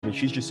COVID.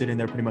 She's just sitting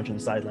there pretty much on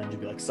the sideline, just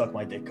be like, "Suck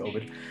my dick,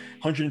 COVID."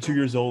 102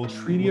 years old,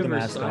 Treaty with of a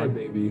mask Versailles, on.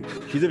 baby.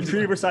 She's a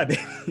treaty of Versailles,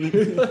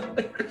 baby.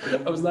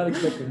 I was not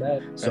expecting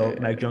that. So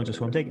Mac Jones is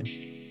who I'm taking.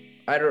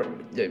 I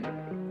don't.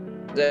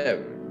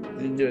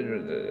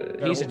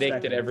 He's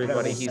addicted.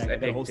 Everybody, he's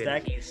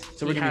addicted.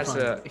 So we're gonna be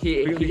fine.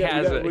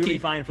 We're gonna be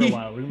fine for a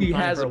while. He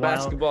has a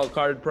basketball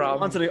card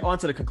problem.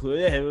 Onto the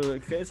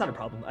conclusion. Yeah, it's not a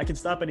problem. I can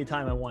stop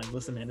anytime I want.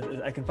 Listen,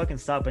 man, I can fucking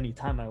stop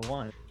anytime I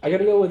want. I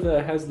gotta go with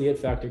has the it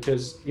factor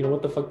because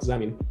what the fuck does that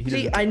mean?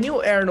 See, I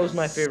knew Aaron was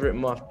my favorite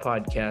Muffed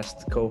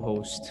podcast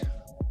co-host.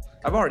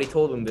 I've already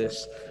told him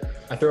this.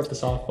 I throw up the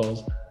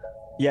softballs.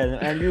 Yeah,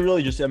 and you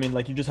really just,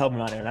 you just help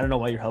him out, Aaron. I don't know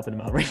why you're helping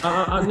him out right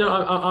now.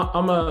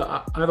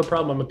 I have a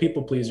problem. I'm a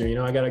people pleaser.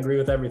 I gotta agree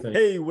with everything.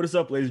 Hey, what is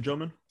up, ladies and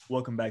gentlemen?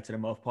 Welcome back to the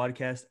Muffed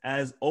podcast.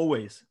 As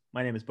always,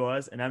 my name is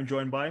Boaz, and I'm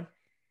joined by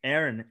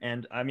Aaron.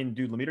 And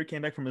dude, Lemiter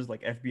came back from his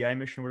FBI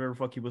mission, whatever the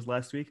fuck he was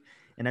last week,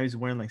 and now he's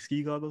wearing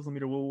ski goggles.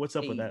 Lemiter, what's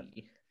up with that?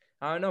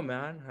 I don't know,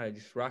 man. I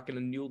just rocking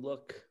a new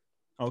look.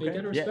 Okay, you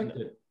gotta respect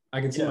it.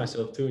 I can see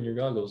myself too in your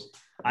goggles.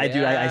 I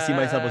do. I see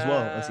myself as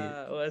well. I see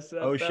it. What's up,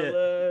 oh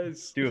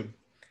fellas? Shit, dude.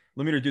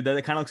 Lemiter, dude,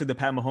 that kind of looks like the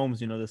Pat Mahomes,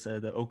 the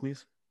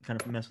Oakleys.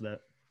 Kind of mess with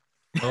that.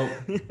 Oh.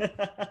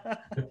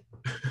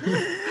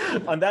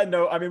 On that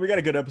note, we got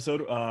a good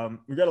episode.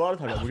 We got a lot of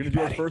time. We're gonna do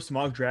our first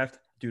mock draft.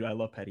 Dude, I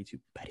love Patty too.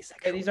 Patty's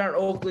sexual. Hey, these aren't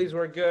Oakleys.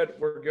 We're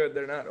good.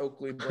 They're not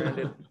Oakley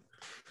branded.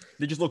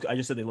 They just look. I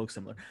just said they look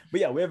similar. But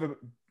yeah, we have a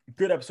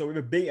good episode. We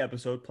have a big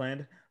episode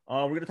planned.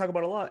 We're gonna talk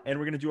about a lot, and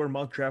we're gonna do our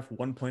mock draft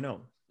 1.0.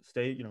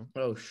 Stay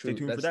Oh shoot, stay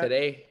tuned that's for that.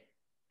 Today.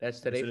 That's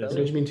today, fellas.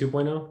 Don't you mean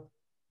 2.0?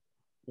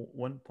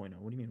 1.0.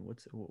 What do you mean?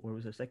 Where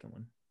was the second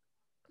one?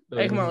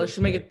 Hey, come on, let's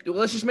just make it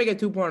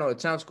 2.0. It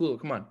sounds cool.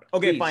 Come on.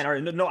 Okay, please. fine. All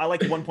right. No, I like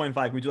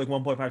 1.5. We do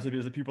 1.5 so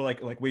because the people are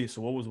like, wait, so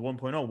what was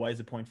 1.0? Why is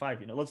it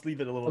 0.5? Let's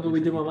leave it a little. What did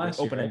we do one last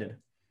year? Open-ended.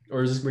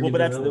 Or is this? Well, but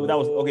that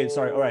was okay.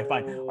 Sorry. All right,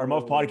 fine. Our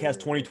Muff Podcast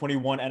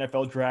 2021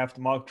 NFL Draft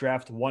mock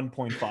draft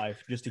 1.5,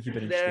 just to keep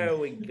it interesting. There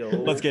we go.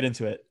 Let's get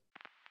into it.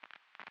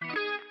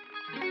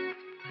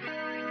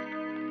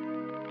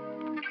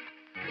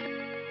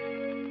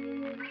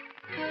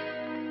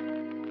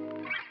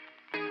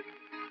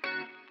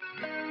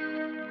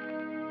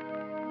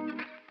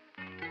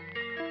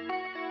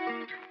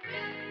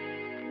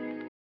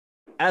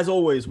 As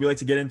always, we like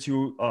to get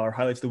into our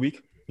highlights of the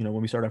week, when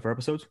we start off our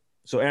episodes.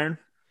 So, Aaron,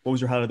 what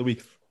was your highlight of the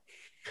week?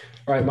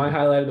 All right, my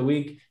highlight of the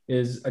week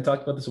is, I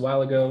talked about this a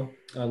while ago.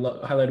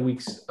 Highlight of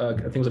weeks, I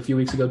think it was a few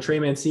weeks ago. Trey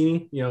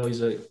Mancini,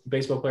 he's a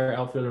baseball player,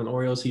 outfielder on the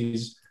Orioles.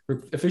 He's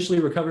officially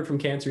recovered from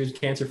cancer. He's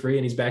cancer-free,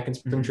 and he's back in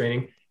spring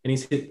training. And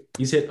he's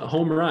hit a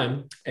home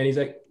run, and he's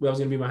like, well, that was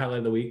going to be my highlight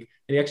of the week.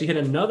 And he actually hit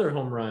another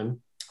home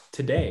run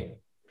today.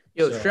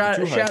 Yo, shout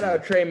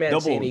out Trey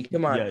Mancini.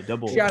 Come on. Yeah,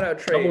 double. Shout out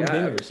Trey. Double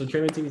dingers. So Trey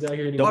Mancini's out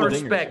here hitting all double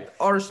respect.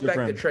 All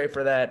respect to Trey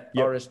for that.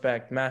 Yep. All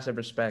respect. Massive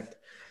respect.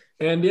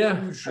 And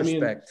yeah,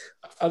 Respect.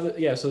 so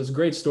it's a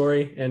great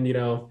story. And,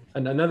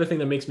 another thing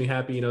that makes me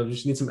happy,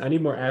 I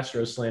need more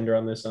Astros slander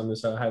on this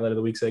highlight of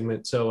the week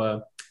segment.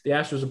 So the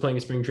Astros are playing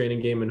a spring training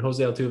game, and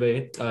Jose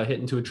Altuve hit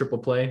into a triple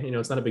play.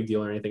 It's not a big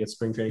deal or anything. It's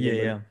spring training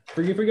game. Yeah.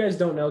 For you guys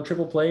don't know,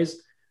 triple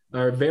plays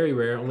are very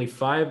rare. Only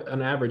 5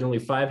 on average. Only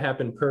 5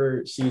 happen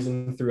per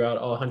season throughout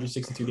all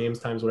 162 games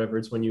times whatever.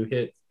 It's when you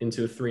hit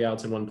into 3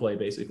 outs in one play,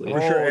 basically. For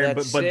sure, Aaron,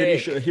 that's but did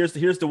he sick.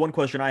 here's the one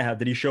question I have.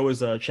 Did he show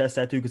his chest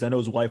tattoo? Because I know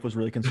his wife was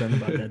really concerned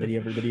about that. Did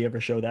he ever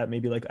show that?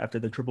 Maybe like after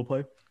the triple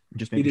play,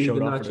 just maybe He showed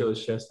did off. not show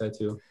his chest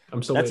tattoo.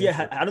 I'm so. That's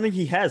I don't think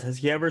he has. Has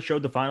he ever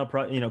showed the final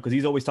because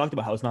he's always talked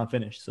about how it's not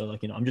finished. So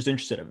I'm just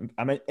interested.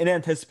 I'm in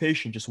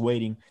anticipation, just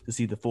waiting to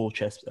see the full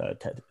chest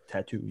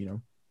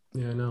tattoo.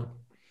 Yeah, I know.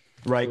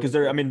 Right, because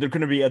there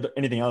couldn't be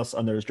anything else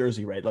under his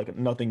jersey, right? Like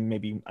nothing,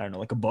 maybe I don't know,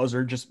 like a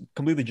buzzer, just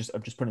completely,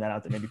 I'm just putting that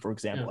out there. Maybe for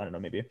example, Yeah. I don't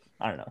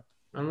know.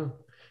 I don't know.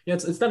 Yeah,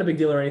 it's not a big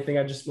deal or anything.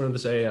 I just wanted to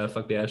say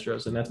fuck the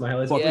Astros, and that's my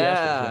highlight.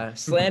 Yeah,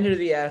 slander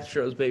the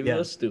Astros, baby. Yeah.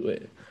 Let's do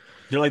it.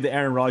 They're like the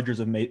Aaron Rodgers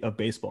of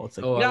baseball. It's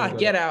like,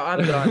 Get out.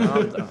 I'm done.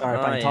 all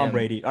right, fine. Tom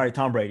Brady. All right,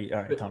 Tom Brady.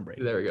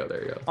 There we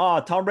go. Oh,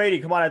 Tom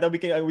Brady. Come on, I thought we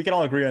can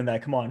all agree on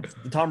that. Come on,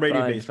 the Tom Brady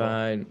of baseball.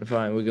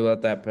 Fine. We can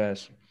let that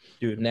pass.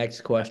 Dude. Next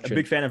question. A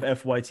big fan of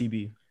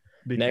FYTB.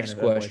 Next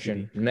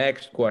question.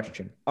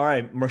 All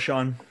right,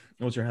 Marshawn,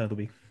 what's your highlight of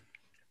the week?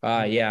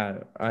 Yeah,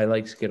 I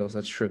like Skittles.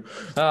 That's true.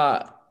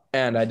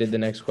 And I did the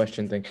next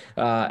question thing.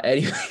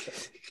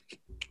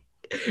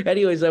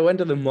 Anyways, I went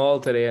to the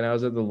mall today and I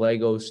was at the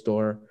Lego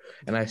store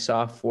and I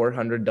saw a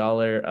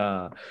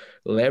 $400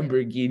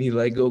 Lamborghini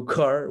Lego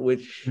car,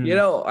 which,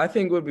 I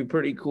think would be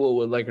pretty cool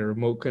with like a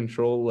remote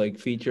control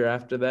feature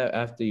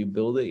after you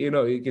build it. You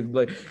can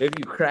if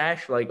you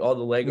crash, all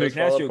the Legos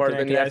fall apart,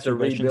 then you have to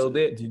rebuild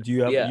it. Do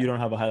you have, you don't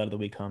have a highlight of the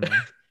week, huh?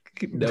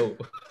 No.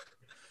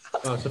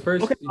 So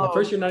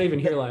first you're not even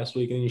here last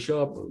week, and you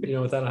show up,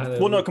 without a highlight.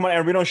 Well, no, come on,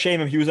 Aaron. We don't shame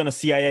him. He was on a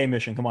CIA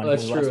mission. Come on.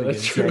 That's true.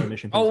 That's true.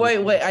 Oh,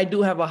 wait. I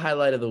do have a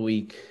highlight of the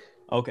week.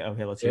 Okay.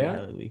 Let's hear the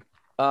highlight of the week.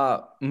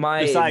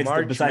 Besides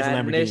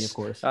Lamborghini, of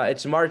course.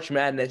 It's March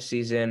Madness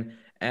season,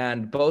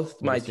 and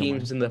both my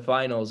teams in the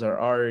finals are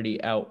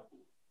already out.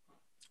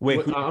 Wait,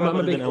 who did you have I'm a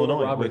other big than Oral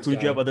Illinois? Wait, Roberts who did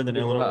you guy. have other than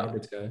Big Oral Illinois?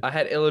 Roberts guy. I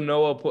had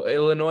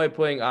Illinois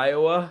playing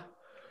Iowa.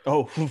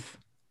 Oh,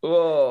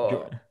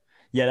 Oh,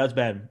 yeah, that's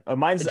bad.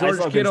 Mine's I still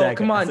George have Kittle, Gonzaga.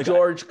 come on,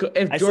 George.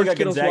 If I still George got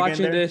Kittle's Gonzaga in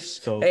watching there. this,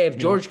 So hey, if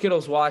George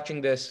Kittle's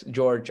watching this,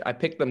 George, I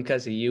picked them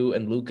because of you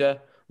and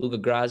Luca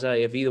Graza.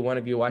 If either one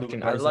of you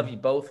watching, I love you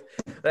both.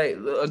 Hey,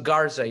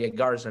 Garza,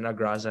 not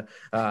Graza.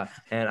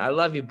 And I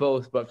love you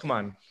both, but come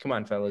on,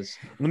 fellas.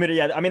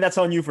 yeah, I mean that's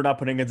on you for not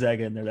putting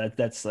Gonzaga in there.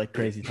 That's like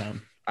crazy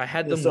time. I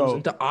had them So-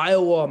 losing to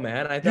Iowa,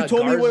 man. I You thought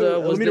told me Garza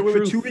was the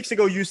truth. 2 weeks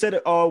ago. You said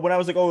when I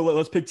was like, "Oh,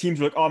 let's pick teams."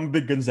 You're like, "Oh, I'm a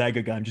big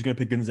Gonzaga guy. I'm just gonna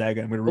pick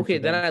Gonzaga. I'm gonna root Okay,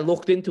 for then them." I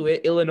looked into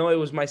it. Illinois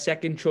was my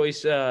second choice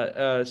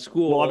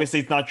school. Well,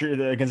 obviously, it's not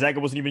your Gonzaga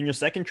wasn't even your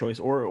second choice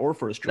or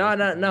first choice.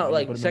 No. You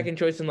Like put them in. second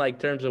choice in like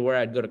terms of where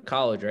I'd go to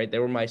college, right? They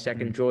were my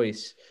second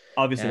choice.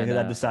 Obviously, And,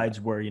 that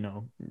decides where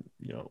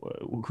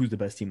who's the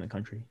best team in the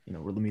country.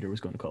 Where Lemire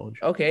was going to college.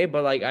 Okay,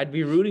 but like I'd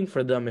be rooting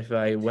for them if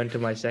I went to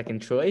my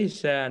second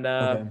choice, and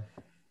Okay.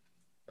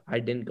 I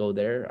didn't go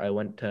there. I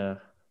went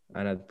to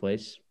another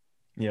place.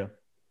 Yeah.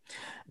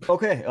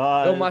 Okay.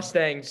 Go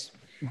Mustangs.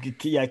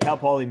 Yeah, Cal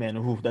Poly, man.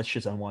 Ooh, that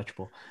shit's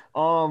unwatchable.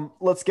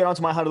 Let's get on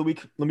to my highlight of the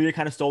week. Lemire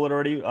kind of stole it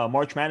already.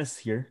 March Madness is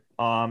here.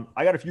 I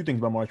got a few things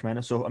about March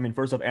Madness. So, I mean,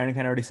 first off, Aaron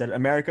kind of already said it.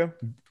 America,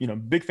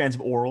 big fans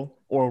of Oral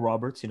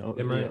Roberts,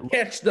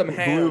 Catch them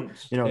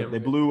hands. they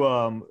blew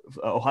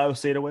Ohio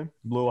State away,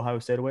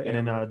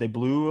 and then they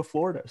blew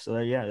Florida. So,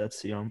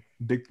 that's,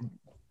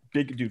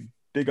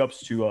 big ups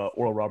to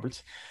Oral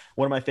Roberts.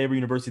 One of my favorite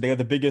universities. They have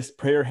the biggest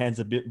prayer hands,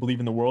 I believe,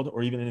 in the world,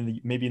 or even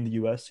maybe in the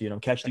U.S.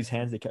 Catch these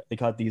hands. They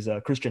caught these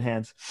Christian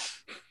hands.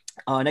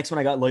 Next one,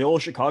 I got Loyola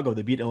Chicago.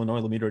 They beat Illinois.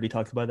 Lemire already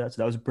talked about that,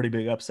 so that was a pretty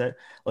big upset.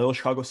 Loyola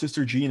Chicago.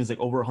 Sister Jean is like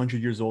over 100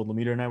 years old.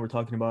 Lemire and I were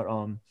talking about.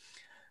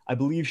 I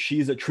believe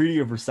she's a Treaty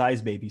of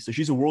Versailles baby, so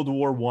she's a World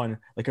War I.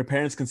 Like her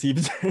parents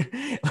conceived her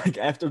like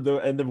after the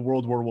end of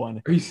World War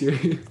I. Are you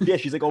serious? Yeah,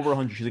 she's like over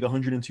 100. She's like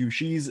 102.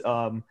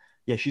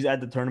 She's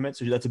at the tournament,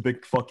 so that's a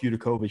big fuck you to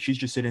COVID. She's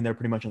just sitting there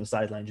pretty much on the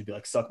sideline, just be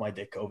like, "Suck my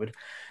dick, COVID."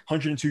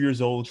 102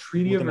 years old,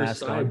 Treaty of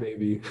Versailles,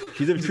 baby.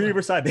 She's a Treaty of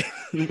Versailles baby.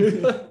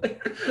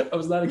 I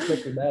was not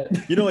expecting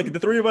that. Like the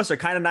three of us are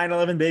kind of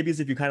 9/11 babies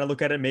if you kind of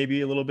look at it,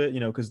 maybe a little bit,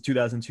 because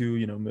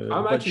 2002,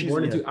 I'm actually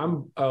born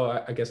in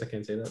I guess I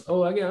can't say that.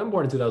 Oh, again, I'm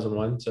born in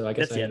 2001, so I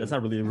guess that's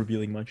not really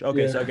revealing much.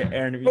 Okay, so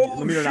Aaron,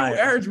 Oh, shoot,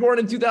 Aaron's born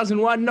in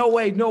 2001. No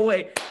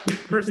way.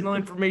 Personal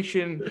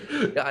information.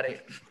 Got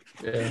it.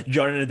 Yeah.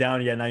 Jotting it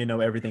down. Yeah, now you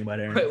know everything about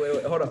Aaron.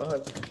 Wait. Hold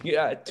on.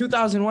 Yeah,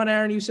 2001,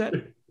 Aaron, you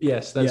said?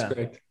 Yes, that's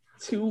correct.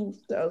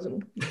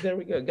 2000. There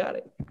we go. Got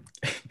it.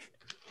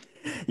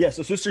 Yeah,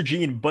 so Sister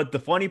Jean, but the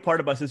funny part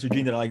about Sister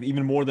Jean that I like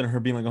even more than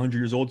her being like 100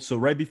 years old. So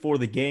right before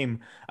the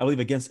game, I believe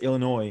against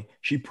Illinois,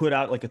 she put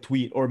out like a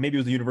tweet, or maybe it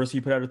was the university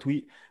put out a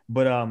tweet,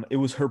 but it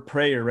was her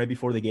prayer right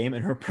before the game,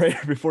 and her prayer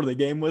before the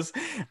game was,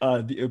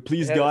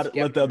 please God,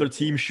 let the other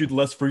team shoot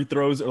less free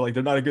throws, or like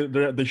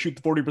they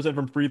shoot 40%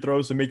 from free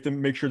throws, so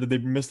make sure that they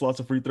miss lots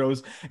of free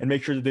throws, and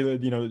make sure that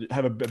they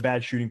have a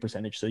bad shooting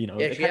percentage. So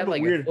she had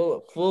like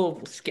a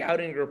full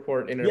scouting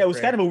report in her. Yeah, it was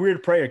kind of a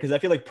weird prayer because I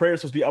feel like prayer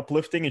is supposed to be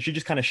uplifting, and she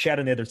just kind of shat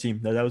on the other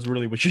team. That was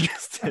really what she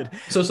just did.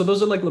 So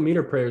those are like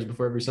Lemire prayers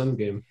before every Suns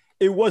game.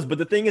 It was, but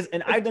the thing is,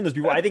 and I've done this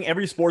before. I think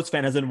every sports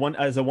fan has at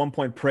one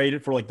point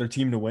prayed for like their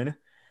team to win.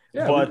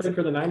 Yeah, but we prayed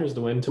for the Niners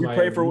to win.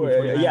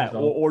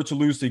 Or to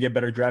lose to get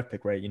better draft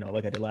pick, right?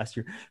 Like I did last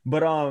year.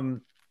 But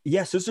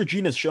Sister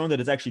Jean has shown that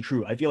it's actually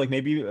true. I feel like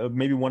maybe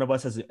one of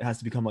us has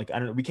to become like, I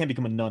don't know, we can't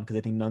become a nun because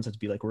I think nuns have to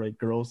be like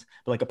girls,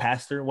 but like a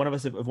pastor. If one of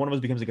us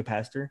becomes like a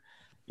pastor,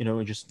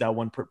 and just that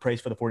one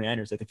praise for the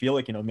 49ers. Like I feel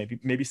like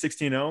maybe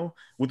 16-0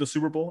 with the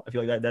Super Bowl. I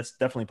feel like that's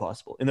definitely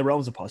possible in the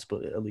realms of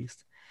possibility at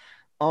least.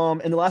 And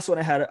the last one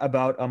I had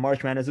about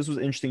March Madness. This was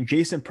interesting.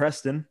 Jason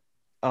Preston.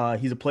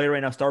 He's a player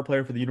right now, star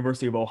player for the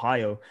University of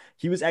Ohio.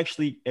 He was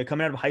actually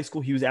coming out of high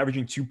school. He was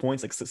averaging 2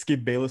 points, like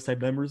Skip Bayless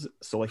type numbers.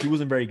 So like he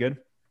wasn't very good.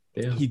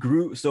 Damn. He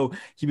grew. So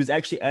he was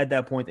actually at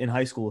that point in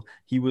high school.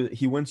 He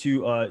went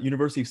to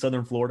University of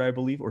Southern Florida, I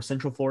believe, or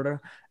Central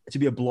Florida, to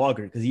be a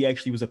blogger because he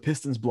actually was a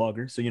Pistons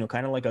blogger. So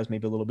kind of like us,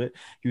 maybe a little bit.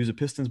 He was a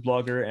Pistons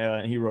blogger,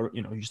 and he wrote.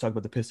 He just talked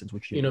about the Pistons,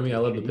 which me, I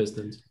love the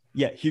Pistons.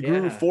 Yeah, he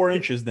grew 4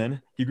 inches.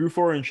 Then he grew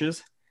 4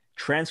 inches.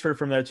 Transferred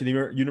from there to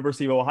the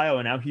University of Ohio,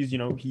 and now he's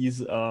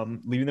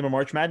leading them in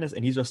March Madness,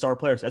 and he's a star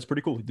player. So that's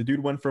pretty cool. The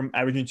dude went from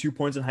averaging 2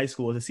 points in high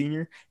school as a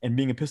senior and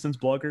being a Pistons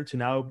blogger to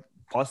now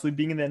possibly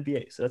being in the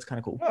NBA. So that's kind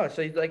of cool. Oh,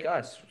 so he's like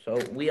us. So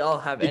we all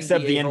have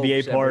except the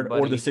NBA part,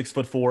 everybody. or the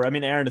 6'4". I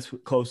mean, Aaron is the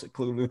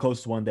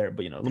closest one there,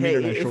 but hey,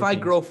 if I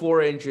grow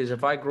 4 inches,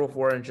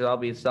 I'll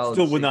be solid.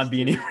 Still would not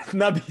be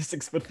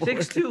 6'4".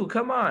 6'2".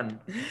 Come on,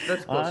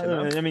 that's close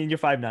enough. I mean, you're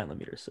 5'9"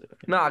 Lemire. So.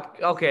 Nah,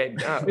 okay,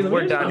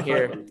 we're done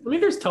here.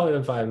 Lemire's taller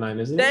than 5'9",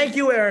 isn't he? Thank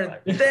you, Aaron.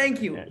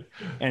 Thank you.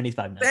 Aaron, he's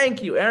 5'9".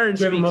 Thank you, Aaron.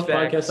 Do you have a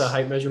podcast, a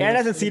height measurement? Aaron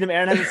hasn't seen him.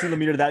 Aaron hasn't seen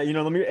Lemire. That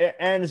Lemire.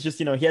 Aaron is just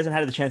he hasn't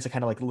had the chance to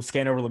kind of like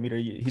scan over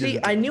Lemire. See,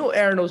 I knew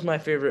Aaron was my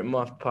favorite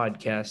Muffed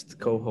podcast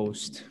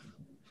co-host.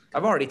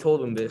 I've already told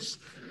him this.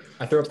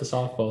 I throw up the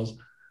softballs.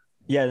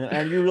 Yeah,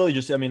 and you really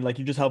just, I mean, like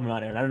you just help him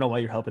out, Aaron. I don't know why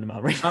you're helping him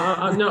out right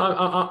now. No,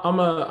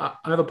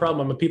 I have a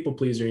problem. I'm a people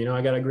pleaser.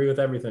 I got to agree with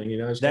everything.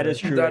 I just That gotta.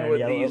 is I'm true, done Aaron. with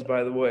Yeah, these,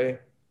 by the way.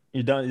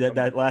 you're done.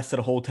 That lasted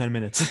a whole 10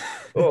 minutes.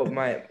 Oh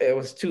my, it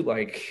was too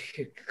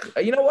like,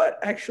 you know what?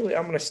 Actually,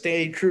 I'm gonna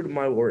stay true to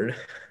my word.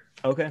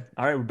 Okay.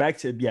 All right. We're back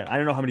to, yeah. I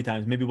don't know how many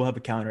times. Maybe we'll have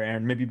a counter,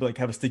 Aaron. Maybe like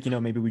have a sticky note.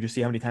 Maybe we just see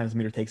how many times the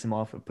meter takes him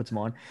off and puts him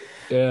on.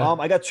 Yeah.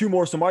 I got two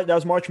more. So that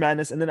was March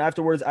Madness, and then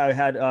afterwards I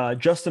had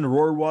Justin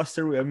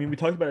Rohrwasser. I mean, we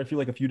talked about it, I feel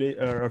like a few days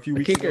or a few The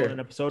weeks ago in kicker. an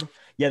episode.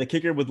 Yeah, the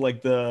kicker with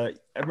like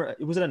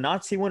was it a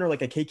Nazi one or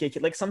like a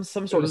KKK, like some It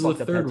sort of was the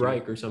fucked up Third tattoo.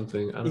 Reich or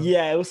something. I don't.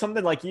 Yeah, it was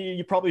something like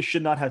you probably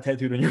should not have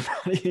tattooed on your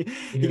body.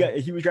 Yeah.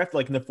 He was drafted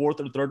like in the fourth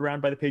or third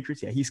round by the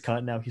Patriots. Yeah, he's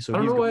cut now. I don't He's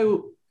know good.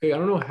 why. Hey, I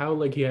don't know how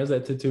like he has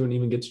that tattoo and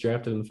even gets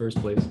drafted in the first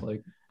place.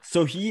 Like,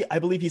 So I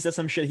believe he said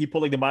some shit. He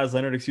pulled like the Miles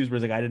Leonard excuse where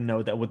he's like, I didn't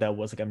know what that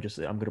was. Like,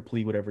 I'm gonna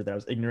plead whatever that I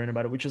was ignorant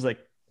about it, which is like,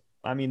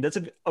 I mean, that's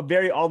a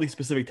very oddly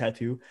specific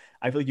tattoo.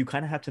 I feel like you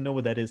kind of have to know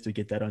what that is to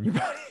get that on your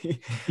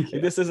body. yeah.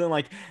 Like, this isn't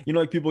like,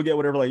 like people get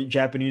whatever like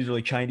Japanese or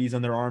like Chinese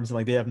on their arms and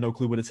like they have no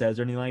clue what it says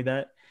or anything like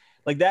that.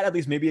 Like that, at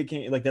least maybe it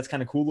can like that's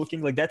kind of cool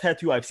looking. Like that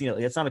tattoo, I've seen it.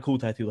 Like it's not a cool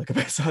tattoo. Like if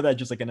I saw that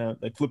just like in a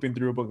like flipping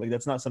through a book, like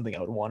that's not something I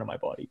would want on my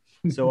body.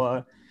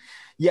 So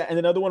yeah, and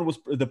another one was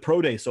the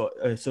pro day. So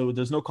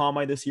there's no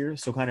combine this year.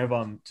 So kind of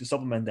to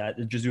supplement that,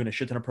 they're just doing a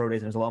shit ton of pro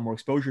days, and there's a lot more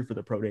exposure for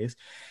the pro days.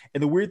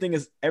 And the weird thing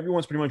is,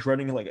 everyone's pretty much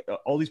running like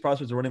all these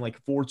prospects are running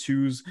like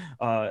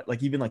 4.2s,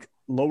 like even like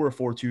lower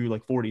 4.2,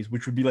 like 40s,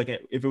 which would be like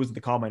if it was the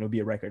combine, it would be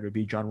a record. It would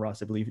be John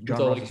Ross, I believe. John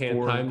it's all Ross like is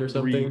hand timed or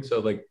something. 4.3, So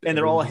like, and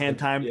they're all hand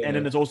timed. Yeah. And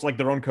then it's also like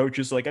their own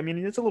coaches. So like, I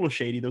mean, it's a little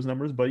shady those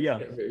numbers, but yeah.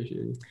 Very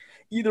shady.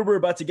 Either we're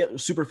about to get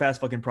super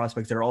fast fucking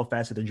prospects that are all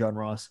faster than John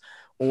Ross,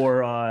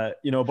 or a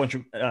bunch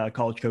of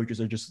college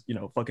coaches are just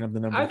fucking up the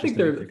numbers. I think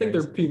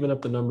they're peeving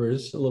up the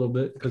numbers a little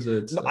bit because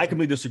it's. No, I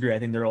completely disagree. I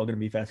think they're all going to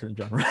be faster than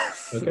John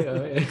Ross.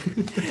 Okay.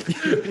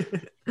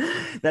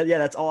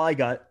 That's all I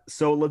got.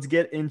 So let's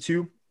get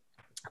into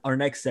our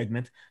next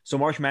segment. So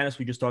March Madness,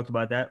 we just talked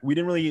about that. We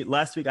didn't really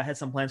last week. I had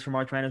some plans for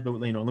March Madness, but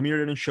Lemire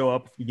didn't show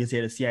up because he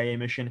had a CIA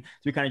mission.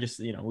 So we kind of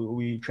just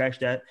we trashed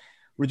that.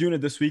 We're doing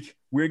it this week.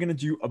 We're going to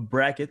do a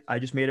bracket. I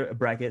just made a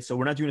bracket. So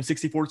we're not doing a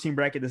 64 team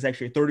bracket. This is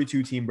actually a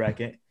 32 team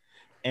bracket.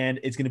 And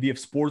it's going to be of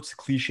sports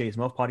cliches,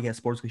 Muffed podcast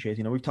sports cliches.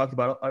 We've talked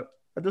about,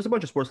 there's a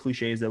bunch of sports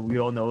cliches that we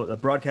all know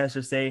that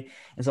broadcasters say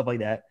and stuff like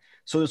that.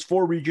 So there's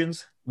 4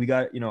 regions. We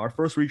got, our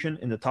first region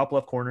in the top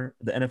left corner,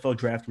 the NFL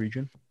draft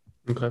region.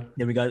 Okay.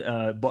 Then we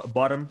got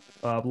bottom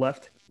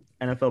left,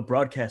 NFL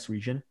broadcast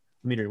region.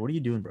 Meter, what are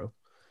you doing, bro?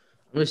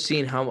 I'm just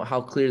seeing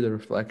how clear the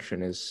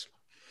reflection is.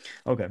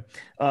 Okay.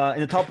 In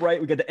the top right,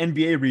 we got the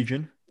NBA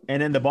region.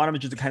 And then the bottom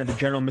is just kind of the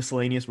general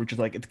miscellaneous, which is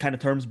like it's kind of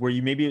terms where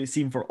you maybe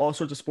see for all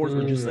sorts of sports,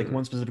 but just like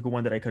one specific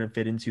one that I couldn't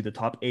fit into the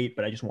top 8,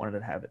 but I just wanted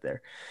to have it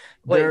there.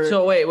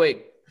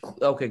 Wait.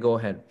 Okay, go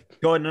ahead.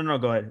 Go ahead. No,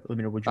 go ahead. Let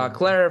me know what you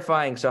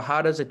clarifying. So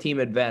how does a team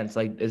advance?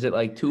 Like, is it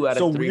like 2 out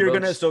of 3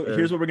 votes?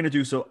 Here's what we're gonna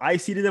do. So I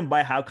seeded them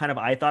by how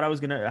I thought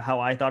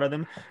of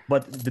them.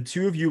 But the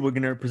two of you, we're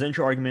gonna present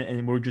your argument,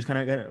 and we're just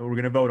we're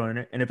gonna vote on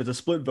it. And if it's a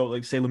split vote,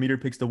 like say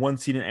Lemire picks the 1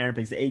 seed and Aaron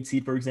picks the 8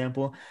 seed, for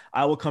example,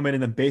 I will come in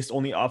and then based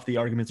only off the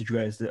arguments that you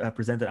guys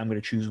presented, I'm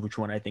gonna choose which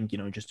one I think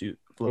just to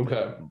flip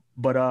it.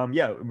 But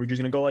yeah, we're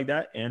just gonna go like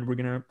that, and we're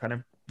gonna kind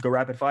of go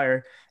rapid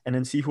fire and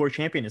then see who our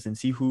champion is and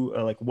see who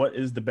like what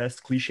is the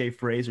best cliche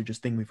phrase or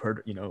just thing we've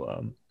heard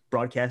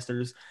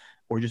broadcasters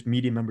or just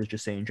media members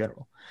just say in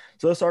general.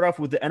 So let's start off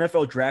with the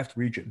NFL draft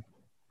region.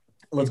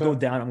 Let's go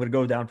down. I'm going to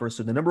go down first.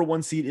 So the number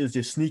 1 seed is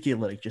just sneaky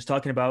athletic. Just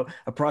talking about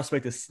a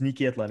prospect that's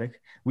sneaky athletic.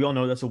 We all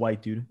know that's a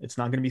white dude. It's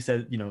not going to be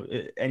said,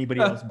 anybody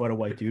else but a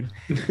white dude.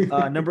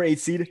 Number 8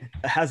 seed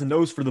has a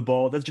nose for the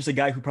ball. That's just a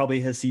guy who probably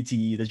has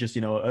CTE. That's just,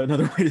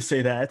 another way to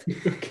say that.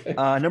 Okay.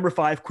 Number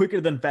 5, quicker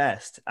than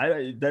fast.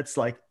 That's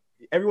like,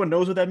 everyone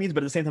knows what that means,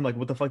 but at the same time, like,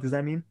 what the fuck does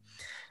that mean?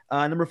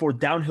 Number 4,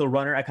 downhill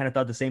runner. I kind of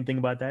thought the same thing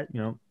about that.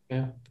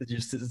 Yeah. What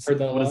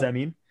does that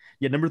mean?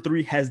 Yeah. Number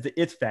 3 has the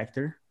it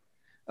factor.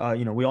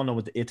 We all know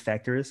what the it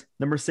factor is.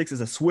 Number 6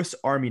 is a Swiss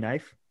Army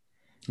knife.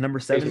 Number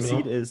 7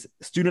 seed is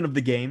student of the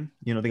game.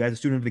 The guy's a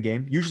student of the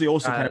game. Usually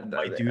also kind of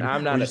white dude.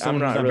 I'm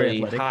not really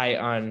high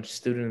on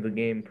student of the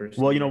game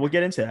person. Well, we'll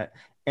get into that.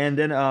 And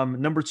then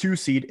number 2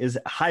 seed is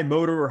high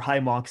motor or high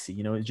moxie.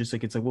 It's just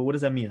like, well, what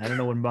does that mean? I don't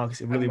know what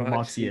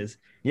moxie is.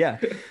 Yeah.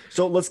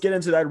 So let's get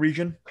into that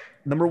region.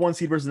 Number 1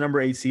 seed versus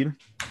number 8 seed.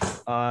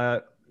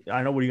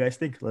 I know. What do you guys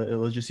think?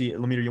 Let's just see.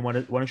 Lemire, why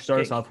don't you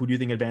start us off? Who do you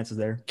think advances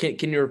there?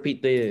 Can you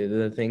repeat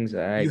the things?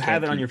 You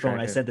have it on your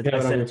phone. I sent it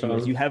to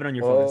you. You have it on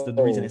your phone. That's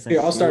the reason I sent it.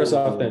 Here, I'll start us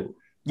off then.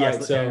 Yes.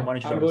 Right,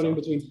 so I'm voting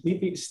between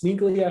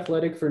sneakily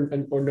athletic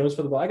or nose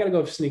for the ball. I got to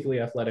go with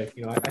sneakily athletic.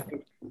 I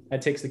think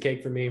that takes the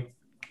cake for me.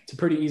 It's a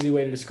pretty easy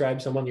way to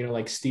describe someone.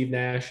 Like Steve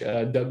Nash,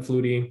 Doug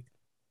Flutie.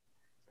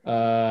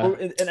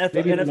 In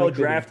NFL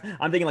draft,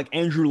 I'm thinking like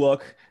Andrew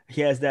Luck. He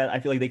has that. I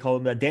feel like they call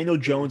him that. Daniel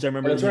Jones. I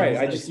remember. That's right.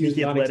 I just used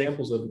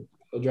examples of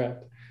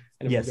draft.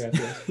 Yes. Draft,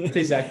 yeah. I'd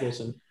say Zach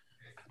Wilson.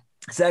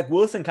 Zach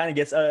Wilson kind of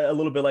gets a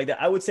little bit like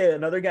that. I would say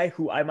another guy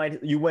who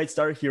you might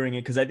start hearing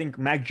it because I think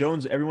Mac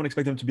Jones, everyone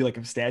expected him to be like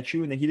a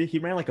statue, and then he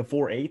ran like a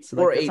 4.8, so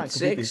like, that's not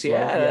completely 4.86,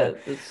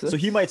 slow. yeah. So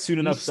he might soon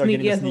enough He's start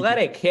getting sneaky the sneaky.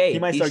 athletic. He Hey,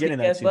 might start he's getting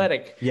sneaky that soon.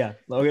 athletic. Yeah.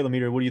 Okay,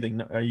 Lemire, what do you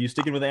think? Are you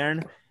sticking with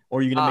Aaron, or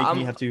are you gonna make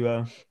me have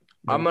to?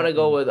 I'm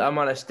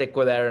gonna stick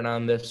with Aaron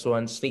on this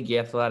one. Sneaky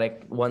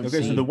athletic, one Okay,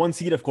 seed. so the one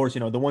seed, of course,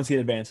 the one seed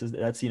advances.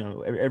 That's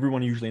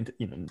everyone usually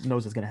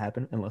knows it's gonna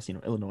happen unless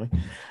Illinois.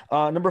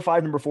 Number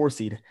 5, number 4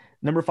 seed.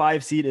 Number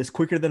 5 seed is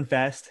quicker than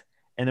fast,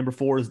 and number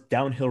 4 is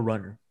downhill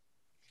runner.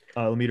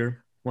 Lemire,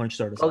 why don't you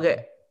start us off?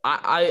 Okay,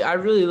 I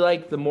really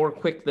like the more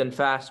quick than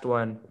fast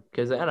one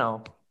because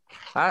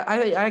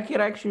I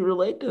can actually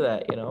relate to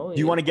that. Do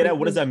you want to get at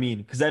what does that mean?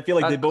 Because I feel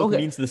like they both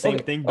means the same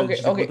thing. But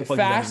just, what the fuck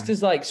fast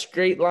is like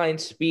straight line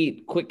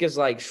speed. Quick is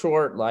like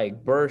short,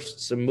 like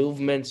bursts and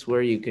movements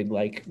where you could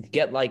like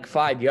get like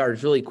 5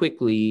 yards really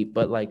quickly.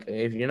 But like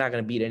if you're not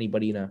gonna beat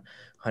anybody in a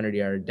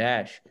 100-yard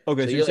dash.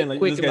 Okay, so you're saying like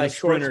this guy's a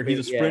sprinter. He's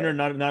a sprinter,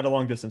 not a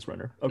long distance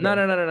runner. Okay.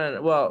 No.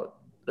 Well,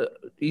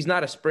 he's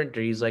not a sprinter.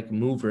 He's like a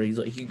mover. He's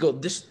like he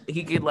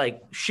could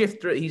like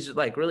shift. He's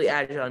like really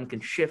agile and can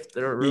shift.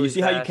 Really you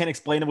see fast. how you can't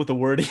explain it with the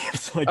word. You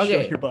have to like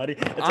show your body.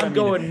 I'm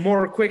going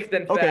more quick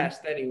than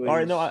fast anyway. All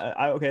right, no,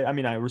 okay. I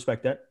mean, I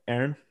respect that.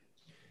 Aaron,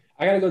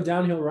 I gotta go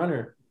downhill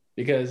runner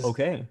because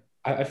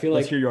I feel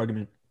like let's hear your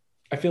argument.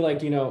 I feel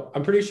like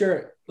I'm pretty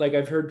sure like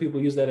I've heard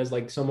people use that as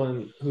like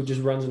someone who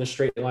just runs in a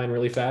straight line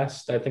really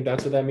fast. I think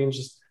that's what that means.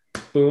 Just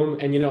boom.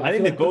 And I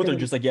think they both are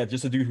just like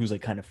just a dude who's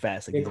like kind of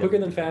fast. Like quicker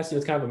than fast.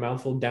 It's kind of a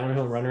mouthful.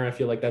 Downhill runner. I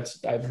feel like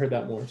I've heard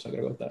that more. So I'm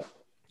gonna go with that.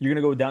 You're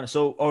gonna go down.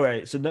 So all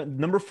right. So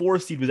number 4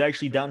 seed was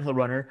actually downhill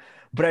runner,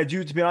 but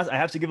to be honest, I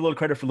have to give a little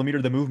credit for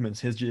Lemire the movements.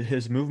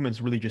 His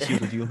movements really just seal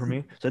the deal for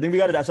me. So I think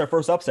that's our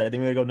first upset. I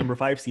think we gotta go number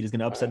 5 seed is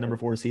gonna upset number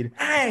 4 seed.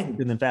 And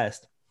then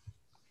fast.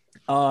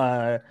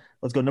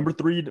 Let's go number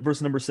 3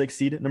 versus number 6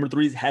 seed. Number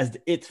 3 has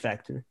the it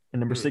factor, and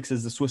number 6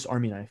 is the Swiss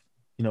Army knife.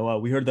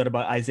 We heard that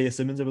about Isaiah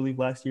Simmons, I believe,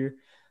 last year.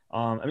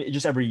 I mean,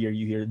 just every year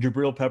you hear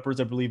Jabril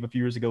Peppers, I believe, a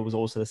few years ago was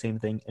also the same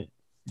thing.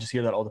 Just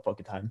hear that all the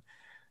fucking time.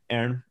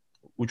 Aaron,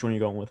 which one are you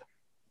going with?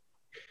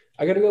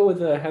 I gotta go with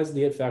has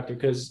the it factor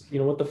because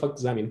what the fuck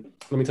does that mean?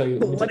 Let me tell you.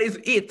 What is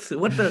it?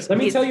 What does? Let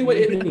me tell you what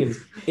it means.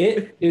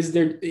 It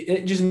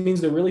just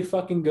means they're really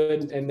fucking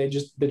good, and they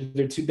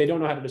don't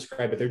know how to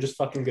describe it. They're just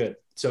fucking good.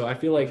 So I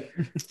feel like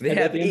at the end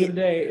of the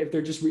day, if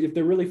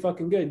they're really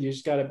fucking good, you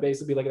just gotta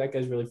basically be like that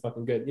guy's really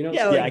fucking good.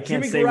 Yeah, I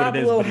can't say what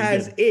it is. Jimmy Garoppolo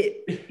has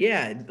it.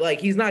 Yeah, like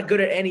he's not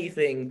good at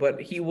anything, but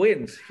he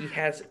wins. He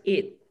has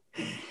it.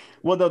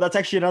 Well, no, that's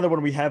actually another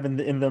one we have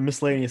in the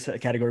miscellaneous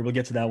category. We'll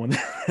get to that one.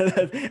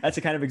 That's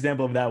a kind of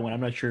example of that one.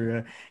 I'm not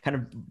sure. Kind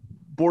of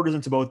borders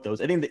into both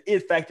those. I think the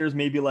it factor is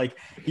maybe like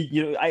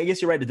I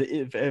guess you're right.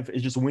 The if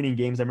it's just winning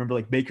games. I remember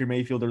like Baker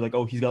Mayfield. They're like,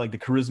 oh, he's got like the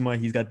charisma.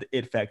 He's got the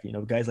it factor.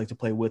 Guys like to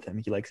play with him.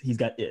 He's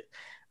got it.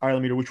 All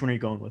right, Lemire, which one are you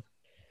going with?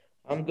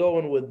 I'm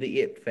going with the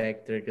it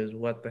factor because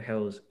what the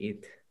hell is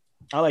it?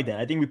 I like that.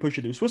 I think we push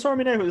it through. Swiss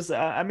Army knife is.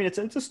 I mean,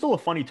 it's still a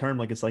funny term.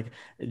 Like it's like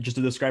just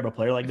to describe a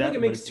player like that. I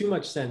think it makes too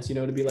much sense,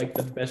 to be like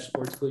the best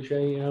sports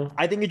cliche.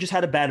 I think it just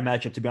had a bad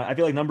matchup. To be honest, I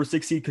feel like number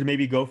 6 seed could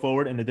maybe go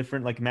forward in a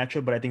different like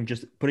matchup, but I think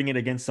just putting it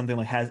against something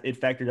like has it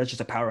factor. That's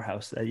just a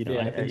powerhouse. That you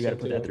got to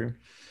put that through.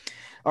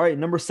 All right,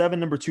 number 7,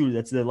 number 2.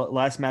 That's the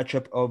last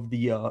matchup of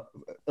the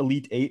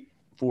Elite 8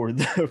 for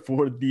the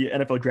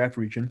NFL draft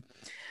region.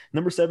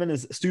 Number 7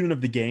 is student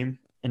of the game,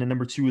 and then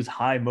number 2 is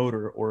high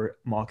motor or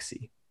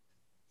moxie.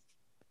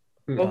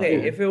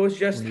 Okay, if it was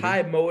just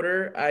high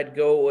motor, I'd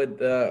go with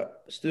the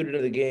student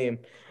of the game.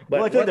 But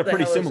I feel like they're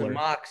pretty similar.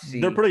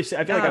 Moxie? They're pretty.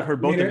 I feel like I've heard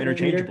both of them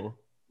interchangeable.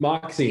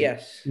 Moxie.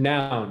 Yes.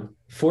 Noun.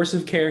 Force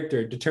of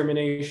character,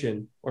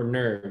 determination, or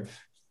nerve.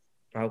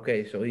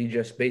 Okay, so he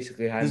just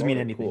basically high doesn't motor.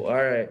 mean anything. Cool. All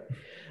right.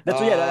 That's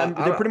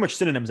they're pretty much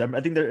synonyms. I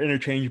think they're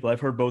interchangeable.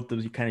 I've heard both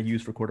those kind of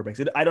used for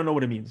quarterbacks. I don't know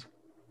what it means.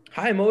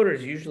 High motor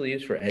is usually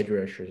used for edge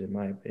rushers, in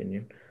my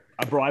opinion.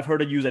 Bro, I've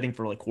heard it used. I think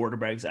for like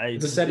quarterbacks.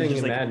 It's a setting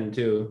in Madden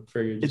too.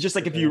 It's just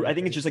like if you. I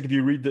think it's just like if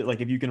you read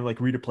if you can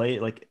like read a play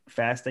like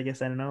fast. I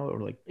guess I don't know or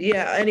like.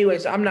 Yeah.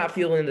 Anyways, I'm not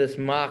feeling this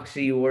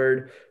moxie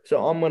word,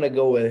 so I'm gonna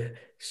go with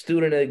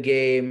student of the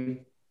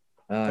game.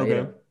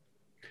 Okay.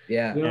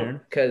 Yeah,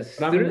 because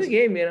student of the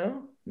game.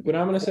 What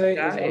I'm gonna say is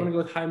I'm gonna go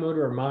with high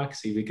motor or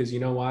moxie because you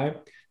know why?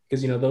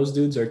 Because those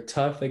dudes are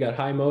tough. They got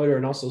high motor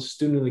and also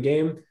student of the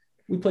game.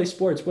 We play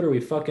sports. What are we,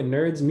 fucking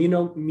nerds? Me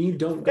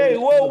don't. Hey,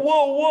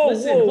 whoa!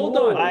 Listen, hold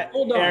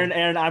on.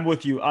 Aaron, I'm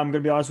with you. I'm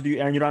gonna be honest with you,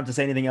 Aaron. You don't have to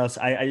say anything else.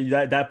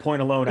 That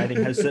point alone, I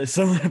think, has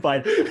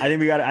solidified. I think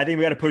we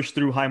got to push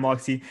through high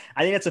moxie.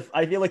 I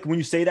feel like when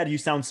you say that, you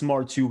sound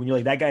smart too. When you're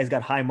like that guy's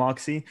got high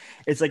moxie,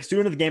 it's like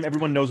student of the game.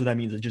 Everyone knows what that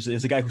means.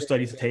 It's a guy who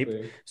studies the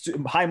tape.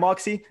 High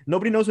moxie,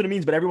 nobody knows what it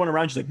means, but everyone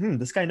around you's like,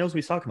 this guy knows what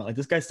he's talking about. Like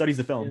this guy studies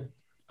the film. Yeah.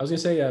 I was gonna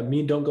say,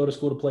 me don't go to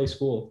school to play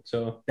school.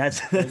 So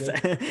that's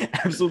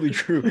absolutely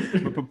true.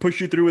 But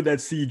push you through with that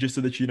seed just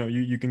so that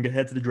you can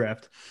head to the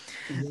draft.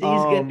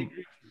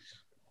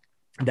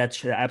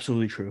 That's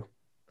absolutely true.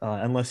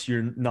 Unless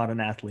you're not an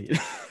athlete,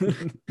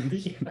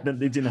 then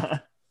they do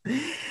not.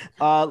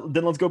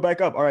 Then let's go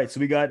back up. All right, so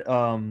we got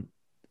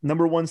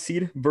number 1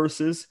 seed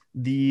versus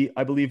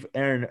I believe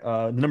Aaron,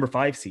 the number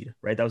 5 seed,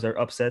 right? That was our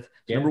upset.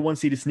 Yeah. Number 1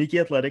 seed is Sneaky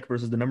Athletic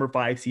versus the number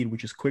 5 seed,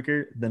 which is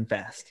Quicker Than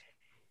Fast.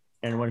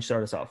 Aaron, why don't you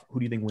start us off? Who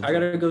do you think wins? I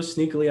gotta go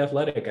Sneakily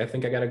Athletic. I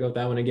think I gotta go with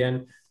that one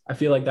again. I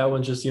feel like that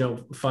one's just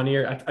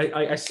funnier.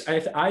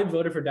 I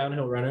voted for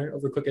Downhill Runner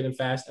over Quicker Than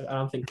Fast. I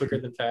don't think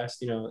Quicker Than Fast.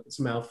 It's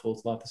a mouthful.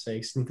 It's a lot to say.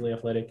 Sneakily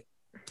Athletic,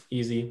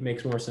 easy,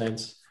 makes more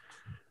sense.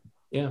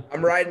 Yeah,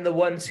 I'm riding the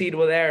 1 seed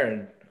with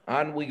Aaron.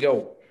 On we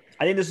go.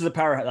 I think this is a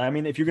power. I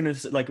mean, if you're gonna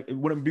like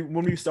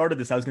when we started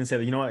this, I was gonna say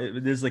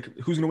that there's like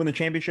who's gonna win the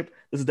championship.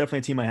 This is definitely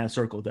a team I had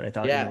circled that I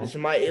thought. Yeah, this is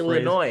my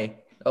Illinois.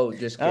 Oh,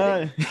 just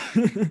kidding.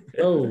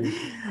 All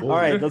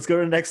right, let's go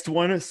to the next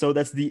one. So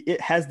that's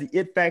it has the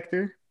it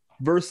factor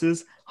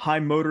versus high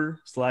motor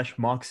 /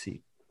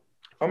 moxie.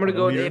 I'm gonna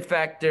go with it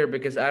factor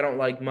because I don't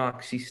like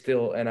moxie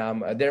still,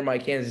 and they're my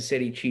Kansas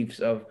City Chiefs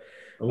of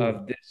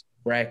this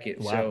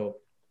bracket. Wow. So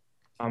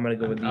I'm gonna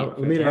go with the it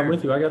factor. I'm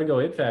with you. I gotta go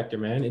it factor,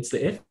 man. It's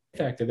the it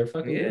factor. They're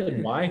fucking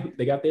good. Why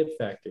they got the it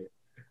factor?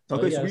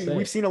 Okay, so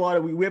we've seen a lot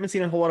of we haven't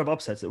seen a whole lot of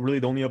upsets. Really,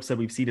 the only upset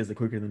we've seen is the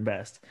Quicker Than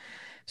Fast.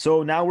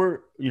 So now we're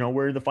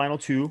in the final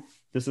 2.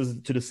 This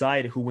is to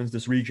decide who wins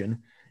this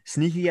region.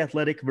 Sneaky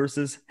Athletic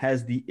versus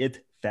has the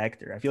it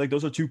factor. I feel like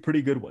those are 2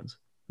 pretty good ones.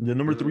 The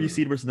number 3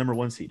 seed versus number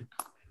 1 seed.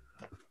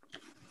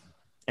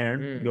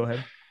 Aaron, go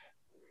ahead.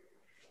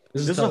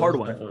 This is a hard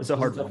one. It's a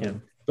hard one. Yeah.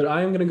 But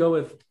I am going to go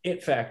with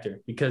it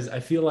factor because I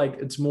feel like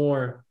it's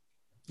more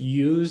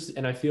used,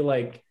 and I feel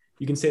like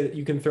you can say that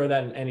you can throw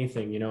that in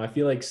anything. I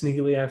feel like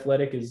Sneakily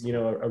Athletic is,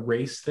 a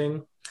race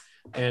thing.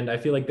 And I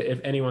feel like if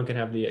anyone can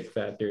have the it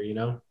factor, like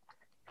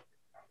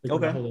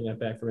I'm not holding that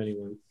back from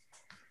anyone.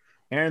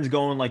 Aaron's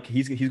going like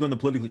he's going the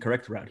politically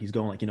correct route. He's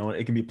going like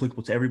it can be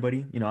applicable to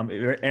everybody.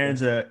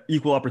 Aaron's a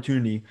equal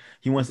opportunity.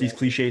 He wants these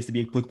cliches to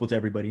be applicable to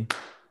everybody,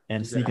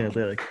 and Sneaky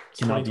Athletic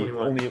cannot be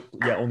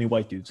only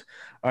white dudes.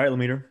 All right,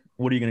 Lemire,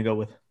 what are you gonna go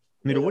with?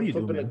 Lemire, what are you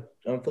doing?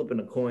 I'm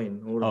flipping a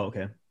coin. Oh,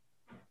 okay.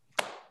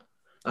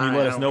 Can you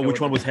let us know which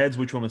one was heads,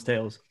 which one was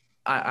tails?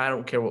 I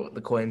don't care what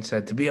the coin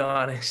said, to be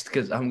honest,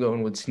 because I'm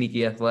going with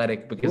Sneaky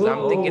Athletic because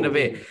I'm thinking of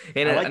it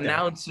in an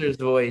announcer's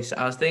voice.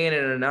 I was thinking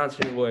in an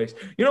announcer's voice.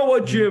 You know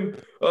what, Jim?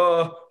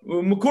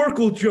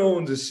 McCorkle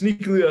Jones is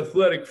sneakily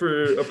athletic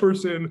for a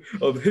person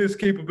of his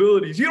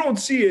capabilities. You don't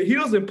see it. He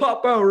doesn't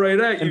pop out right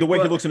at you. And the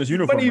way he looks in his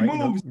uniform.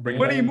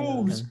 When he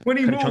moves,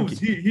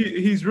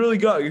 he's really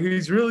got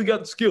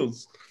the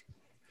skills.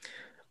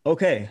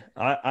 Okay,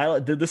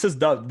 this is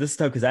tough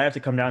because I have to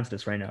come down to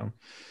this right now.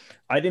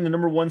 I think the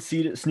number 1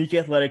 seed, Sneaky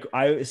Athletic,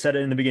 I said it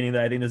in the beginning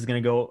that I think this is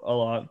going to go a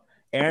lot.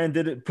 Aaron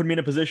did put me in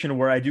a position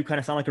where I do kind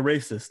of sound like a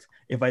racist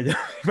if I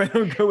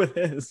don't go with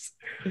this.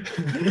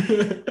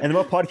 And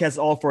my podcast is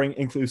all for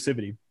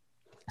inclusivity.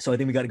 So I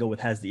think we got to go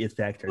with has the it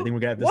factor. I think we're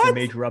going to have this a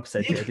major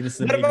upset here. I think this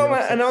is a major upset.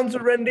 My announcer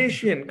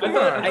rendition? Come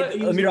on.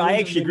 I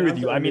actually agree with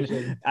you. I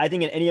mean, I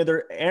think in any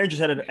other, Aaron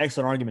just had an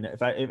excellent argument.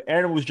 If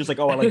Aaron was just like,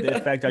 oh, I like the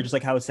it factor, I just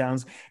like how it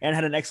sounds, Aaron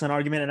had an excellent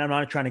argument, and I'm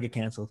not trying to get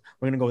canceled.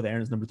 We're going to go with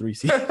Aaron's number 3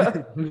 seed.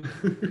 Let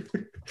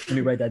me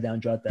write that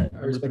down, jot that.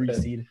 Number 3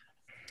 seed.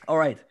 All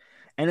right.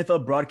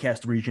 NFL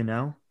broadcast region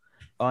now.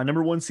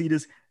 Number 1 seed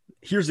is,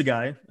 here's a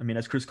guy. I mean,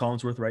 that's Chris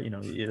Collinsworth, right?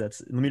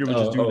 That's, Lemire was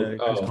just doing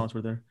Chris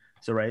Collinsworth there.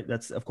 So, right,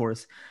 that's, of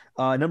course.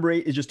 Number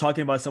 8 is just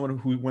talking about someone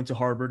who went to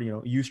Harvard,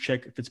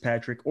 Juszczyk,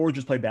 Fitzpatrick, or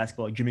just play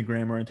basketball like Jimmy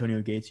Graham or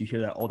Antonio Gates. You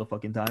hear that all the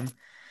fucking time.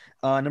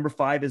 Number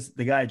 5 is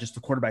the guy, just the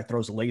quarterback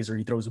throws a laser.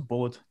 He throws a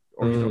bullet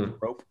or he throws a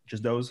rope,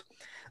 just those.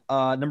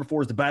 Number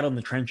 4 is the battle in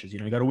the trenches. You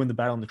got to win the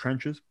battle in the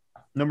trenches.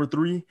 Number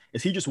 3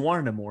 is he just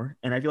wanted it more.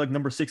 And I feel like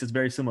number 6 is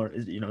very similar.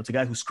 It's a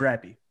guy who's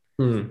scrappy.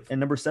 And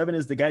number 7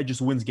 is the guy who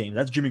just wins games.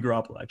 That's Jimmy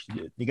Garoppolo,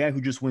 actually. The guy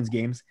who just wins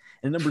games.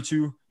 And number 2,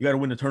 you got to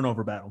win the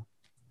turnover battle.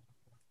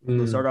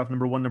 Let's start off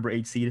number 1, number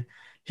 8 seed.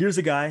 Here's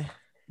a guy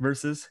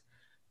versus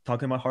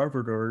talking about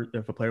Harvard or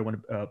if a player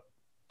want to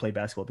play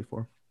basketball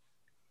before.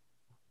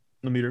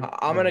 Lemire.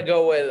 I'm going to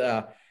go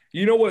with,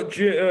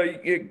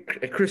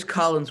 Chris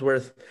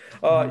Collinsworth.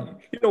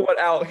 You know what,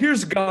 Al?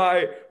 Here's a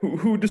guy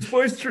who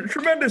displays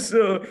tremendous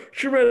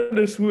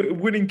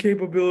winning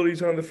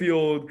capabilities on the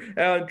field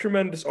and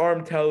tremendous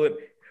arm talent.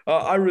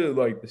 I really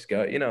like this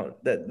guy.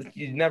 That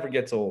he never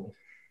gets old.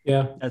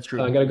 Yeah, that's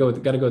true. I gotta go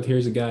with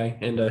here's a guy,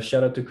 and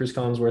shout out to Chris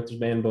Collinsworth's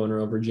man boner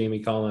over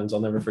Jamie Collins. I'll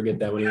never forget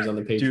that when he was on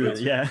the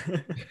Patriots. Dude, yeah,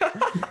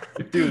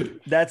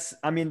 dude, here's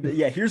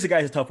a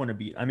guy who's a tough one to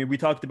beat. I mean, we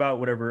talked about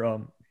whatever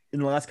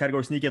in the last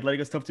category, Sneaky Athletic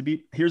is tough to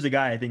beat. Here's a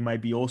guy I think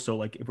might be also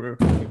like if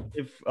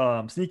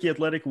Sneaky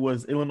Athletic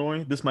was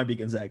Illinois, this might be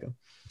Gonzaga.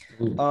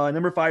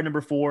 Number 5,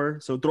 number 4,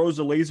 so throws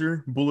a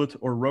laser, bullet,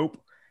 or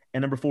rope,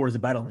 and number 4 is a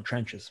battle in the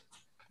trenches.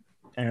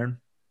 Aaron.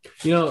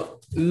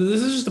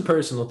 This is just a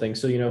personal thing.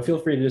 So, feel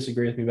free to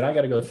disagree with me, but I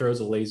got to go throws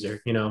a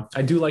laser.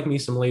 I do like me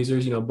some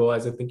lasers.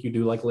 Boaz, I think you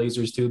do like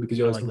lasers too, because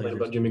you always complain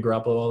about Jimmy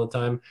Garoppolo all the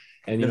time.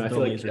 And, I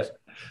feel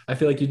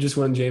like you just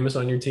won Jameis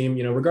on your team,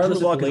 regardless.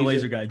 Drew Lock is a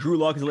laser guy. Drew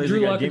Lock is a laser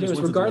guy.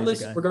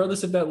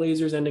 Regardless if that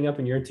laser's ending up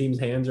in your team's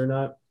hands or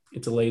not,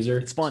 it's a laser.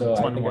 It's fun. It's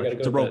fun to watch.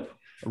 It's a rope.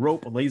 A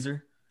rope, a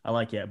laser. I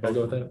like I'll both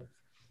go of with them. that.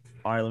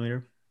 All right,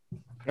 Lemire.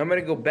 I'm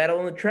gonna go battle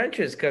in the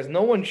trenches because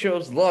no one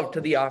shows love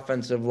to the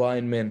offensive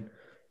linemen.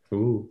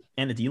 Ooh.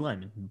 And the D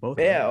lineman, both.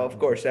 Right? Yeah, of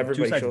course, Two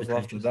everybody sides of shows the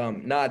love to trenches.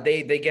 them. Nah,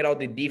 they get all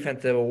the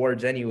defensive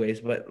awards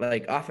anyways, but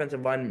like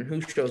offensive linemen,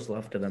 who shows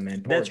love to them,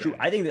 man? Poor That's true.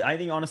 guys. I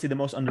think honestly the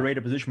most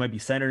underrated position might be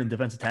center and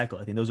defensive tackle.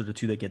 I think those are the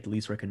two that get the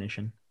least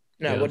recognition.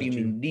 Now, Yeah, what those do are you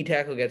two. mean? D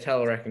tackle gets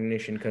hella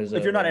recognition because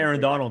If you're of not Aaron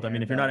Donald, I mean,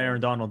 Aaron if you're not Donald.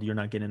 Aaron Donald, you're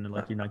not getting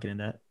you're not getting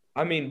that.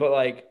 I mean, but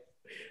like,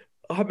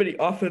 how many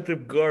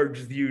offensive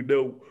guards do you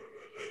know?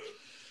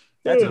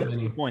 That's a Not good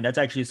many. point. That's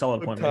actually a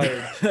solid I'm point.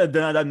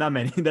 Man. not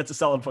many. That's a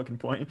solid fucking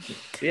point.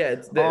 Yeah,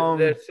 it's Um,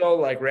 they're so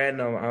like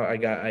random.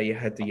 I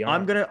had to yawn.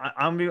 I'm gonna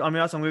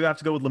honest, I'm gonna have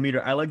to go with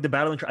Lemire. I like the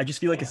battle. I just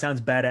feel like it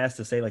sounds badass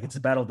to say like it's a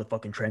battle of the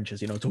fucking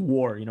trenches. You know, it's a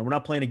war. You know, we're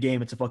not playing a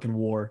game. It's a fucking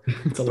war.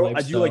 It's a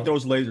I do like lifestyle.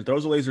 those lasers.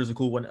 Those lasers are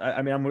cool. One.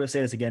 I mean, I'm gonna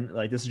say this again.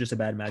 Like this is just a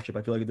bad matchup.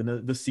 I feel like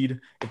the seed,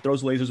 if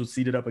those lasers was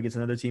seeded up against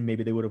another team,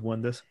 maybe they would have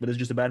won this. But it's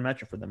just a bad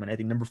matchup for them. And I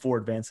think number 4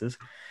 advances.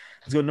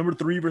 Let's go number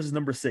 3 versus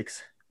number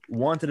 6.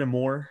 Wanted and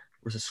More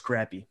versus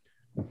Scrappy.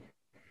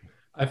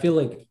 I feel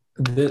like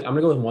I'm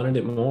gonna go with wanted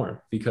it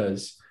more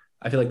because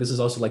I feel like this is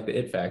also like the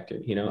it factor.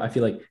 You know, I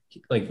feel like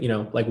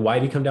why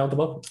did he come down with the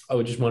ball? Oh,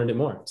 he just wanted it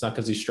more. It's not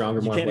because he's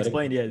stronger, You more can't athletic.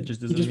 explain. Yeah, it just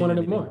He doesn't. just mean wanted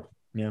it anything. more.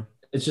 Yeah.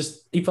 It's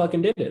just he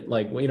fucking did it.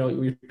 Like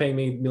you're paying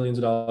me millions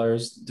of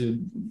dollars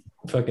to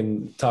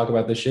fucking talk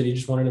about this shit. He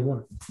just wanted it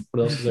more.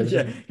 What else is there? To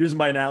Yeah. say? Here's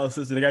my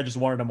analysis. The guy just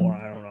wanted more.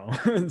 I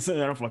don't know.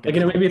 So I don't fucking.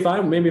 Like maybe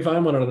if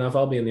I'm wanted enough,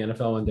 I'll be in the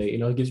NFL one day. You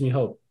know, it gives me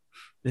hope.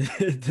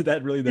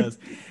 That really does.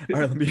 All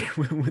right, let me.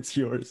 What's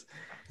yours?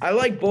 I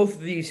like both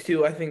of these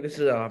two. I think this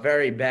is a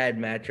very bad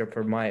matchup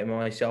for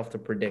myself to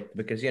predict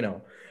because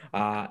I'm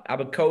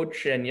a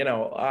coach and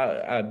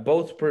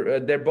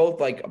they're both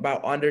like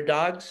about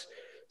underdogs.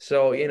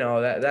 So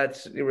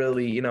that's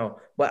really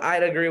But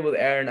I'd agree with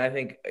Aaron. I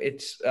think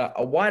it's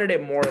I wanted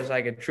it more as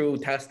like a true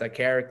test of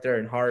character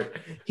and heart.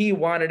 He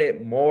wanted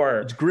it more.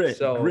 It's grit.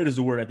 So Grit is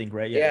the word, I think,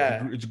 right?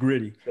 Yeah. It's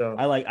gritty. So,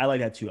 I like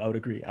that too. I would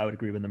agree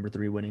with number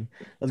 3 winning.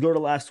 Let's go to the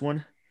last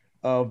one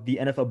of the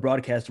NFL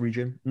broadcast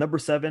region. Number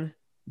 7,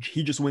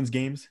 he just wins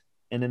games,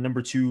 and then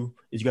number 2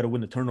 is you got to win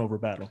the turnover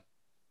battle.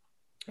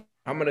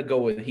 I'm gonna go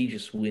with he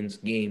just wins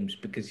games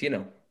because you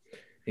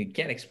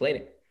can't explain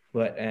it.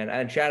 But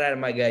and shout out to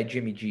my guy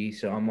Jimmy G.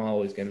 So I'm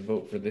always gonna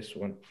vote for this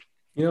one.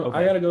 Okay.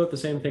 I gotta go with the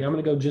same thing. I'm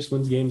gonna go just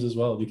wins games as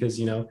well because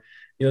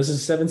this is a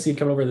 7 seed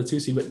coming over the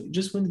 2 seed, but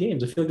just wins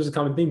games. I feel like there's a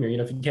common theme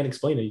here. If you can't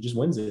explain it, he just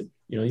wins it.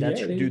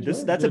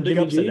 That's a big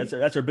upset.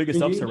 That's our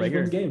biggest upset right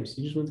here. He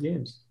just wins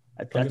games.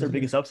 That's our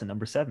biggest upset,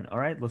 number 7. All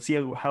right, let's see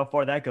how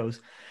far that goes.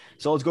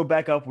 So let's go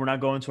back up. We're not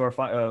going to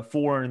our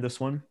 4 in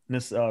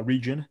this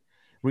region.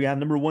 We have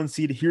number 1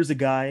 seed. Here's a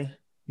guy.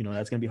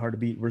 That's gonna be hard to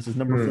beat versus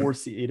number 4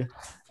 seed.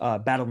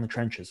 Battle in the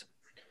trenches.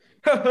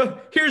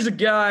 Here's a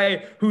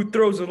guy who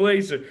throws a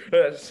laser.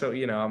 So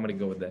I'm gonna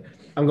go with that.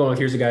 I'm going with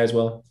here's a guy as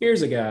well.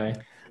 Here's a guy.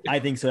 I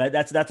think so.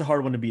 That's a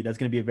hard one to beat. That's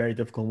going to be a very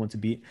difficult one to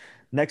beat.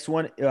 Next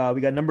one,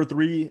 we got number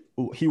 3.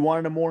 He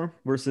wanted him more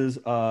versus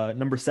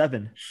number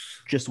 7.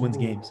 Just wins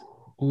games.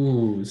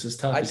 Ooh, this is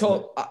tough. I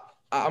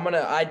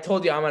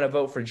told you I'm gonna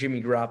vote for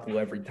Jimmy Garoppolo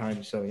every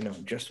time. So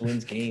just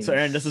wins games. So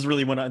Aaron, this is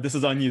really this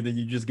is on you. That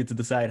you just get to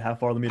decide how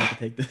far Lemire can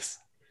take this.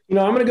 I'm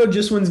gonna go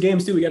just wins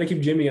games too. We got to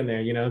keep Jimmy in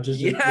there. This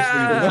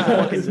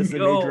is a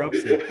major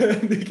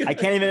upset. I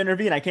can't even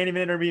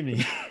intervene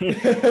me.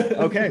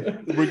 Okay,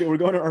 we're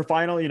going to our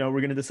final. We're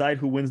going to decide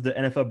who wins the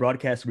NFL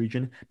broadcast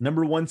region.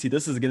 Number 1 seed.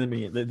 This is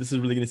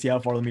really going to see how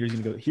far Lemire is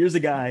going to go. Here's a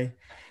guy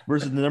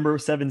versus the number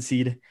 7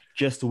 seed.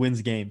 Just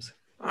wins games.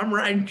 I'm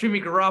riding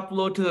Jimmy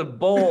Garoppolo to the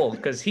bowl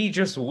because he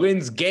just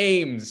wins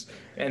games,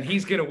 and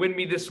he's gonna win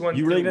me this one.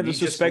 You really too. gonna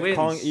disrespect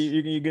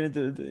you're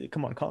gonna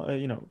come on,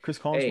 Chris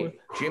Collinsworth. Hey,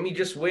 Jimmy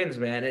just wins,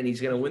 man, and he's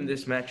gonna win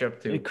this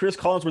matchup too. Chris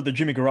Collinsworth or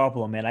Jimmy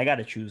Garoppolo, man. I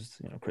gotta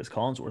choose, Chris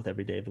Collinsworth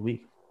every day of the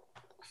week.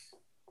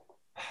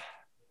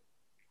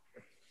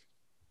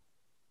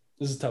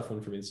 This is a tough one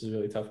for me. This is a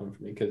really tough one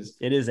for me because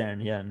it is, Aaron.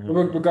 Yeah. No.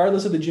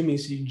 Regardless of the Jimmy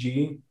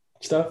CG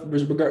stuff,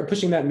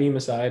 pushing that meme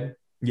aside.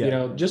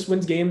 Yeah. Just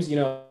wins games.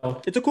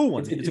 It's a cool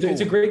one.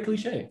 It's a great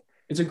cliche.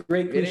 It's a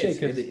great cliche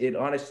because it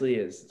honestly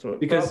is. So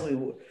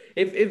probably,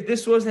 if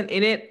this wasn't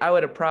in it, I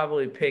would have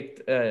probably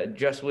picked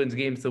just wins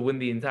games to win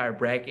the entire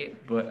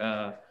bracket. But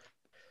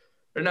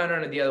or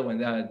no, the other one,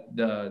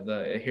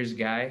 the here's a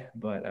guy,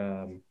 but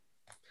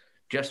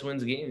just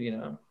wins games.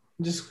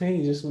 Just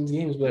wins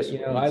games. But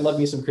I love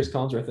me some Chris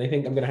Collinsworth. I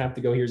think I'm gonna have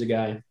to go. Here's a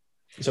guy.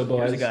 So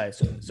here's a guy.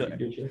 So.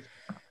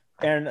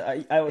 And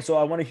I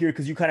want to hear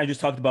because you kind of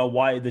just talked about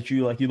why that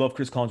you love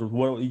Chris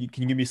Collinsworth.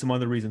 Can you give me some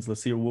other reasons?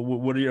 Let's see.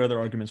 What are your other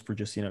arguments for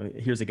just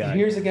here's a guy?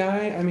 Here's a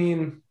guy. I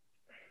mean,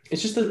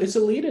 it's just it's a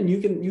lead in.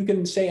 You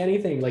can say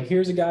anything. Like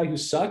here's a guy who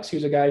sucks.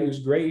 Here's a guy who's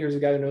great. Here's a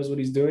guy who knows what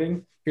he's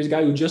doing. Here's a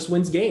guy who just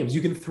wins games.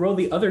 You can throw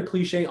the other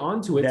cliche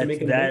onto it to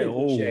make it a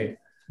cliche.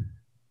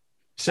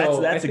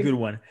 So that's a good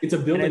one. It's a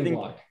building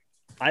block.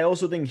 I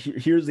also think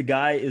here's the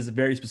guy is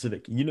very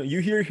specific. You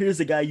hear here's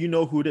the guy,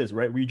 who it is,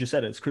 right? We just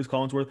said it. It's Chris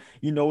Collinsworth.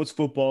 It's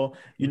football.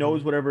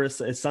 It's whatever.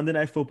 It's Sunday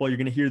Night Football. You're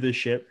gonna hear this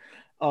shit.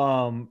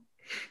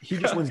 he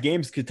just wins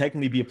games could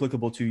technically be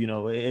applicable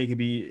to, it could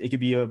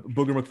be a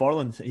Booger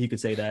McFarland. He could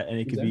say that, and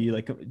it could be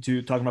like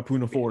to talking about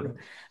Puna Ford.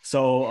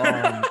 So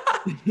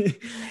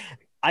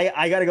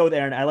I gotta go with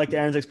Aaron. I liked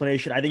Aaron's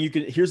explanation. I think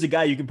here's the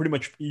guy you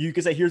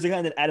could say here's the guy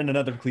and then add in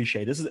another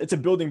cliche. It's a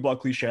building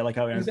block cliche. I like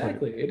how Aaron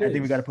put it. I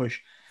think we gotta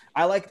push.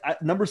 I like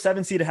number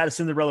 7 seed had a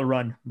Cinderella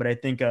run, but I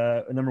think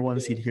number 1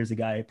 seed, here's the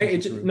guy. Hey,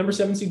 number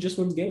 7 seed just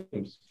wins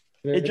games.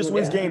 It just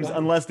wins games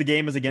unless the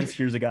game is against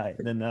here's a guy.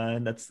 Then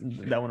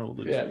that one will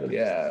lose.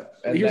 Yeah.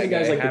 And here's the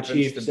guys like the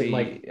Chiefs and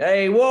like,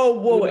 hey,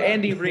 whoa,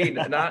 Andy Reid,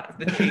 not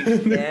the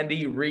Chiefs.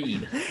 Andy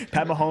Reid,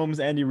 Pat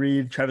Mahomes, Andy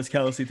Reid, Travis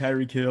Kelce,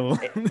 Tyreek Hill.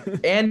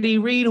 Andy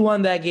Reid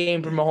won that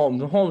game for Mahomes.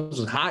 Mahomes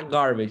was hot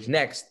garbage.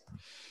 Next.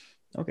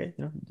 Okay,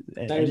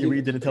 Andy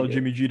Reid didn't tell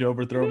Jimmy G to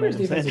overthrow him.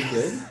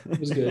 It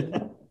was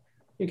good.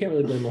 You can't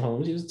really blame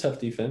Mahomes. He was a tough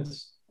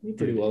defense. He did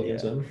pretty well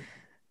against them.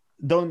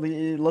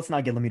 Let's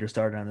not get Lemaitre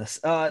started on this.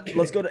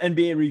 Let's go to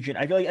NBA region.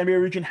 I feel like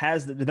NBA region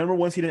has the number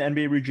 1 seed in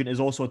the NBA region is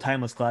also a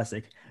timeless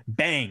classic.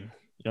 Bang.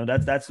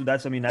 That's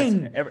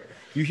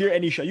you hear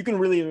any shot. You can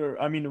really,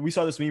 we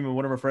saw this meme and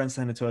one of our friends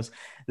sent it to us.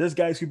 This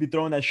guys could be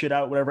throwing that shit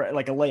out, whatever,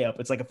 like a layup.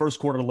 It's like a first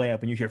quarter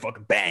layup and you hear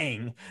fucking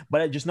bang,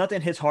 but just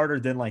nothing hits harder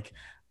than like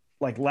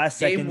last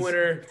second,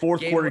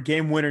 fourth quarter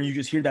game winner. And you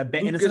just hear that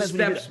bang. And sometimes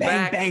when you hear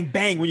that bang,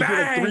 bang. When you hear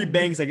like 3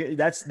 bangs, like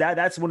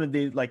that's one of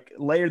the like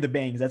layer the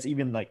bangs. That's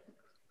even like,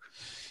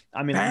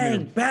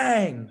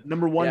 bang.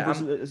 Number 1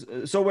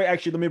 versus. So wait,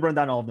 actually, let me run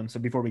down all of them. So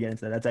before we get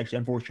into that, that's actually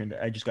unfortunate.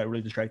 I just got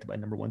really distracted by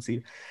number 1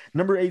 seed.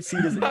 Number 8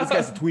 seed is this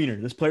guy's a tweener.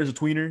 This player's a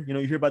tweener. You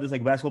hear about this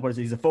like basketball players.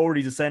 He's a forward.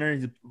 He's a center.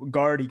 He's a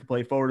guard. He can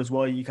play forward as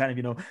well. You kind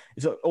of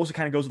it also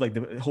kind of goes with like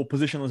the whole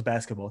positionless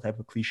basketball type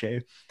of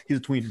cliche. He's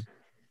a tweener.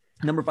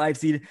 Number 5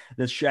 seed,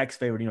 that's Shaq's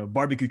favorite.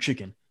 Barbecue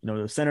chicken.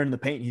 The center in the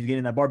paint. He's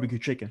getting that barbecue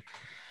chicken.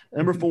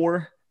 Number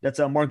 4. That's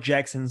Mark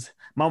Jackson's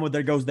mama.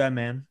 There goes that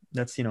man.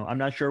 That's I'm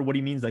not sure what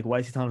he means. Like, why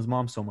is he telling his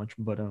mom so much?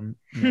 But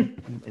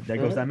there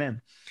goes that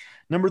man.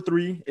 Number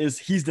 3 is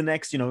he's the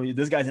next.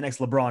 This guy's the next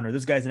LeBron, or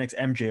this guy's the next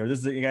MJ, or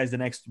this guy's the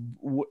next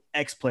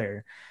X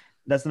player.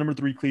 That's the number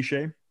 3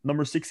 cliche.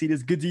 Number 6 seed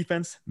is good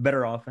defense,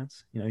 better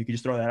offense. You can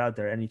just throw that out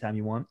there anytime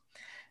you want.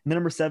 And the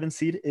number 7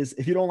 seed is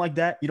if you don't like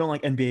that, you don't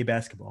like NBA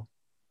basketball.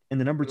 And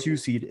the number 2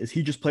 seed is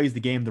he just plays the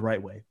game the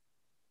right way.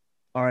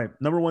 All right,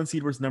 number 1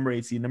 seed versus number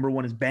 8 seed. Number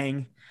 1 is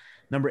bang.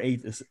 Number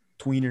 8 is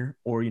tweener,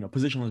 or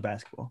positionless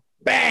basketball.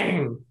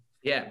 Bang!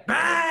 Yeah,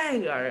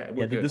 bang! All right.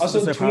 Yeah, this also,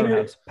 is a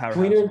powerhouse.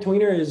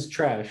 Tweener is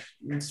trash.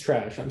 It's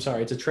trash. I'm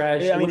sorry, it's a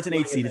trash. Yeah, it's an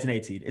 8 seed. It's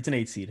an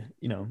 8 seed.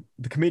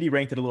 The committee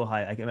ranked it a little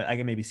high. I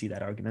can maybe see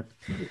that argument.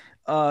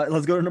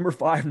 Let's go to number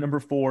 5, number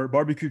 4,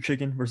 barbecue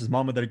chicken versus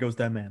mama. There goes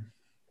that man.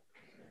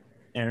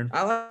 Aaron,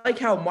 I like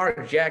how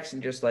Mark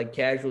Jackson just like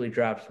casually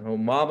drops, "Oh,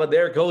 mama,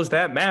 there goes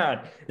that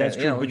man." That's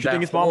true. But you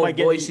think his mom might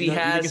get voice he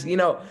has?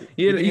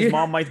 His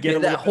mom might get a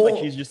little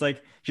bit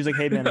like she's like,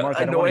 "Hey man, Mark,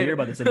 I don't want to hear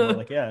about this anymore."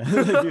 Like, yeah,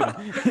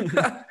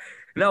 dude.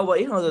 No, but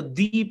the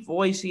deep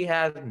voice he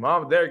has,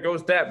 "Mom, there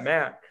goes that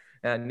man,"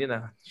 and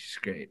she's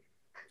great.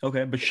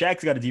 Okay, but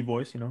Shaq's got a deep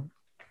voice, I'm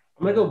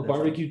gonna go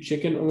barbecue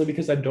chicken only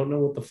because I don't know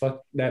what the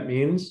fuck that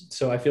means.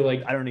 So I feel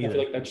like I don't either. I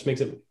feel like that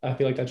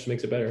just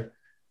makes it better.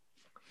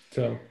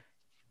 So.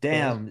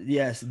 Damn.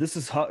 Yes, this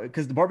is hot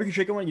because the barbecue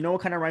chicken one.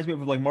 What kind of reminds me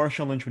of like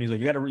Marshawn Lynch when he's like,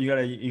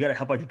 you gotta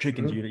help out your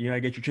chickens. Mm-hmm. You gotta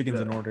get your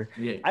chickens in order.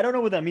 Yeah. I don't know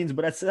what that means,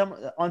 but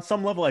on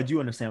some level, I do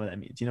understand what that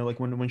means.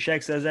 Like when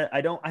Shaq says that,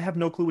 I have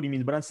no clue what he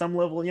means, but on some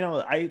level,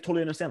 I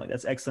totally understand. Like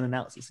that's excellent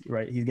analysis,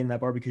 right? He's getting that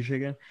barbecue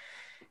chicken.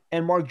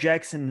 And Mark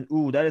Jackson,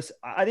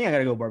 I think I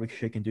gotta go barbecue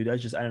chicken, dude.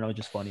 That's just, I don't know, it's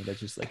just funny. That's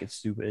just like, it's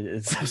stupid.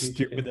 It's so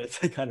stupid.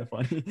 That's like kind of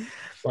funny.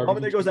 Mama,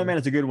 there goes that man.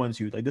 It's a good one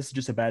too. Like this is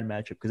just a bad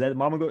matchup because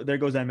there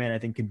goes that man. I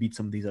think can beat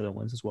some of these other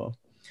ones as well.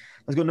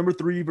 Let's go number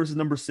 3 versus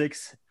number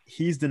 6.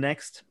 He's the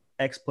next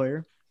X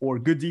player, or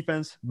good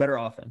defense, better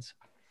offense.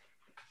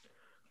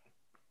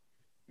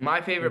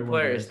 My favorite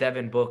player is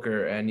Devin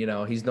Booker, and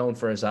he's known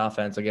for his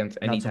offense against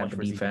any type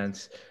of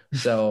defense.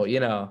 So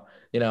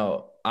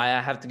I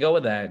have to go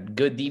with that.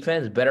 Good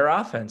defense, better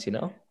offense.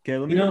 Okay,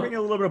 let me bring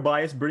a little bit of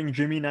bias. Bring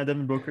Jimmy, not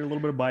Devin Booker, a little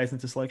bit of bias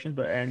into selections.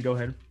 But Aaron, go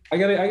ahead. I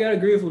gotta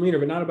agree with Lemaitre,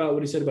 but not about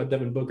what he said about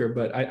Devin Booker.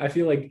 But I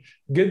feel like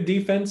good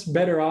defense,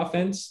 better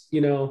offense.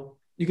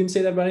 You can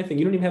say that about anything.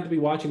 You don't even have to be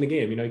watching the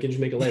game. You can just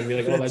make a leg and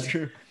be like, "Oh, that's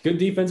true." Good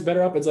defense,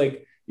 better up. It's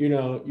like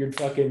you're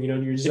fucking,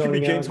 you're zoning. It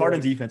could be James Harden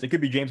defense. It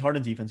could be James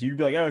Harden defense. You'd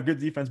be like, "Oh, good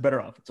defense, better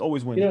offense.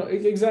 Always win."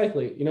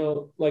 Exactly.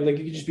 Like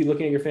you could just be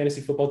looking at your fantasy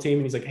football team,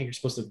 and he's like, "Hey, you're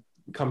supposed to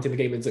come to the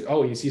game." And it's like,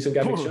 "Oh, you see some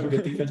guy make show,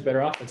 good defense, better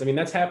offense."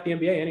 That's half the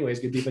NBA, anyways.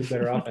 Good defense,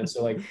 better offense.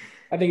 So like,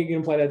 I think you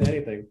can apply that to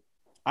anything.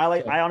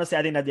 I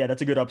honestly think that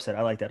that's a good upset.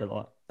 I like that a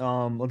lot.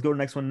 Let's go to the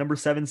next one. Number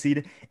 7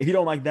 seed. If you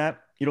don't like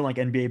that, you don't like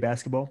NBA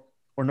basketball.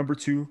 Or number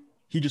 2.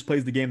 He just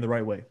plays the game the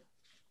right way.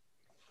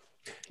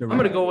 I'm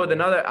going to go with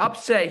another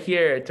upset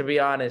here, to be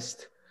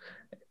honest.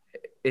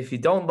 If you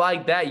don't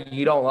like that,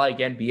 you don't like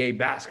NBA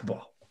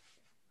basketball.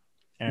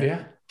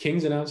 Yeah.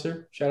 Kings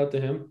announcer. Shout out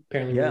to him.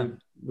 Apparently,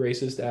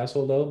 racist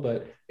asshole though.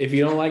 But if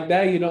you don't like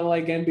that, you don't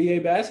like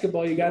NBA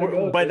basketball. You gotta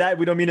go. By that,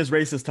 we don't mean as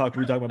racist talk.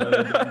 We're talking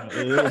about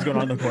what's going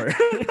on in the court.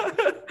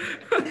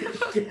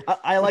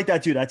 I like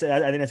that too. I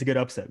think that's a good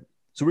upset.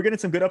 So we're getting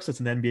some good upsets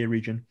in the NBA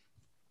region.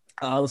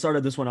 Let's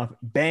start this one off.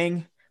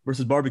 Bang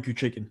versus barbecue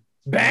chicken.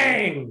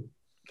 Bang.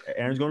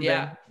 Aaron's going.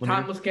 Yeah, Bang.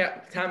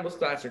 timeless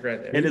classic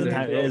right there. It is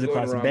a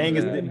classic.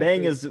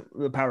 Bang is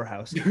a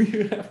powerhouse.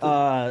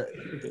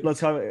 Let's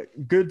have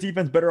good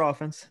defense, better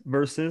offense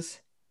versus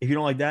if you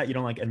don't like that, you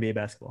don't like NBA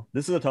basketball.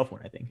 This is a tough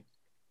one, I think.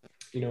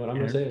 You know what? I'm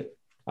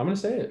gonna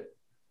say it.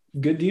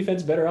 Good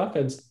defense, better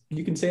offense.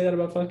 You can say that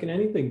about fucking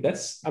anything.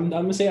 I'm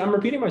gonna say I'm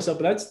repeating myself,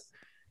 but that's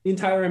the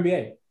entire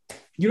NBA.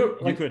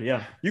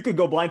 You could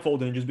go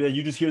blindfolded and just be like,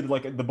 you just hear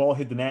the ball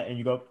hit the net and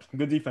you go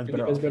good defense,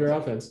 better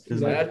offense.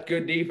 Exactly. That's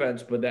good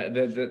defense, but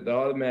the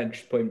other man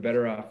just playing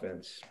better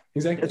offense.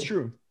 Exactly, that's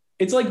true.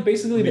 It's like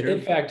basically the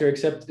it factor,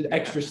 except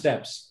extra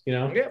steps. You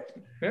know.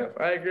 Yep.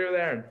 I agree with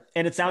Aaron.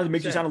 And it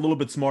makes you sound a little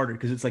bit smarter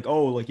because it's like,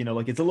 oh, like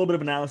it's a little bit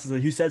of analysis.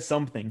 Like you said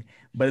something,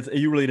 but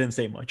you really didn't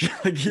say much.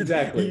 Like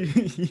exactly.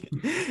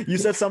 You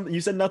said something.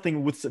 You said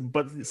nothing,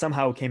 but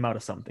somehow came out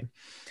of something.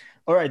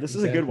 All right, this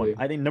is a good one.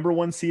 I think number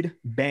 1 seed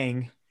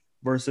Bang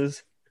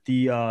versus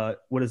the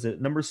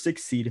number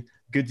 6 seed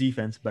good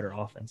defense, better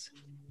offense.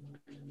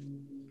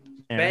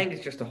 Bang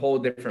is just a whole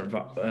different,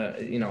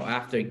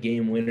 after a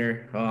game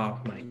winner. Oh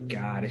my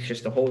God, it's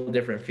just a whole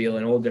different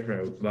feeling, a whole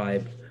different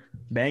vibe.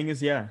 Bang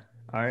is All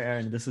right,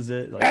 Aaron, this is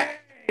it.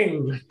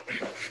 Bang!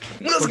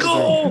 Let's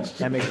go.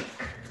 Did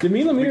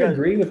me and Lemire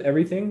agree with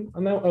everything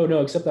on that? Oh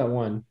no, except that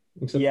one.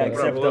 Except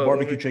the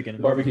barbecue chicken.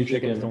 Barbecue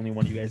chicken is the only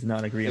one you guys did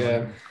not agree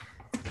on.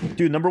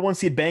 Dude, number 1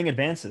 seed Bang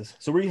advances.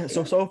 So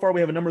far we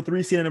have a number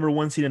 3 seed, a number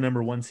 1 seed, and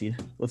number 1 seed.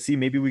 Let's see,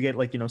 maybe we get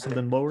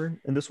something lower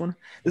in this one.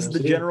 This is the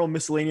general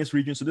miscellaneous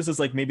region. So this is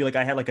maybe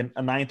I had a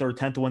 9th or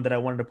 10th one that I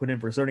wanted to put in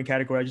for a certain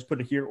category. I just put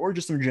it here, or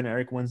just some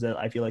generic ones that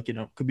I feel like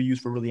could be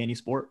used for really any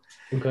sport.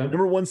 Okay.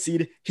 Number 1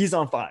 seed, he's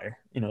on fire.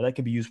 That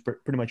could be used for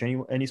pretty much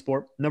any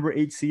sport. Number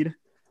 8 seed,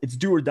 it's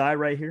do or die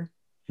right here.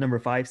 Number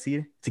 5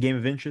 seed, it's a game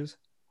of inches.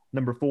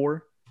 Number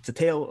 4, it's a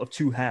tale of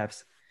two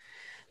halves.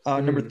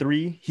 Number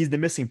 3, he's the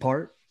missing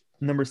part.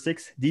 Number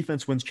 6,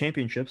 defense wins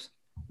championships.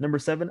 Number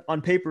 7,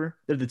 on paper,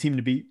 they're the team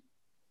to beat.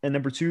 And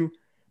number 2,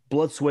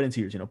 blood, sweat, and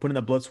tears. Putting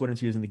that blood, sweat, and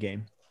tears in the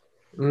game.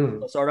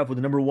 Let's start off with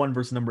the number 1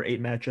 versus number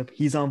 8 matchup.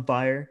 He's on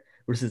fire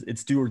versus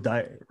it's do or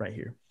die right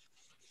here.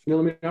 I'm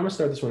going to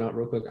start this one out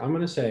real quick. I'm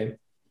going to say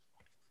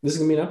this is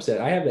going to be an upset.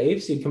 I have the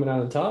 8th seed coming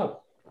out on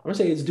top. I'm going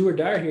to say it's do or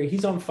die here.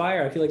 He's on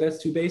fire. I feel like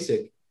that's too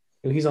basic.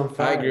 He's on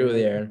fire. I agree with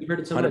you, Aaron. You've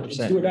heard it so much. It's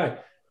do or die.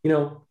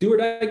 Do or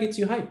die gets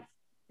you hype.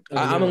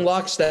 I'm in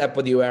lockstep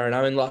with you, Aaron.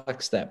 I'm in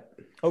lockstep.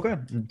 Okay.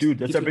 Dude,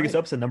 that's our biggest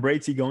upset. Number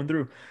 8 seed going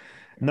through.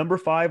 Number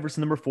 5 versus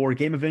number 4,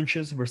 game of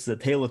inches versus a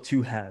tale of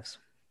two halves.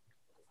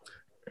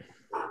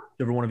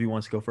 Whichever one of you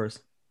wants to go first.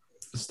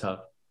 It's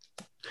tough.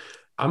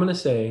 I'm going to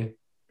say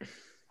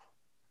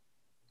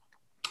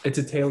it's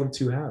a tale of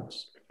two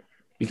halves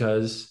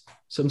because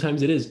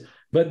sometimes it is.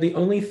 But the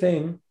only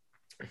thing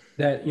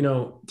that,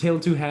 tale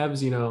of two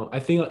halves, I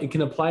think it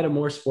can apply to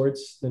more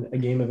sports than a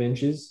game of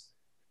inches.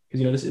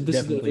 Because this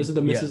is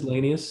the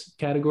miscellaneous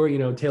category.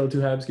 Tale of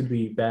two halves could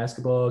be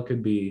basketball, it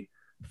could be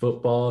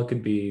football, it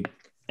could be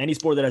any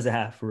sport that has a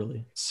half,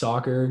 really.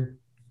 Soccer.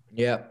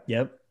 Yep.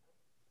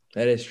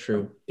 That is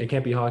true. It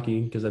can't be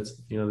hockey because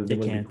that's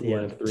it can't.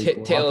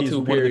 Tale of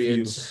two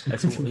periods.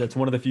 That's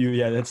one of the few.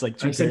 Yeah, that's like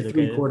 2 I said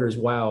periods. 3 quarters.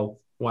 Wow.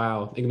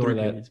 Ignore 3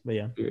 that. Periods, but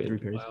yeah, period. 3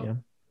 periods. Wow.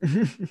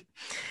 Yeah.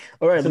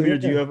 All right,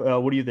 Lemire, do you have?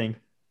 What do you think?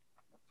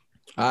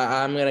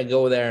 I'm gonna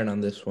go with Aaron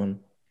on this one.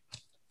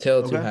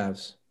 Tale of two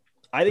halves.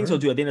 I think so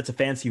too. I think that's a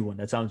fancy one.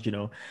 That sounds,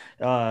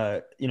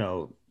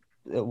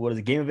 what is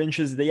it? Game of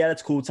inches. Yeah,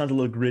 that's cool. It sounds a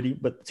little gritty,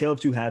 but tale of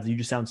two halves. You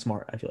just sound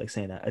smart. I feel like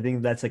saying that. I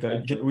think that's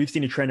we've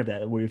seen a trend of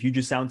that where if you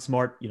just sound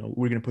smart,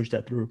 we're gonna push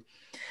that through.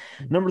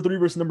 Number 3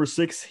 versus number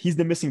 6. He's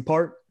the missing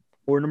part,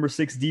 or number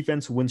 6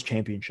 defense wins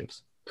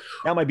championships.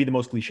 That might be the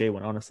most cliche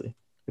one, honestly.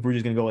 If we're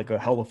just gonna go like a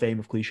Hall of Fame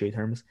of cliche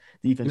terms,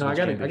 defense. I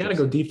gotta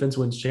go defense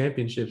wins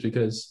championships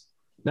because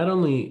not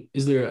only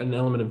is there an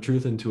element of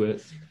truth into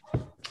it.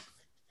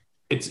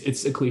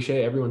 It's a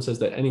cliche. Everyone says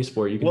that any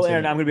sport you can. Well,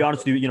 Aaron, I'm going to be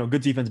honest with you.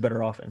 Good defense,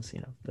 better offense.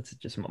 That's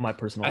just my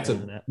personal. That's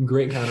a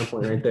great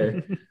counterpoint right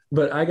there.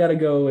 But I got to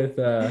go with.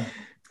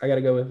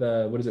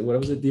 What is it? What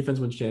was it? Defense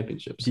wins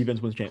championships.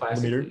 Defense wins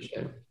championships.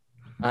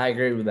 I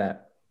agree with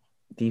that.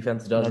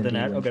 Defense doesn't.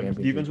 Okay.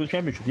 Defense wins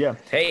championships. Yeah.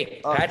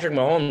 Hey, Patrick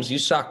Mahomes, you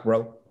suck,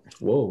 bro.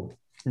 Whoa.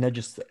 And that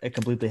just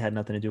completely had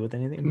nothing to do with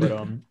anything.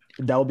 But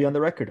that will be on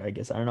the record, I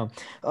guess. I don't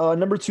know.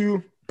 Number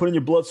 2, putting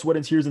your blood, sweat,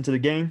 and tears into the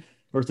game.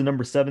 Versus the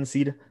number 7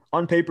 seed.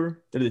 On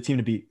paper, they're the team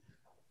to beat.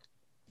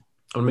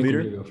 I'm going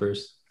to go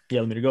first.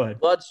 Yeah, let me go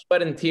ahead. Blood,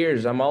 sweat, and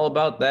tears. I'm all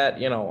about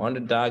that,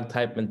 underdog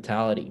type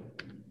mentality.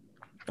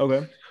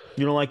 Okay.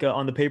 You don't like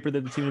on the paper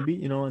that the team to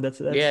beat? That's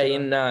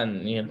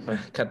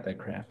cut that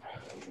crap.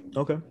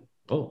 Okay.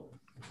 Oh.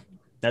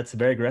 That's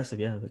very aggressive,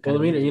 yeah. Well, I'm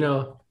going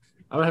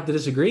to have to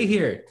disagree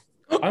here.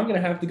 I'm going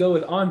to have to go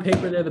with on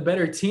paper, they're the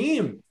better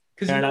team.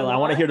 And I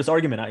want to hear this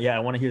argument. Yeah, I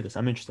want to hear this.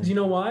 I'm interested. Because you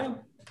know why?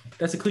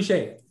 That's a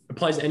cliche.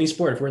 Applies to any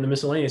sport. If we're in the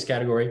miscellaneous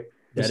category,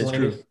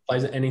 miscellaneous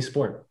applies to any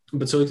sport.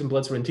 But so it's in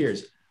blood, sweat, and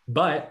tears.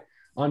 But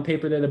on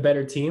paper, they're the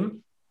better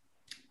team.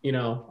 You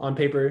know, on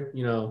paper,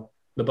 you know,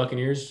 the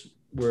Buccaneers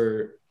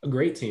were a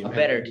great team. A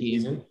better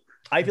team.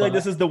 I feel like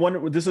this is the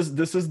one. This is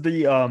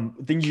the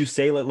thing you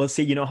say. Let's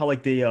say, you know how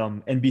like the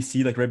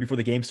NBC, like right before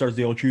the game starts,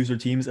 they all choose their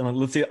teams, and like,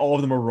 let's say all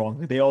of them are wrong.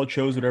 Like, they all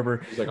chose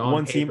whatever. It's like on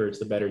one paper, it's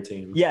the better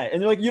team. Yeah,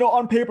 and they're like, you know,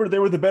 on paper they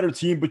were the better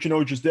team, but you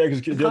know, just the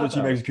other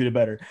team executed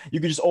better. You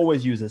could just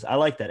always use this. I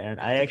like that, and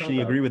I actually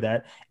agree with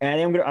that.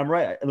 And I'm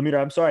right, Lamita.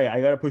 I'm sorry, I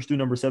gotta push through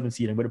number 7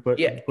 seed. I'm gonna push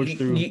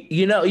through.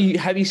 You know,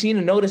 have you seen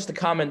and noticed the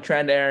comment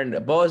trend,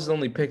 Aaron? Boaz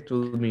only picked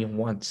with me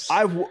once.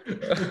 Okay.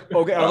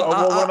 What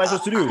am I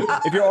supposed to do?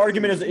 If your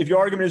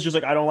argument is just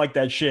like, I don't like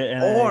that shit,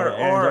 and or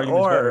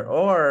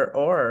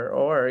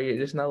you're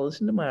just not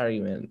listening to my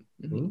argument.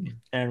 Mm-hmm.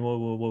 And what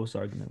was the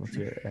argument? Let's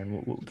hear it.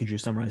 And could you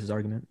summarize his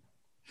argument?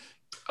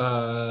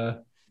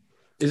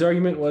 His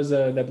argument was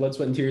that blood,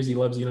 sweat, and tears. He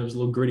loves, you know, his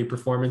little gritty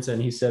performance,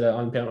 and he said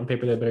on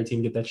paper they're a better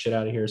team. Get that shit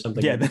out of here or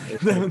something. Yeah,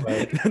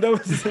 that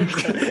was.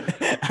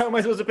 How am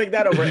I supposed to pick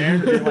that over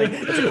Aaron? Like,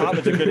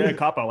 it's a good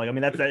cop out. Like, I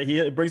mean,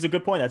 he brings a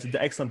good point. That's an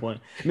excellent point.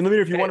 I mean,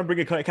 Lamita, if you want to bring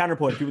a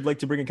counterpoint, if you would like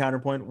to bring a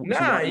counterpoint.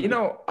 Nah, you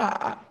know,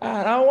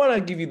 I want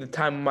to give you the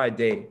time of my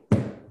day.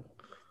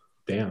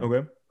 Damn.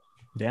 Okay.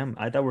 Damn.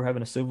 I thought we were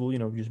having a civil, you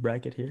know, just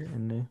bracket here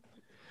and.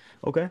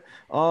 Okay.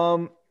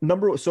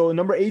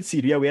 Number 8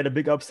 seed. Yeah, we had a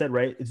big upset,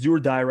 right? It's do or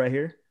die right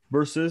here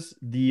versus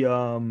the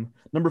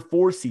number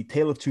 4 seed,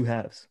 Tale of Two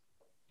Halves.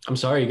 I'm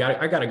sorry,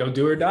 I gotta go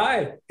do or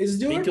die. It's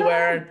do or die. Me too,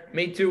 Aaron.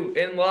 Me too.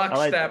 In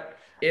lockstep.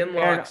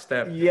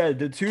 Yeah,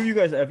 the two of you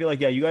guys, I feel like,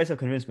 yeah, you guys have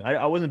convinced me.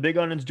 I wasn't big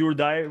on it's do or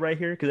die right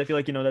here because I feel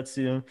like, you know, that's,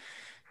 you know,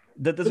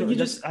 that doesn't.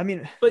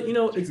 But you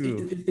know, it's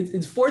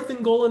 4th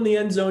and goal in the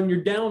end zone.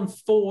 You're down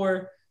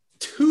 4.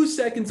 2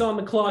 seconds on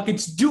the clock.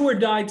 It's do or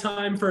die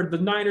time for the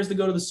Niners to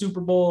go to the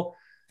Super Bowl.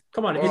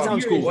 Come on, it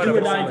sounds cool. Do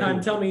or die time.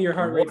 Tell me your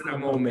heart rate. What a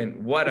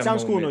moment! It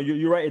sounds cool. No,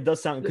 you're right. It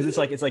does sound, because it's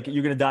like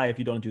you're gonna die if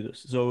you don't do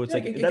this. So it's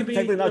that's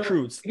technically not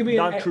true. It's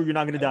not true. You're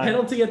not gonna die.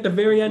 Penalty at the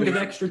very end of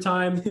extra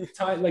time.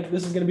 Like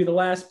this is gonna be the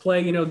last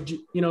play. You know,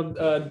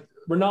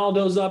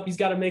 Ronaldo's up. He's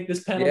got to make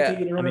this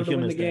penalty in order to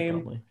win the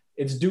game.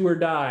 It's do or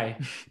die,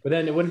 but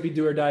then it wouldn't be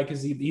do or die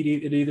because it'd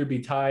either be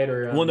tied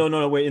or. Well,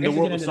 no, wait. In the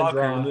world of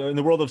soccer, in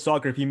the world of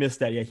soccer, if he missed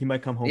that, yeah, he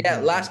might come home. Yeah,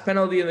 last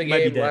penalty in the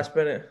game. Last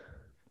penalty.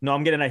 No,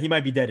 I'm getting that. He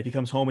might be dead if he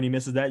comes home and he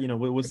misses that. You know,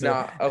 what's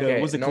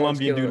the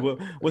Colombian dude?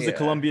 What's the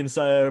Colombian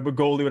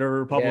goalie?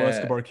 Whatever. Pablo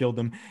Escobar killed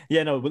him.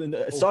 Yeah, no.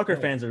 But soccer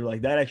fans are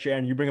like that. Actually,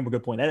 and you bring up a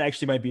good point. That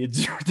actually might be a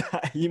do or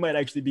die. He might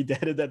actually be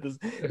dead at that.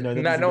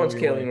 No one's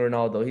killing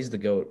Ronaldo. He's the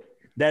GOAT.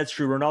 That's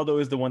true. Ronaldo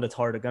is the one that's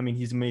hard. I mean,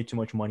 he's made too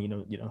much money.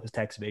 You know, his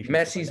tax evasion.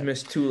 Messi's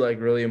missed 2 like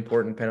really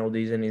important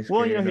penalties in his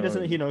career.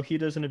 Well, he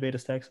doesn't evade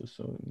his taxes.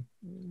 So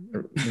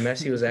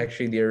Messi was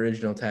actually the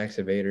original tax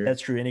evader.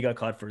 That's true, and he got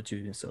caught for it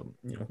too. So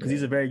because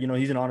he's a very,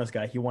 he's an honest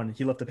guy. He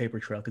left a paper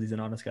trail because he's an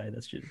honest guy.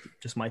 That's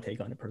just my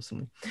take on it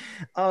personally.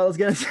 Let's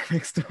get into the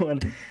next one.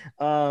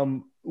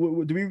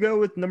 Do we go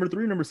with number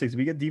 3 or number 6? Do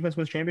we get defense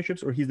wins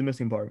championships, or he's the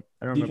missing part?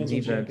 I don't remember.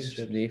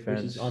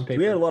 Defense. On paper.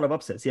 We had a lot of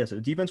upsets. Yeah, so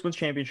defense wins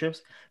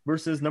championships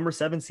versus number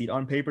 7 seed.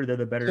 On paper, they're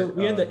the better. So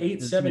we had the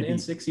 8, 7, and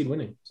 6 seed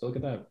winning. So look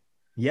at that.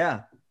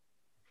 Yeah.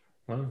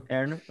 Wow.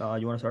 Aaron,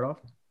 you want to start off?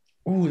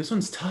 Ooh, this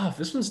one's tough.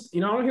 This one's, I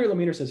want to hear what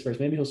Lamita says first.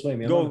 Maybe he'll sway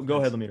me. Go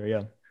ahead, Lamita.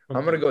 Yeah.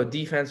 I'm going to go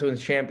defense wins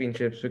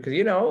championships because,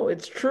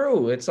 it's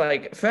true. It's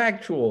like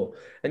factual.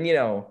 And,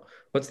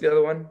 what's the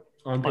other one?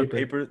 On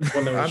paper, they're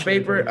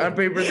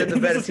the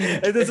better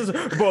team. This is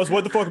boss.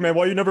 What the fuck, man?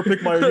 Why you never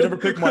pick mine? On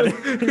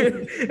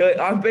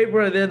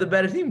paper, they're the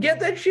better team. Get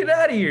that shit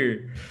out of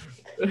here.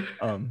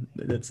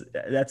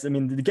 That's. I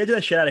mean, to get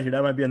that shit out of here,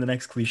 that might be on the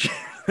next cliche.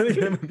 We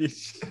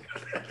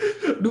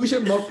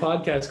should Muffed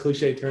podcast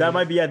cliche term. That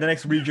might be the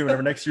next region.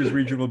 Whatever next year's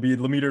region will be,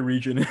 Lamita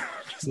region.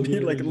 Just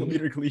be like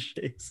Lamita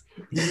cliches.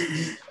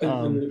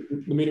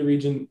 Lamita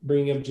region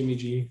bringing up Jimmy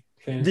G.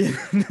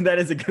 That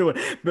is a good one.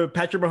 But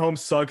Patrick Mahomes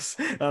sucks.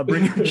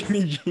 Bring up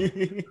Jimmy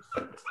G.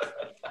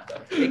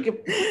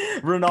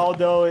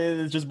 Ronaldo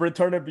is just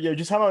return it. Yeah,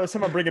 just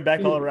somehow bring it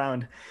back all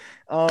around.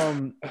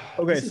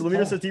 Okay, so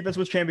Lamita says defense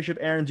was championship.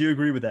 Aaron, do you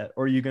agree with that,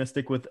 or are you gonna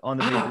stick with on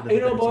the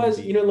paper? Boys,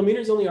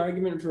 Lamita's only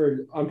argument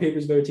for on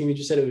paper's better team. He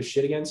just said it was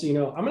shit again.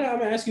 So I'm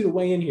gonna ask you to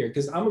weigh in here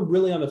because I'm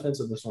really on the fence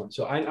with this one.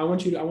 So I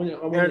want you to.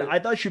 Aaron, I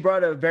thought she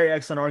brought a very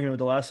excellent argument with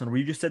the last one, where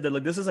you just said that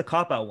like this is a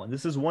cop out one.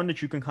 This is one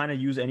that you can kind of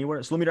use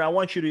anywhere. So Lamita, I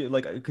want you to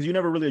because you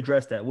never really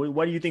addressed that.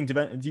 Why do you think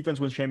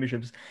defense wins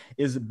championships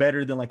is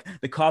better than like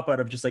the cop out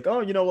of just like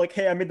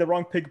hey, I made the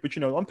wrong pick, but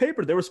on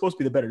paper they were supposed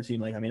to be the better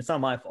team. Like, I mean, it's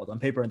not my fault. On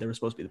paper, they were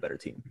supposed to be the better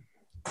team.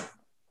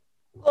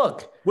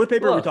 Look, what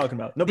paper are we talking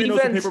about? Nobody knows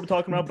what paper we're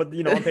talking about, but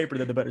on paper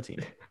they're the better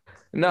team.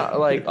 No,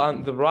 like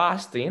on the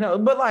roster,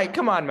 but like,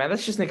 come on, man,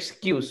 that's just an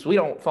excuse. We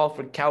don't fall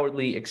for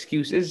cowardly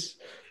excuses.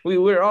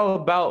 We're all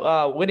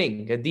about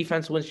winning. A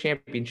defense wins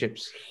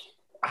championships.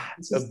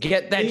 So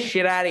get that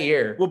shit out of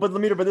here. Well, but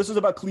Lemire, but this is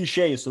about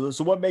cliches.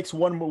 So what makes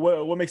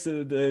what makes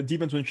the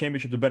defense win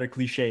championship the better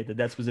cliche?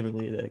 That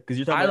specifically, because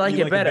you're talking. I about, like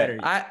you it better.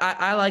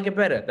 I like it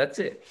better. That's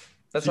it.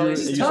 That's all. You're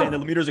saying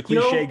that Lemire's a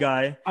cliche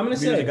guy. I'm gonna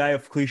Lemire's say a guy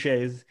of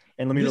cliches,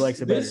 and Lemire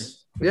likes it better.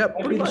 Yep,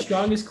 might be the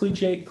strongest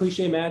cliche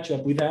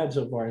matchup we've had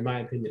so far, in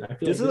my opinion. I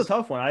feel this is a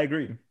tough one. I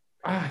agree.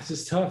 It's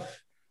just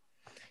tough.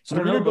 So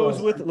Lemire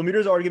goes with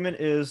Lemire's argument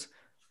is,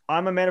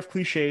 I'm a man of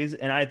cliches,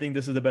 and I think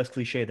this is the best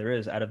cliche there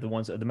is out of the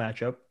ones of the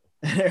matchup.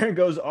 Aaron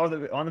goes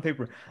on the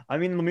paper. I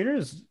mean, Lemire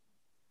is.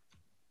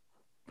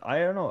 I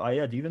don't know.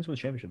 Yeah, defense wins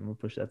championship. I'm gonna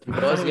push that through.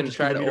 I was gonna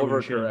try to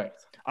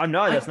overcorrect. I'm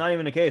not. That's not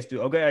even the case, dude.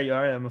 Okay,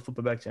 all right. I'm gonna flip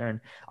it back to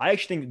Aaron. I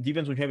actually think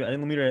defense wins championship.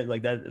 I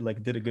think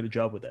Lemire did a good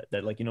job with that.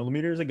 That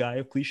Lemire is a guy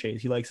of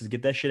cliches. He likes to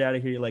get that shit out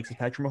of here. He likes his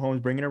Patrick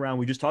Mahomes, bring it around.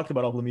 We just talked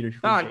about all Lemire.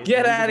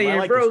 Get out of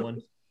here, bro.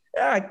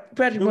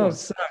 Patrick Mahomes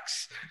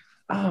sucks.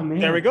 Oh man,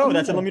 there we go.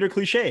 That's a Lemire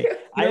cliche.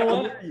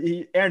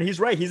 Aaron,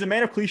 he's right. He's a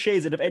man of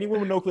cliches, and if anyone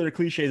would know clear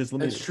cliches, it's Lemire.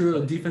 That's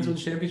true. Defense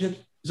wins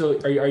championship. So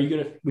are you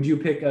gonna? Would you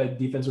pick a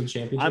defense wins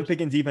championship? I'm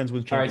picking defense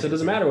wins championship. All right, so it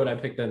doesn't matter what I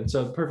pick then.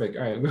 So perfect.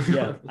 All right.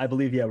 Yeah, I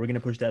believe. Yeah, we're gonna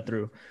push that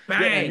through.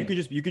 Bang! Yeah, you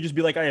could just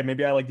be like, oh yeah,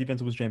 maybe I like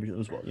defense wins championship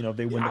as well. If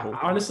they win the whole.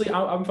 Honestly,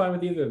 I'm fine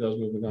with either of those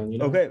moving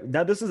on. Okay,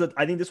 now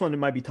I think this one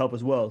might be tough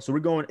as well. So we're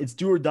going. It's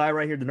do or die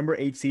right here. The number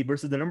 8 seed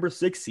versus the number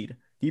 6 seed.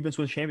 Defense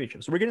wins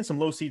championship. So we're getting some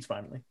low seeds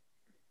finally.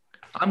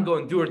 I'm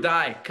going do or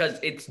die because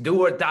it's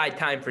do or die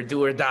time for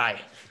do or die.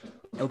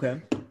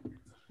 Okay.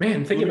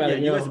 Man, think about it.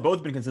 You guys have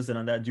both been consistent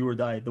on that do or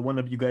die. The one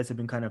that you guys have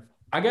been kind of.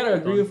 I gotta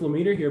agree with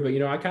Lemire here, but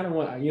I kind of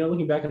want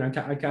looking back and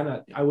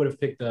I would have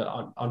picked the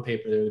on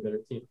paper they're the better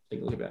team. Take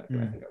a look at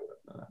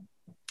that.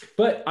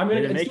 But I'm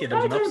gonna make it.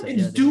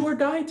 It's do or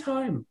die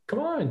time. Come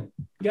on,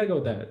 you gotta go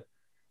with that.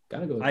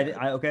 Gotta go. With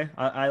that. Okay.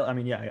 I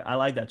mean, yeah, I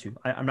like that too.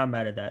 I'm not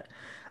mad at that.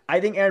 I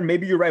think, Aaron,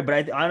 maybe you're right,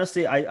 but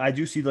honestly, I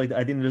do see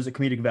I think there's a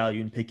comedic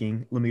value in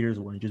picking Lemire's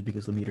one just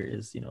because Lemire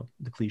is,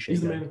 the cliche.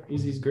 He's the man.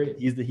 He's great.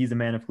 He's the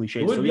man of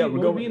cliches. We're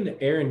going in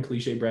the Aaron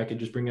cliche bracket.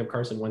 Just bring up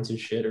Carson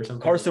Wentz's shit or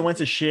something. Carson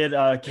Wentz's shit.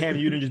 Cam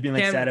Newton just being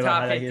sad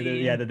about how that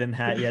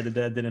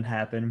didn't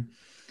happen.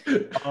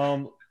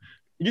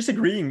 Just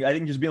agreeing, I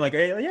think, just being like,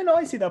 hey,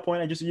 I see that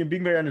point. You're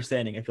being very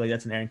understanding. I feel like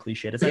that's an Aaron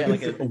cliche. It's not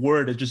like a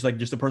word. It's just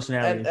a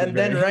personality. And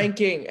then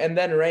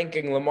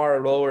ranking Lamar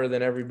lower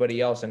than everybody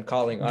else and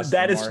calling us.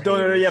 That is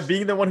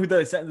being the one who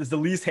is the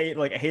least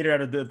hater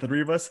out of the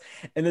three of us.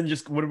 And then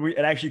just when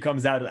it actually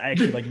comes out,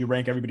 actually you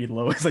rank everybody the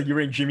lowest. You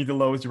rank Jimmy the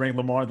lowest, you rank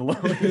Lamar the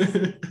lowest.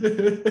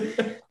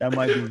 That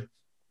might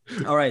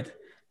be all right.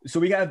 So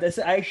we have this.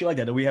 I actually like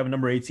that we have a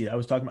number 8 seed. I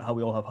was talking about how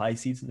we all have high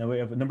seeds. Now we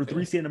have a number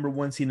 3 seed, number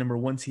 1 seed,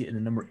 and a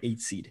number 8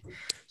 seed.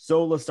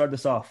 So let's start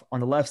this off on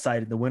the left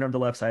side. The winner of the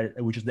left side,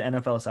 which is the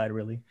NFL side,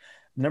 really.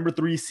 Number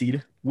 3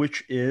 seed,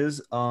 which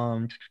is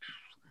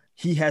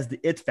he has the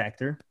it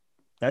factor.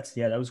 That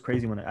was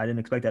crazy when I didn't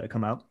expect that to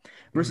come out.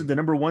 Versus the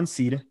number 1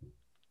 seed.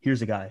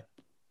 Here's a guy.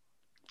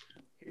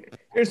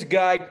 Here's a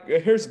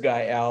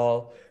guy,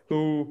 Al,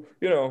 who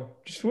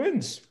just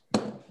wins.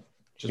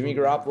 Jimmy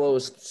Garoppolo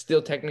is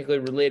still technically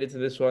related to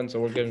this one, so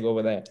we're going to go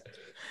with that.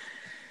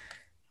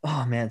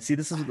 Oh, man. See,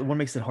 this is what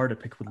makes it hard to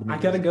pick with Lemire. I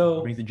got to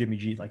go. Brings the Jimmy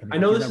G. I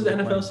know this is the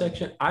NFL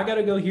section. I got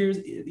to go here.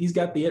 He's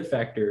got the it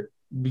factor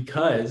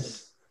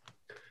because,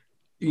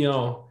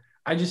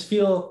 I just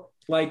feel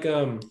like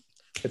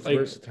it's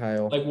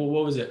versatile.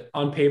 What was it?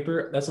 On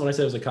paper, that's when I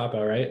said it was a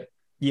cop-out, right?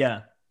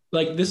 Yeah.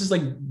 This is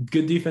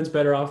good defense,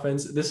 better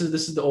offense. This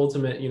is the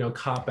ultimate,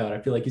 cop out. I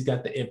feel like he's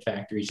got the it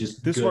factor. He's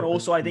just this one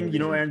also. I think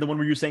Aaron, the one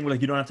where you're saying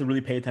you don't have to really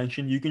pay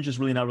attention. You can just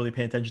really not really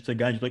pay attention to a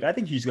guy. I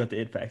think he's got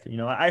the it factor.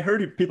 I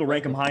heard people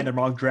rank him high in their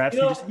mock drafts.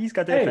 He's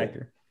got the it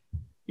factor.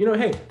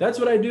 Hey, that's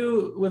what I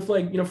do with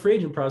free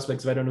agent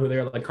prospects. If I don't know who they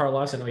are, like Carl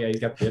Lawson. Oh yeah, he's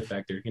got the it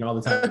factor. All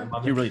the time.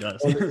 He really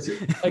does.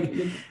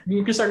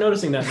 You can start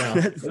noticing that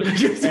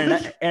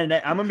now. and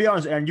I'm gonna be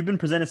honest, Aaron. You've been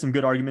presented some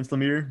good arguments,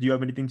 Lemire. Do you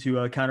have anything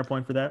to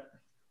counterpoint for that?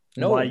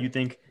 No. Why you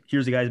think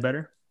here's the guy's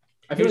better?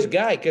 Here's a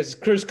guy because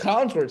Chris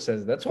Collinsworth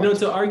says it. That's why.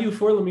 To argue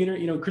for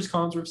Lemire, Chris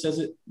Collinsworth says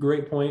it.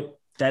 Great point.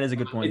 That is a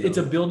good point. It's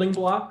a building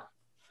block.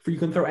 You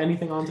can throw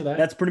anything onto that.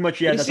 That's pretty much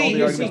that's all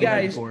the arguments.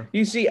 Guys,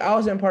 you see, I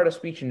wasn't part of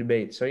speech and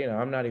debate, so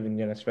I'm not even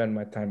gonna spend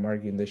my time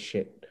arguing this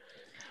shit.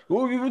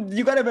 Well,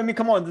 you gotta. I mean,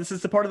 come on. This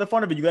is the part of the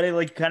fun of it. You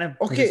gotta kind of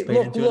okay.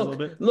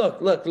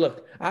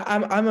 Look.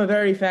 I'm a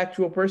very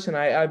factual person.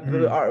 I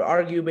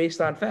argue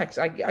based on facts.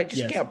 I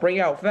just can't bring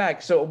out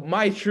facts. So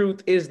my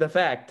truth is the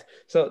fact.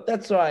 So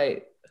that's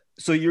why.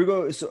 So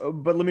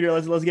but let me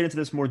let's get into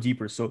this more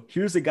deeper. So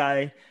here's the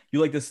guy you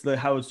like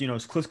how it's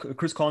Chris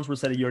Collinsworth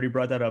said it. You already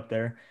brought that up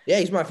there. Yeah,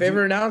 he's my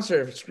favorite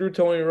announcer. Screw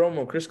Tony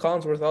Romo, Chris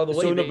Collinsworth all the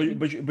way. So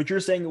no, but you're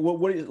saying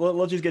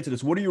let's just get to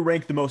this. What do you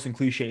rank the most in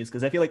cliches?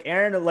 Because I feel like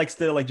Aaron likes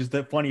just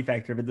the funny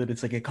factor of it, that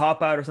it's like a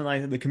cop out or something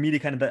like that, the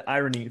comedic kind of the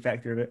irony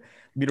factor of it.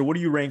 What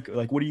do you rank?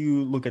 What do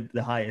you look at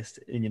the highest?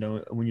 When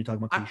you're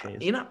talking about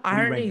cliches,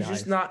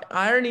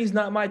 irony's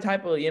not my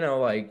type of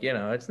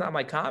it's not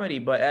my comedy,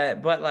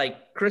 but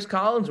Chris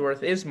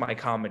Collinsworth is my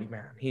comedy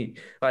man. He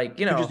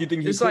you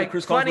think he's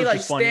Chris Collinsworth funny, was like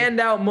just funny.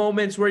 standout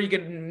moments where you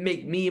can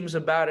make memes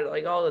about it,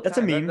 like all the That's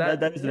a time. meme.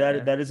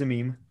 That is a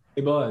meme.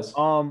 Hey, Boaz.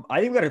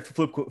 I think we gotta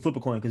flip a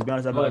coin because to be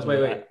honest, Boaz,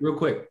 wait, real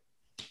quick.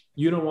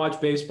 You don't watch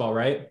baseball,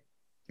 right?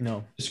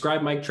 No.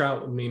 Describe Mike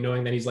Trout with me,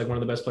 knowing that he's like one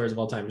of the best players of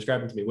all time.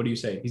 Describe him to me. What do you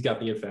say? He's got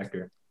the it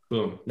factor.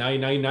 Boom. Now.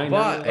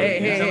 But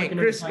hey,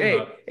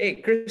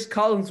 Chris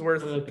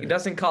Collinsworth, he Okay.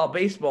 doesn't call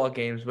baseball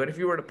games, but if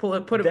you were to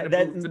put him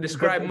to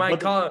describe Mike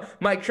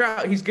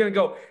Trout, he's gonna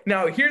go.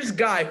 Now here's a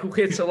guy who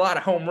hits a lot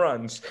of home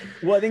runs.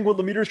 Well, I think what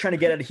Lemire's trying to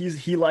get at,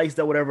 he likes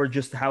that whatever,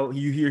 just how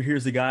you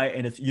here's the guy,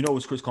 and it's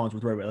Chris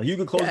Collinsworth right away. Like you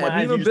can close my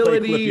eyes, you just play a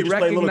clip, you just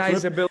play a little clip.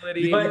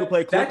 recognizability. You can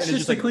play a clip, That's and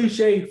just it's a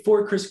cliche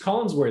for Chris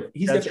Collinsworth.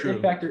 He's got That's the true.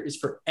 it factor is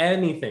for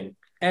anything.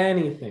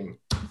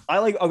 I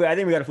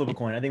think we gotta flip a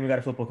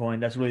coin.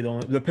 That's really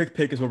the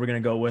pick is what we're gonna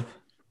go with.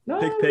 No,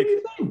 Pick. what do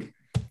you think?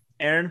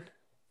 Aaron,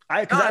 I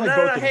like No, both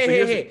of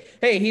them. So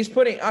hey, he's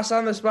putting us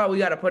on the spot. We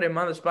got to put him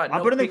on the spot.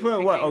 I'm putting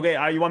the what?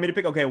 Okay, you want me to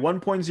pick? Okay,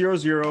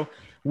 1.00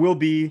 will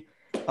be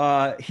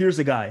here's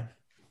the guy.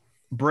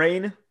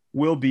 Brain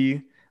will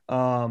be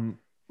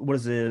what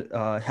is it?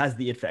 Has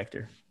the it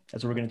factor.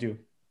 That's what we're gonna do.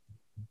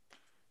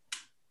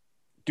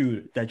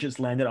 Dude, that just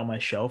landed on my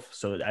shelf,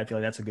 so I feel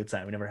like that's a good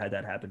sign. We never had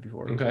that happen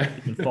before. Okay.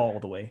 It can fall all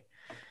the way.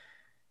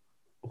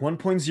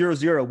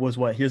 1.00 was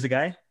what? Here's the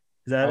guy.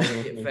 Is that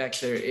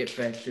It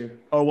factor.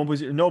 Oh,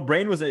 1.0. No,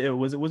 Brain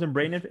wasn't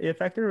Brain it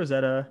factor? Or was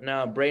that a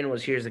No, Brain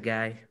was here's the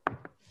guy.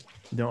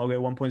 no? Okay,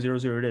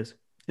 1.00 it is.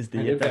 Is the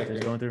it factor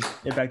going through?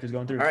 It factor's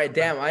going through. All right,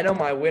 damn, I know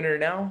my winner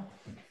now.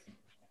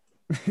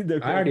 I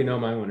already know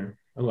my winner.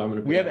 Oh, I'm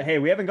gonna. We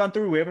haven't gone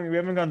through. We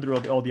haven't gone through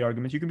all the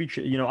arguments. You can be.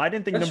 I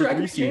didn't think That's number true, I 3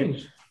 can seed.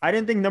 change. I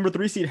didn't think number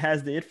 3 seed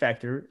has the it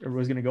factor or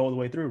was going to go all the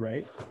way through,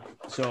 right?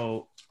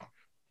 So,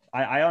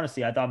 I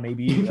honestly thought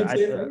maybe You can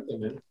say anything,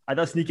 man. I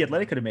thought Sneaky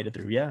Athletic could have made it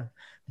through. Yeah,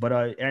 but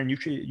Aaron, you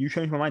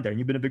changed my mind there, and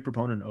you've been a big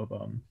proponent of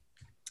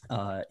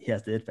he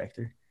has the it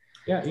factor.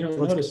 Yeah,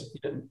 notice.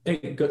 Hey,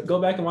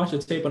 go back and watch the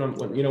tape when I don't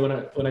want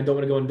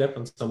to go in depth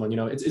on someone.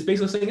 It's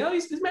basically saying, oh,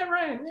 he's Matt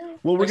Ryan. Yeah.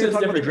 Well, we're Like I going to said,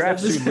 talk about the it's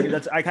draft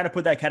different. soon. I kind of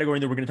put that category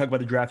in there. We're going to talk about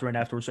the draft right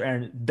afterwards. So,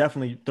 Aaron,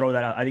 definitely throw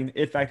that out. I think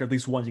it factor at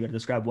least once. You got to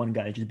describe one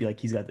guy. Just be like,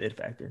 he's got the it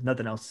factor.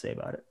 Nothing else to say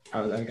about it. I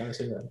gotta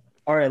say that.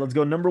 All right, let's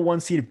go. Number 1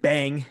 seed,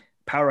 Bang,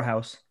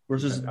 Powerhouse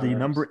versus Okay, the Powerhouse.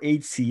 number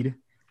 8 seed,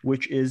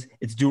 which is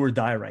it's do or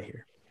die right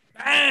here.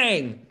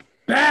 Bang!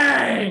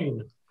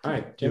 Bang! All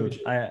right, Dude,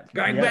 championship.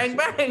 Bang, yeah,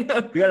 bang,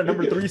 bang! we got a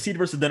number 3 seed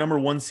versus the number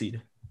 1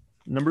 seed.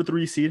 Number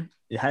 3 seed,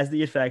 it has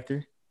the it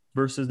factor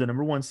versus the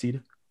number 1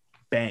 seed.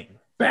 Bang.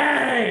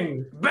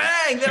 Bang!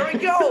 Bang! There we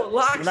go.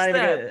 We're not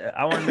even Lockstep.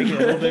 I want to make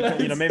it a little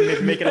bit,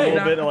 maybe make it a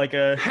little bit like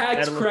a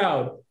Hacks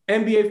crowd.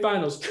 NBA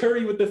Finals.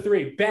 Curry with the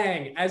 3.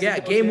 Bang! As Yeah,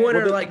 it goes game in.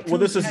 winner Well, like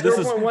this is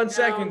 0.1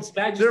 seconds.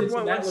 That just did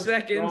some- 0.1 that was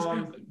seconds.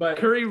 wrong, but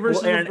Curry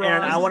versus Aaron,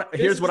 LeBron.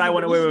 here's what I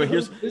want to wait.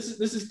 Here's this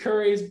is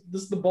Curry's.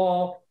 This is the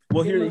ball.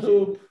 well in the here.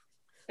 hoop.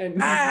 And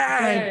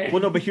Bang!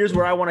 Well, no, but here's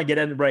where I want to get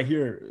in right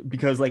here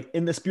because, like,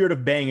 in the spirit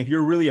of Bang, if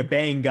you're really a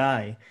Bang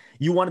guy,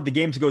 you wanted the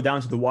game to go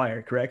down to the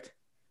wire, correct?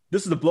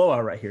 This is a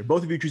blowout right here.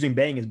 Both of you choosing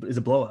Bang is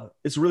a blowout.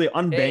 It's really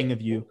unbang of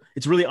you.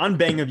 It's really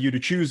unbang of you to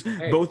choose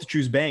both to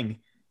choose Bang.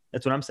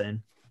 That's what I'm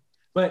saying.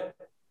 But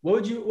what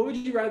would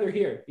you rather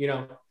hear?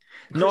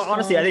 No,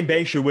 honestly, I think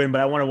Bang should win,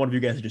 but I wanted one of you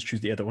guys to just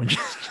choose the other one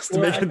just to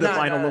make it the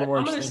final a little more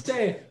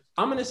interesting.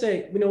 I'm gonna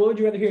say, what would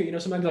you rather hear?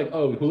 Sometimes like,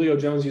 oh, Julio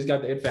Jones, he's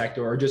got the it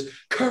factor, or just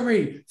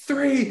Curry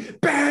 3,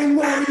 bang,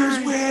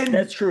 Warriors win.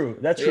 That's true.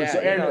 Yeah, So,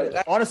 Aaron,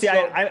 that's honestly, so-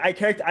 I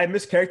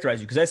mischaracterized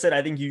you because I said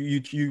I think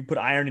you put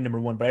irony number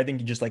 1, but I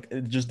think you just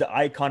the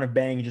icon of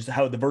Bang, just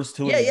how the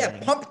versatility. Yeah, of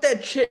Bang. pump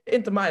that shit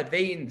into my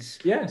veins.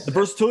 Yes. The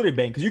versatility of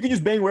Bang, because you can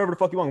use Bang wherever the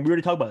fuck you want. We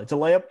already talked about it. It's a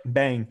layup,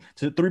 Bang.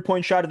 It's a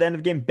 3-point shot at the end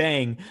of the game,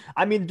 Bang.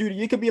 I mean, dude,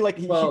 you could be like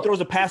he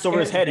throws a pass over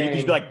his head, and you can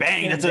just be like,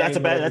 Bang. That's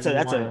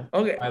a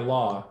okay. By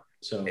law.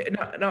 So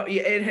No,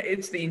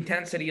 it's the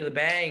intensity of the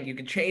bang. You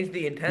can change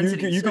the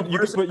intensity.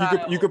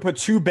 you could put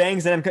 2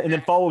 bangs and then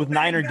follow with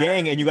Niner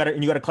Gang, and you got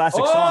a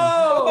classic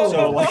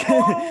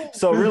song.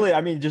 So really,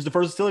 I mean, just the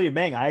versatility of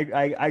Bang.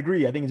 I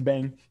agree. I think it's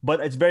Bang, but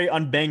it's very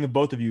unbang of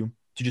both of you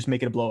to just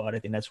make it a blowout. I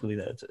think that's really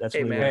what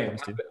it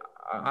comes to.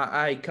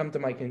 I come to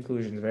my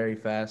conclusions very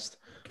fast.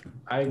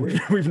 I agree.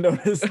 We've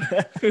noticed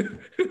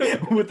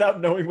that without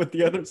knowing what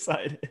the other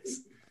side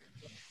is.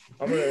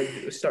 I'm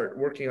gonna start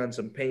working on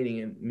some painting,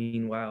 and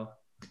meanwhile,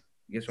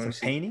 you guys want to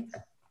see painting?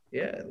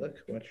 Yeah, look,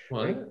 watch.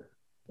 What?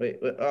 Wait,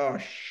 oh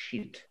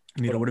shit!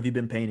 What have you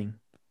been painting?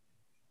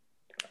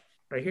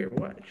 Right here,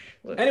 watch.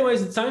 Look.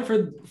 Anyways, it's time for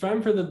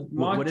the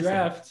mock what is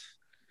draft.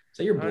 Is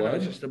that your Oh, no, blood?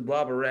 it's just a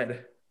blob of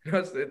red. No,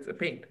 it's a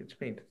paint. It's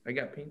paint. I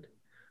got paint.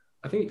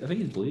 I think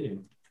he's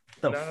bleeding.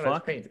 The No,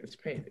 fuck? it's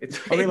paint. It's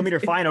paint. Okay,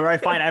 Lemire, fine. All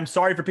right, fine. I'm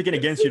sorry for picking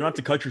against you. You don't have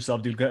to cut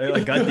yourself, dude.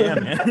 Like,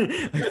 goddamn,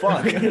 man. Like,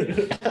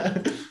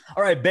 fuck.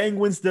 All right, Bang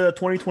wins the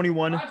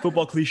 2021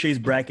 football cliches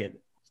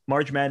bracket.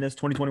 March Madness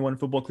 2021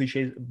 football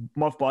cliches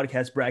Muff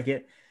podcast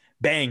bracket.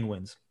 Bang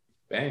wins.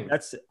 Bang.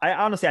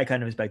 I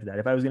kind of expected that.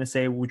 If I was gonna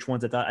say which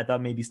ones I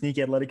thought maybe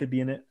Sneaky Athletic could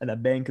be in it, and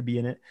that Bang could be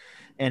in it,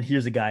 and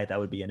here's a guy that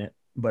would be in it.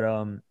 But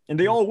and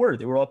they all were.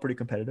 They were all pretty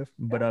competitive.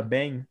 But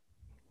Bang,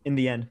 in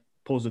the end,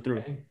 pulls it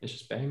through. Bang. It's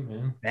just bang,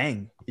 man.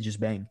 Bang. It just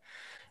bang.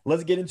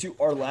 Let's get into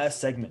our last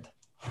segment.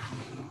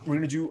 We're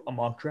gonna do a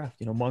mock draft.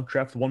 Mock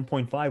draft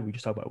 1.5. We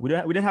just talked about. We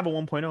didn't have a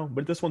 1.0,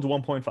 but this one's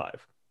 1.5.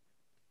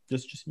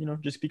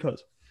 Just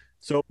because.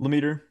 So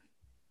Lemeter,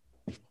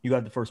 you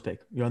got the first pick.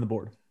 You're on the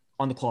board.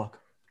 On the clock.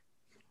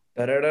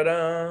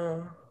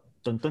 Da-da-da-da.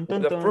 Dun, dun,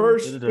 dun, The dun,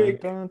 first dun,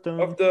 pick dun, dun.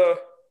 of the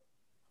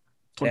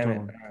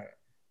 2021.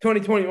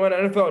 2021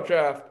 NFL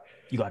Draft.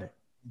 You got it.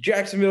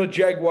 Jacksonville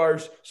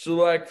Jaguars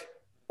select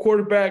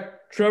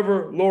quarterback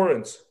Trevor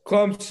Lawrence,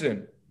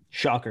 Clemson.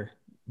 Shocker.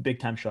 Big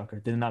time shocker.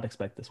 Did not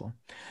expect this one.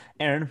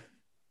 Aaron,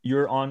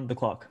 you're on the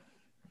clock.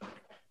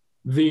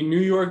 The New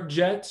York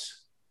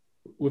Jets,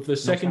 with the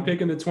second sound.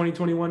 pick in the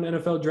 2021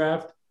 NFL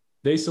Draft,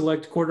 they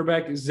select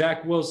quarterback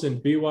Zach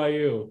Wilson,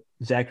 BYU.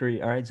 Zachary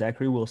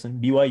Wilson,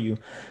 BYU.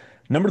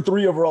 Number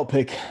 3 overall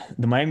pick,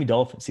 the Miami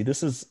Dolphins. See,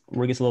 this is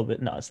where it gets a little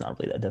bit. No, it's not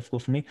really that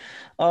difficult for me.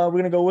 We're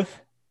gonna go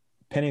with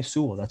Penei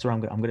Sewell. That's where I'm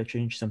gonna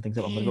change some things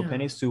up. I'm gonna go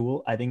Penei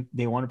Sewell. I think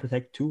they want to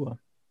protect Tua.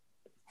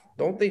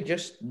 Didn't they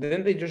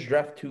just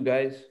draft 2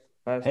 guys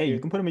last Hey, year? you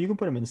can put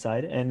them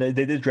inside, and they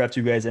did draft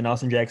 2 guys. And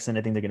Austin Jackson,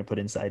 I think they're gonna put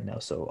inside now.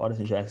 So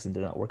Austin Jackson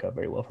did not work out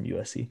very well from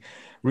USC.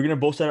 We're gonna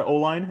bolster our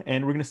O-line,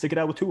 and we're gonna stick it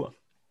out with Tua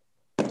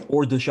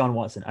or Deshaun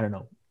Watson. I don't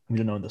know. We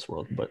don't know in this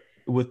world, but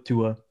with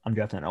Tua, I'm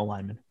drafting an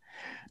O-lineman.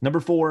 Number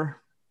 4,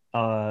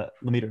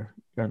 Lemeter,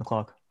 you're on the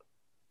clock.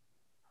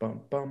 Bum,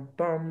 bum,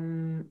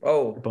 bum.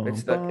 Oh, Bum,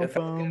 it's the bum,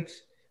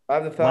 Falcons. I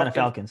have the Atlanta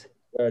Falcons.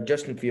 Falcons.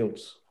 Justin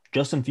Fields.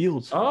 Justin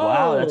Fields. Oh.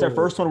 Wow, that's our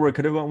first one where it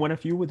could have went a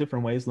few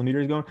different ways.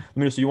 Lemeter is going.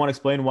 Lemeter, so you want to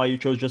explain why you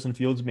chose Justin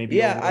Fields? Maybe.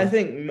 Yeah, I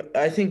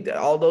think that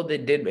although they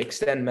did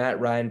extend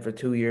Matt Ryan for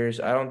 2 years,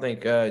 I don't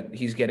think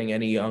he's getting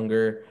any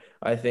younger.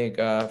 I think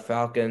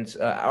Falcons.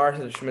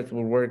 Arthur Smith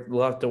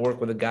will have to work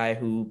with a guy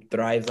who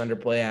thrives under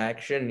play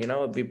action.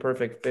 It'd be a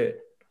perfect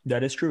fit.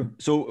 That is true.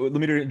 So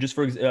Lemeter,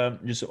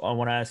 I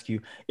want to ask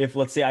you, if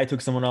let's say I took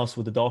someone else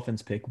with the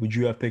Dolphins pick, would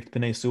you have picked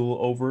Penei Sewell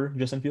over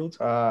Justin Fields?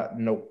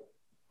 Nope.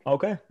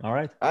 Okay, all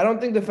right. I don't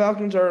think the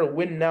Falcons are in a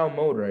win now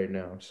mode right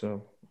now.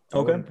 So.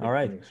 Okay, all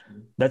right.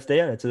 That's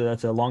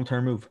a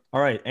long-term move.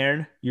 All right,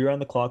 Aaron, you're on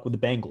the clock with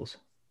the Bengals.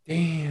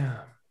 Damn.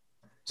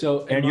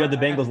 So Aaron, you had the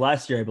Bengals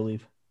last year, I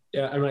believe.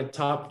 Yeah, and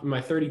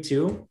my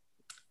 32.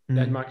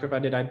 That mock draft I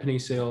did, I had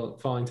Penei Sewell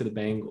falling to the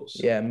Bengals.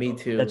 Yeah, me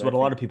too. That's what a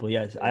lot of people.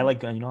 Yes, I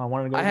like. I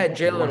wanted to go. I had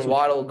Jalen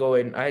Waddle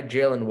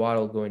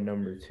going.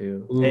 number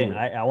 2. Ooh. Hey,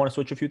 I want to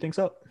switch a few things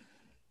up.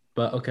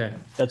 But okay,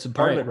 that's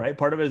part of it, right?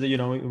 Part of it is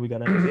that we got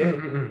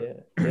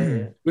to.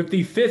 Yeah. With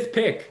the 5th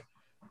pick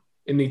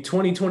in the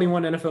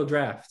 2021 NFL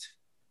Draft,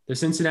 the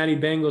Cincinnati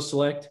Bengals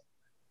select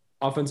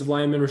offensive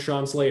lineman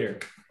Rashawn Slater.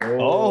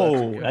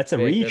 Oh, that's a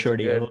reach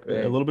already. A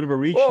little bit of a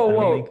reach.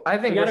 Whoa. I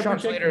think Rashawn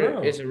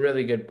Slater is a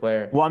really good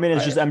player. Well, I mean, I'm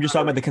just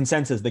talking about the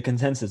consensus. The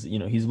consensus,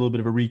 he's a little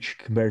bit of a reach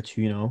compared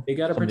to, some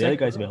of the other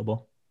guys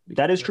available.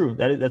 That is true.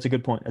 That's a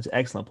good point. That's an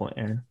excellent point,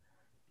 Aaron.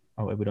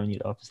 Oh, wait, we don't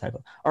need offensive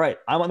tackle. All right,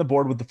 I'm on the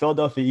board with the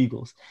Philadelphia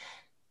Eagles.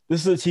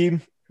 This is a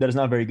team that is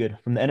not very good.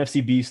 From the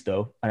NFC Beast,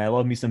 though, and I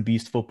love me some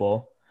Beast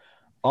football.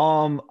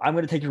 I'm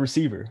going to take a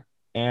receiver.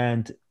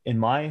 And in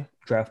my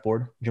draft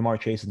board, Jamar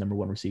Chase is number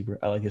 1 receiver.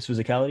 I like his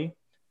physicality.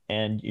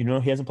 And,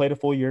 he hasn't played a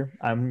full year.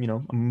 I'm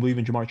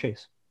leaving Jamar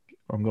Chase.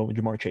 Or I'm going with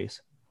Jamar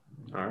Chase.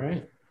 All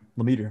right.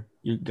 Lemeter,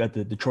 you got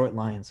the Detroit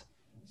Lions.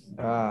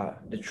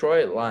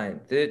 Detroit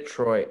Lions.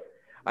 Detroit.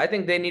 I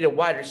think they need a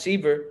wide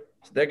receiver.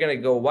 So they're going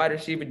to go wide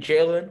receiver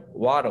Jalen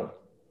Waddle.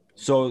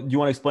 So do you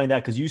want to explain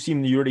that? Because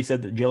you already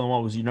said that Jalen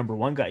Waddle was your number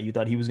 1 guy. You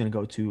thought he was going to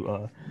go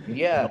to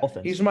the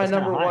Dolphins. He's my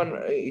number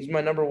 1. He's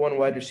my number 1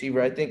 wide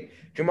receiver. I think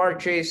Jamar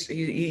Chase.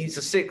 He's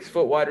a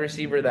 6-foot wide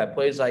receiver that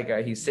plays like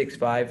he's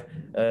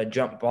 6'5",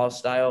 jump ball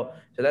style.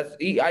 So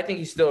I think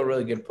he's still a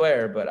really good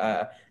player. But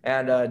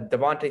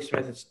Devontae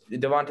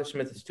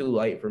Smith is too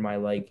light for my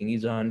liking.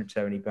 He's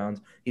 170 pounds.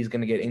 He's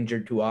going to get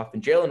injured too often.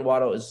 Jalen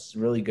Waddle is a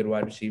really good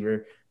wide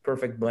receiver.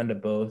 Perfect blend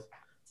of both.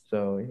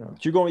 So, So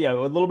you're going, a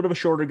little bit of a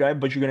shorter guy,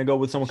 but you're going to go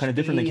with someone kind of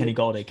different than Kenny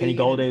Galladay. Kenny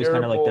Galladay is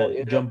kind of like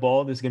the jump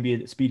ball. This is going to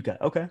be a speed guy.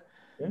 Okay.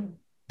 Yeah.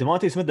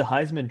 Devontae Smith, the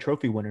Heisman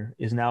Trophy winner,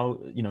 is now,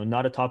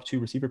 not a top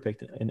 2 receiver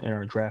pick in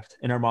our draft,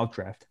 in our mock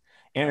draft.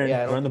 Aaron,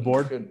 we're on the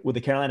board with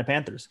the Carolina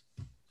Panthers.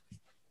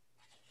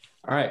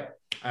 All right.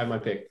 I have my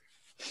pick.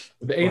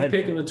 With the 8th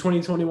pick in the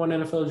 2021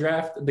 NFL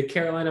Draft, the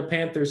Carolina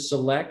Panthers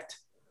select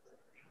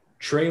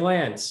Trey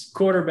Lance,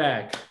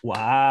 quarterback.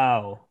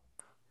 Wow.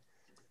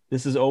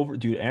 This is over,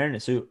 dude. Aaron,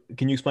 so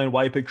can you explain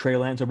why you picked Trey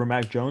Lance over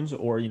Mac Jones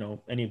or,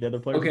 any of the other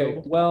players? Okay,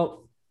 available?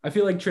 well, I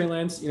feel like Trey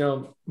Lance,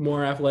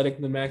 more athletic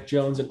than Mac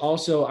Jones. And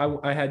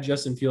also I had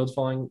Justin Fields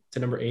falling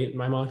to number 8 in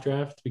my mock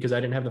draft because I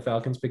didn't have the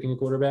Falcons picking a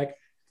quarterback.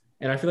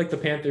 And I feel like the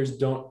Panthers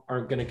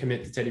aren't going to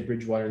commit to Teddy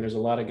Bridgewater. And there's a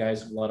lot of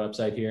guys with a lot of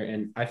upside here.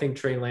 And I think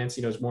Trey Lance,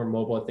 is more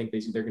mobile. I think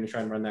they're going to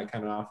try and run that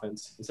kind of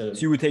offense instead of.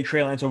 So you would take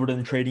Trey Lance over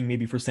than trading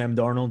maybe for Sam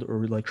Darnold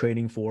or like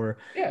trading for,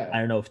 I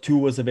don't know if Tua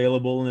was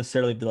available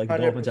necessarily. Like the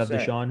Dolphins have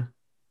Deshaun.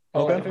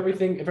 Okay. If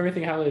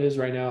everything how it is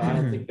right now, I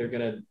don't think they're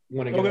gonna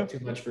want to give up too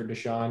much for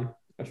Deshaun.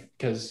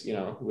 because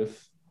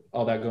with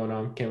all that going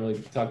on, can't really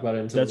talk about it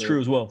until That's true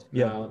as well.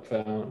 Yeah.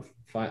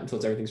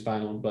 until everything's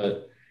final.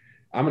 But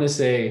I'm gonna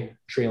say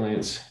Trey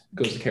Lance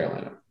goes to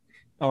Carolina.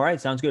 All right,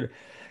 sounds good.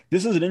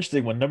 This is an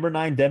interesting one. Number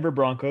 9, Denver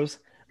Broncos.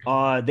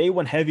 They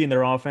went heavy in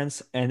their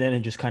offense, and then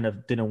it just kind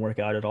of didn't work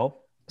out at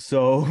all.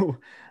 So,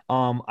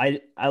 I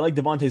like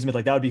Devontae Smith.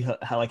 Like that would be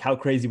how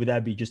crazy would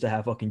that be just to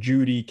have fucking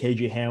Judy,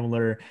 KJ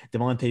Hamler,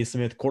 Devontae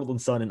Smith,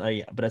 Cortland Sutton, and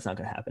yeah, but that's not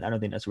gonna happen. I don't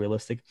think that's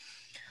realistic.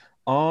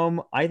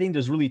 I think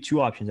there's really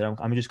two options that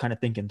I'm just kind of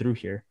thinking through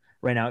here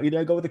right now. Either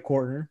I go with the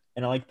corner,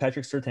 and I like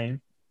Patrick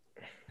Surtain,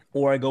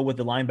 or I go with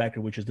the linebacker,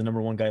 which is the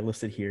number 1 guy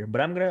listed here.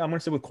 But I'm gonna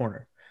stick with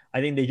corner. I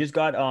think they just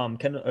got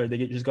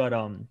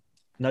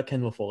not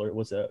Kendall Fuller, it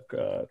was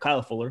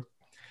Kyle Fuller.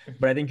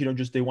 But I think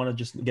just they want to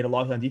just get a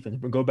lockdown defense,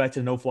 but go back to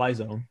the no-fly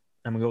zone.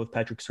 I'm gonna go with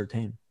Patrick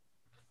Surtain.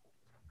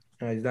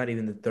 He's not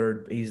even the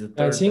third. He's the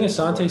third. Seeing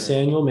Asante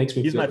Samuel makes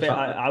me. He's my.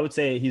 I would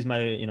say he's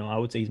my. I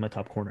would say he's my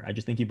top corner. I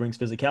just think he brings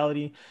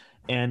physicality,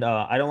 and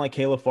I don't like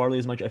Caleb Farley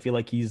as much. I feel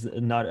like he's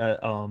not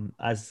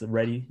as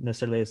ready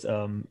necessarily as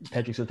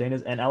Patrick Surtain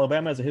is. And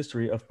Alabama has a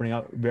history of bringing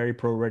out very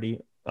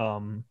pro-ready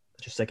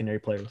just secondary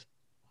players.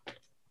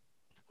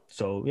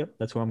 So yep,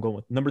 that's what I'm going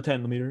with. Number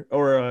 10, Lemeter,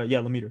 or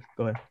Lemeter.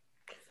 Go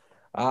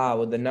ahead.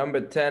 With the number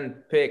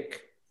 10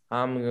 pick,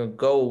 I'm gonna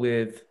go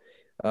with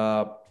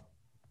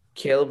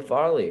Caleb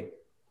Farley.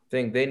 I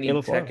think they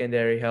need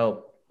secondary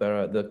help.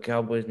 The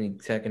Cowboys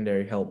need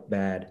secondary help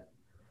bad.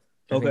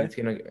 I think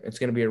it's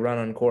gonna be a run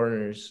on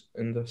corners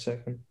in the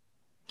second.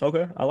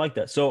 Okay, I like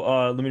that.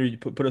 So let me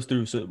put us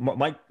through. So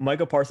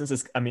Micah Parsons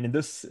is, in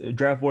this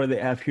draft board they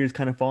have here is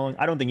kind of falling.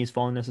 I don't think he's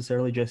falling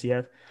necessarily just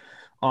yet.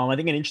 I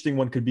think an interesting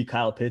one could be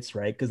Kyle Pitts,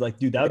 right? Because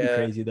dude, that would be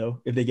crazy though.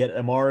 If they get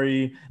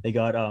Amari, they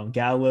got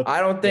Gallup. I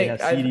don't think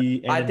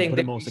CD, I think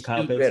they'd be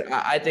Kyle Pitts.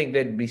 I think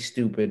they'd be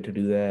stupid to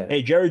do that.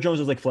 Hey, Jerry Jones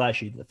is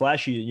flashy.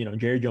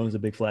 Jerry Jones is a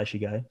big flashy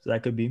guy, so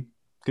that could be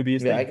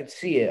his thing. I could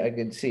see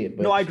it.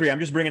 But no, I agree. I'm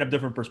just bringing up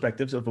different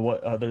perspectives of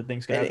what other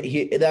things could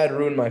happen. That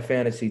ruined my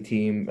fantasy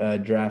team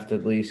draft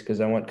at least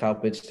because I want Kyle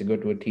Pitts to go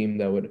to a team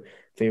that would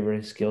favor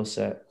his skill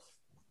set.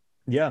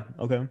 Yeah.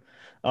 Okay.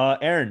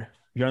 Aaron,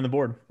 you're on the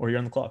board or you're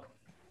on the clock.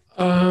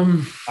 I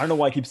don't know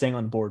why I keep saying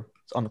on the board.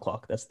 It's on the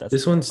clock. That's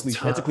this one's cliche.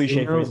 That's a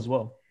cliche phrase as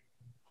well.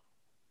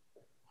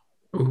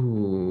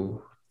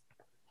 Ooh,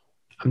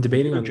 I'm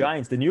debating on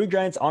Giants. The New York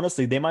Giants,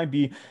 honestly, they might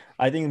be.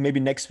 I think maybe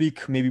next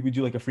week, maybe we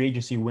do like a free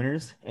agency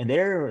winners, and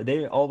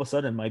they all of a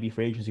sudden might be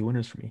free agency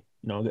winners for me.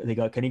 They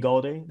got Kenny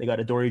Galladay, they got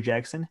Adoree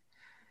Jackson,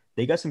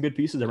 they got some good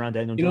pieces around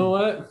Daniel Jones. You know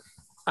what?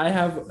 I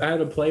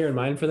had a player in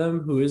mind for them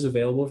who is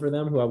available for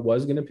them, who I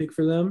was going to pick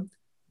for them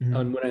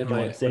when I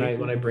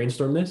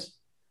brainstormed this.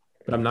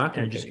 But I'm not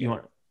going to.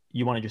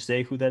 You want to just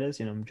say who that is?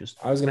 I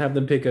was going to have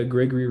them pick a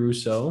Gregory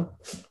Rousseau.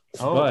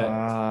 That's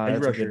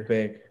a good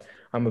pick.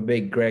 I'm a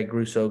big Greg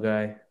Rousseau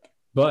guy.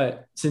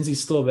 But since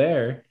he's still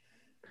there,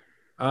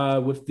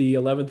 with the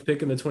 11th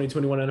pick in the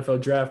 2021 NFL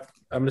Draft,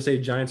 I'm going to say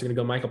Giants are going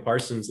to go Micah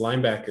Parsons,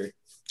 linebacker.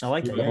 I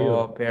like that.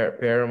 Oh,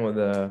 pair him with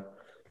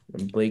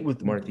Blake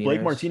Martinez.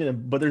 Blake Martinez,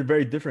 but they're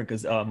very different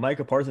because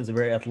Micah Parsons is a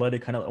very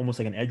athletic, kind of almost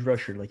like an edge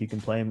rusher. Like you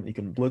can play him, you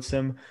can blitz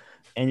him,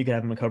 and you can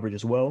have him in coverage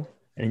as well.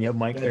 And you have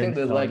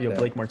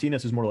Blake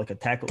Martinez, who's more like a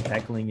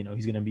tackling.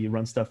 He's going to be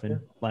run stuff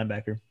in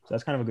linebacker. So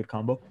that's kind of a good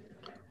combo.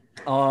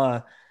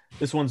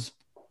 This one's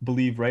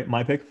right?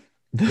 My pick,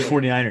 the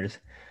 49ers.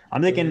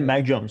 I'm thinking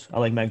Mac Jones. I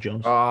like Mac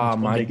Jones. Oh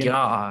my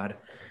God!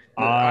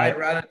 I'd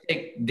rather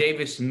take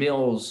Davis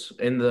Mills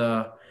in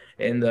the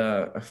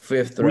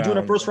 5th round. We're doing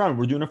a first round.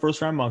 We're doing a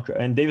first round mock draft,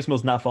 and Davis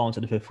Mills not falling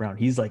to the 5th round.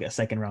 He's like a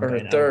second round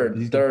guy now. Third.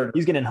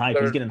 He's getting hype.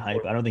 He's getting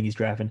hype. I don't think he's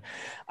drafting.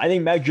 I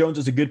think Mac Jones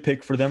is a good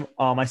pick for them.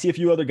 I see a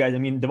few other guys.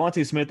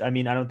 Devontae Smith. I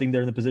don't think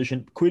they're in the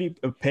position. Kwity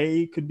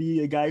Paye could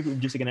be a guy who's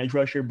just like an edge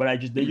rusher, but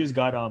they just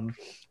got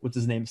what's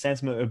his name,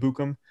 Sansma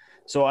Abukum.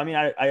 So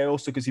I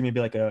also could see maybe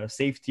like a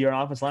safety or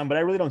an offense line, but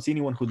I really don't see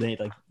anyone who they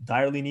like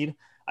direly need.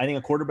 I think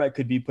a quarterback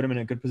could put him in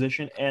a good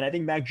position, and I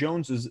think Mac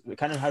Jones has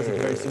a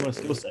very similar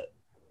skill set.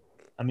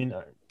 All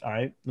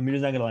right,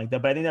 Lemeter's not gonna like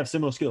that, but I think they have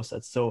similar skill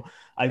sets. So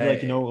I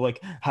feel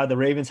like how the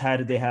Ravens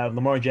they have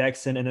Lamar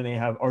Jackson and then they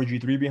have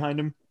RG3 behind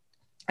him.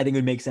 I think it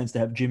would make sense to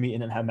have Jimmy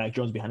and then have Mac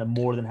Jones behind him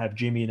more than have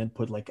Jimmy and then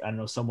put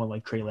someone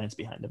like Trey Lance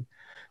behind him.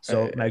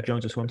 So Mac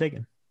Jones is who I'm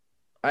taking.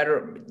 I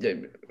don't.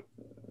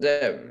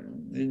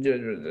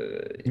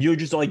 You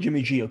just like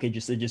Jimmy G, okay?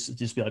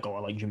 Just be like, I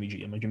like Jimmy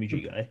G. I'm a Jimmy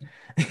G guy.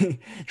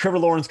 Trevor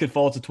Lawrence could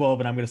fall to 12,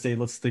 and I'm gonna say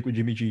let's stick with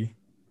Jimmy G.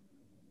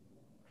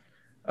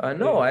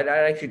 No, I'd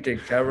actually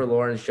take Trevor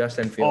Lawrence,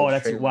 Justin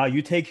Fields. Wow.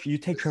 You take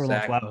Trevor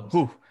Lawrence. Wow.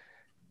 Whew.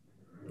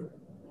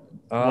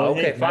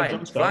 Okay,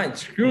 fine.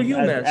 Screw you,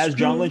 man. As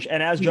John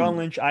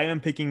Lynch, I am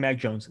picking Mac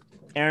Jones.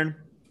 Aaron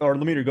or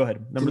Lemeter, go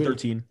ahead. Number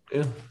 13.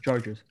 Yeah.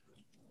 Chargers.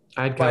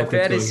 My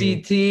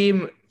fantasy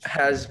team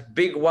has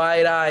big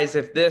wide eyes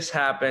if this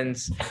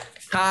happens.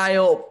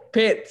 Kyle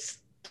Pitts.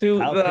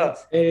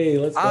 Hey,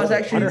 let's go. I was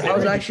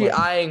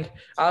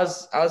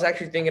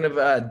actually thinking of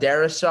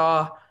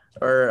Darisaw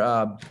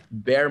or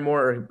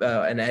Barrymore,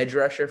 an edge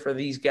rusher for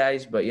these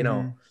guys, but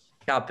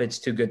Kyle Pitts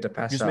too good to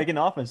pass Just up. making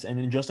the offense, and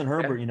then Justin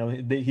Herbert, you know,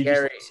 he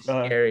Scary, just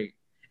scary.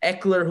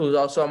 Eckler, who's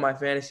also on my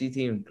fantasy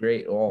team,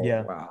 great. Oh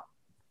yeah. wow,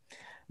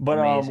 But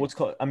amazing. what's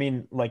called? I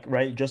mean, like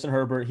right, Justin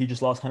Herbert, he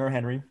just lost Hunter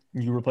Henry.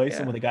 You replace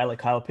him Yeah. with a guy like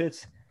Kyle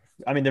Pitts.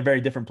 I mean, they're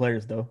very different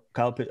players though.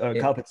 Yeah.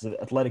 Kyle Pitts is an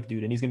athletic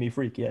dude, and he's gonna be a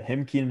freak. Yeah,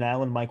 him, Keenan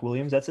Allen, Mike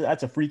Williams. That's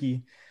a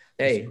freaky.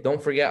 Hey,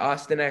 don't forget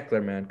Austin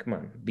Eckler, man. Come on,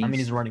 I mean, he's a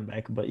beast. running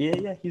back, but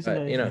yeah, he's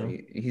gonna. You know,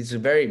 he's a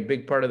very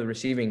big part of the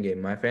receiving game.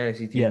 My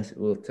fantasy team Yes.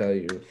 will tell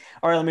you.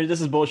 All right, I mean, this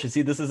is bullshit.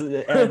 See, this is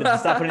Aaron.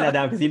 Stop putting that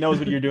down because he knows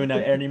what you're doing now.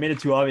 Aaron, you made it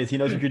too obvious. He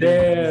knows what you're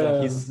doing.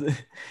 Damn.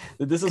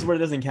 This is where it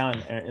doesn't count.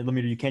 Aaron,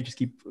 Lemire, you can't just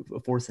keep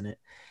forcing it.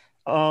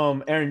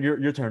 Aaron,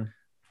 your turn.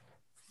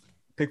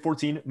 Pick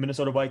 14,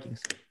 Minnesota Vikings.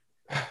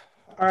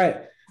 All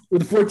right.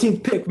 With the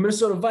 14th pick,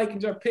 Minnesota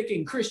Vikings are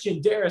picking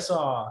Christian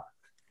Darrisaw.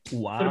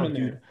 Wow,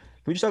 dude.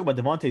 Can we just talk about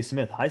Devontae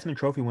Smith, Heisman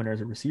Trophy winner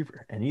as a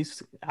receiver? And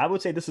I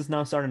would say this is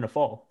now starting to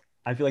fall.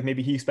 I feel like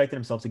maybe he expected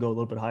himself to go a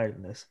little bit higher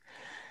than this.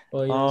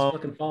 Well, he's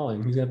fucking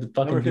falling. He's got the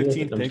fucking number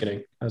 15 I'm just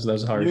kidding. That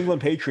was hard. New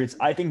England Patriots.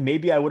 I think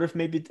maybe I would have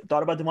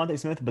thought about Devontae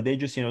Smith, but they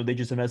just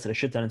invested a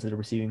shit ton into the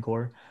receiving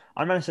core.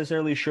 I'm not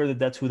necessarily sure that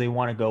that's who they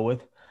want to go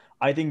with.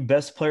 I think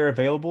best player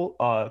available,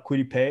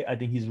 Kwity Paye. I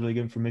think he's really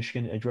good for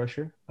Michigan edge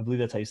rusher. I believe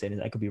that's how you say it.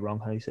 I could be wrong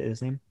how you say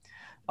his name.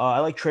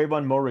 I like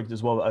Trayvon Moehrig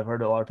as well. I've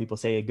heard a lot of people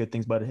say good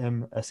things about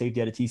him, a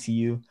safety out of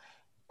TCU.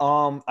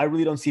 I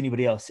really don't see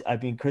anybody else. I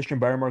think Christian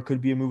Barmore could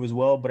be a move as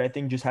well, but I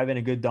think just having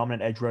a good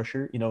dominant edge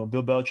rusher,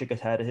 Bill Belichick has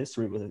had a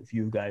history with a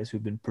few guys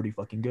who've been pretty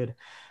fucking good,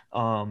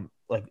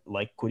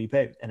 like Kwity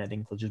Paye, and I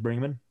think they'll just bring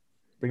him in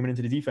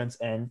into the defense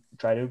and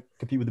try to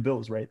compete with the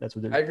Bills, right? That's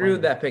what they're. I agree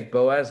with that pick,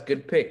 Boaz.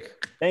 Good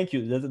pick. Thank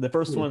you. The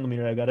first one,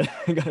 Lemire, I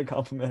got a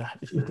compliment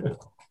out of you.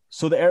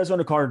 So the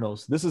Arizona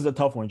Cardinals. This is a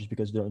tough one just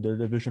because they're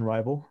division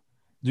rival.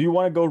 Do you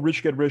want to go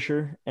rich, get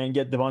richer, and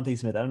get Devontae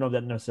Smith? I don't know if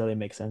that necessarily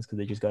makes sense because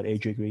they just got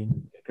AJ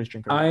Green,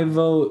 Christian Kirk. I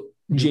vote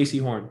J.C.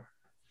 Horn.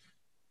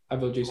 I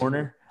vote J.C.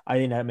 Horner. I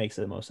think that makes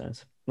the most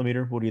sense.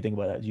 Lemire, what do you think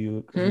about that? Do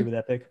you agree with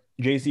that pick?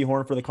 J.C.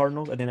 Horn for the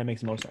Cardinals? I think that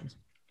makes the most sense.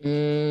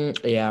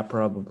 Yeah,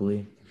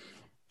 probably.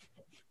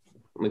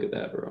 Look at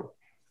that, bro.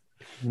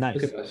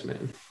 Nice. Look at us,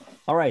 man.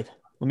 All right,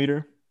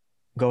 Lemire,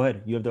 go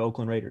ahead. You have the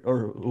Oakland Raiders.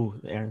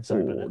 Aaron,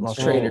 sorry about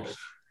that. Traders.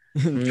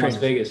 Las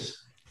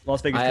Vegas.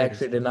 Las Vegas. I Raiders.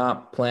 actually did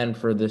not plan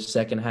for this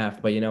second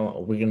half, but you know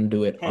what? We're gonna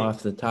do it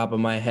off the top of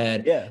my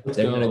head. Yeah,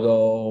 they're gonna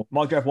go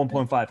mock draft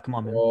 1.5. Come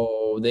on, man.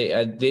 Oh,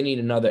 they need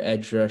another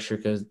edge rusher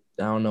because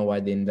I don't know why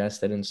they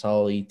invested in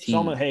Saul E.T.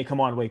 Hey,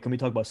 come on, wait. Can we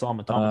talk about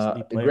Solomon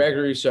Thomas? Greg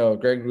Russo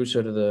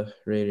to the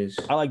Raiders.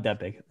 I like that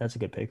pick. That's a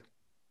good pick.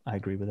 I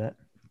agree with that.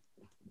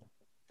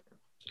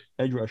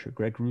 Edge rusher,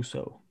 Greg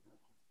Russo.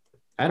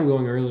 I had him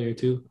going earlier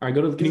too. All right,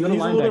 can you go to the linebacker?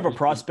 He's a little bit of a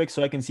prospect,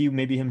 so I can see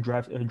maybe him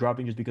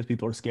dropping just because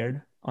people are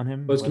scared on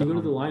him. But can you go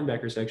to the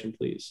linebacker section,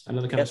 please? I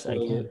know the kind yes, of I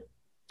can. it,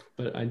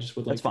 but I just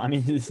would That's like. Fine. I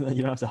mean, you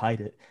don't have to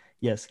hide it.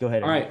 Yes, go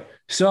ahead. All right,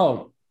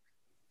 so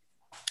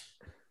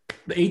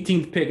the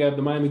 18th pick, I have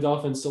the Miami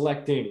Dolphins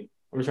selecting. I'm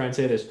gonna try and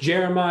say this: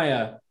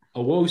 Jeremiah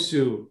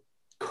Owosu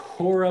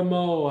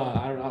Koromoa.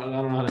 I don't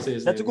know how to say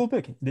his name. That's a cool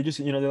pick. They just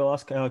they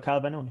lost Kyle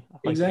Van Noy.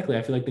 Exactly.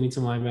 I feel like they need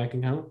some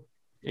linebacking help.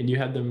 And you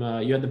had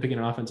them picking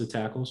an offensive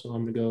tackle, so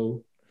I'm gonna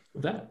go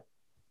with that.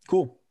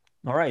 Cool.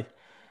 All right.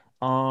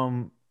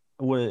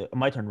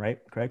 My turn, right?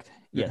 Correct?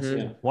 Yes.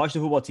 Yeah. Watch the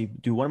football team.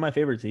 Dude, one of my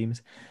favorite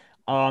teams.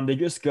 They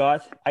just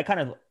got.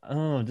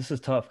 This is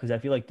tough because I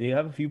feel like they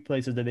have a few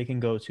places that they can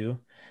go to,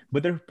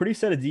 but they're pretty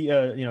set at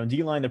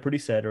D line. They're pretty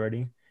set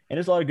already, and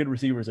there's a lot of good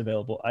receivers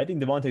available. I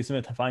think Devontae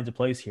Smith finds a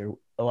place here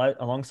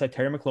alongside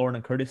Terry McLaurin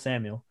and Curtis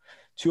Samuel,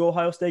 2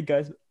 Ohio State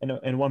guys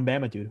and 1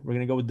 Bama dude. We're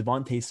gonna go with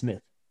Devontae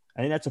Smith. I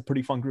think that's a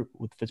pretty fun group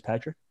with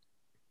Fitzpatrick.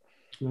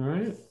 All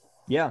right.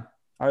 Yeah.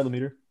 All right,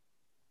 Lemire.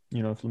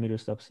 If Lemire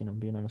stops,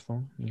 being on his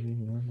phone.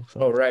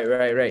 Oh, right.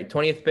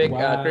 20th pick,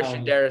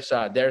 Christian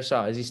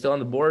Darrisaw. Is he still on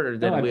the board, or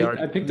did we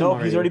already? I picked him no,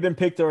 he's already been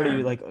picked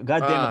already. Like,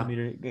 goddamn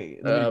it, Lemire.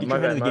 Get your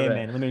head in the game,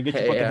 man. Lemire, get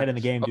your fucking head in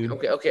the game, dude.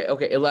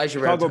 Okay. Elijah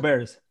Chicago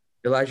Bears.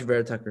 Elijah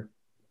Vera Tucker.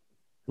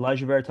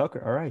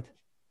 All right.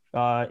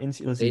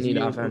 They need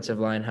offensive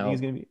line help.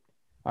 He's gonna be.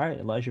 All right,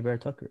 Elijah Vera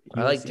Tucker.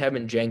 I like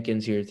Tevin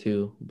Jenkins here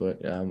too,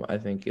 but I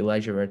think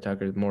Elijah Vera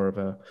Tucker is more of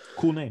a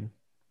cool name.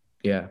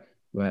 Yeah,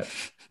 but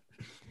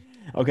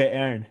okay,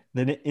 Aaron,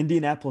 the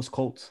Indianapolis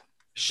Colts.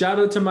 Shout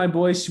out to my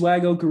boy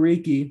Swaggo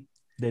Kariki.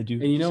 They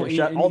do.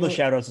 And all the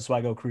shout outs to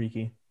Swaggo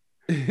Kariki.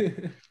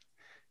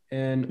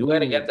 And you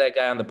gotta get that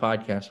guy on the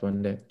podcast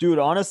one day. Dude,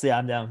 honestly,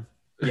 I'm down.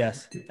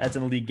 Yes, that's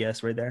an elite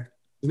guess right there.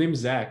 His name's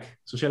Zach.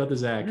 So shout out to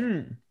Zach.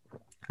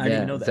 I didn't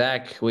even know that.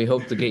 Zach, we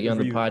hope to get you on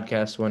the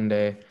podcast one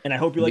day. And I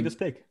hope you like this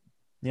pick.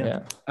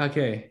 Yeah.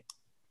 Okay.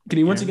 Can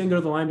you once again go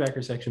to the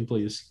linebacker section,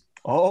 please?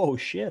 Oh,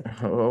 shit.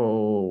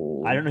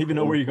 Oh. I don't even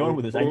know where you're going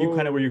with this. I knew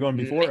kind of where you're going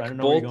before. I don't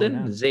know where you're going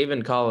now.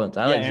 Zaven Collins.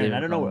 I like Zaven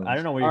I don't know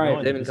where you're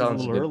going. Zaven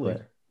Collins is a little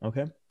early.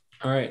 Okay.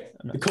 All right.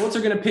 The Colts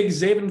are going to pick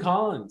Zaven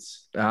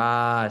Collins. See,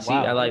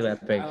 I like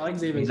that pick. I like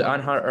Zaven. He's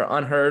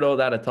unhurdled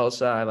out of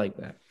Tulsa. I like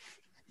that.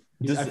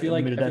 I feel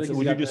like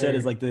what you just said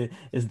is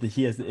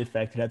he has the it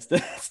factor. That's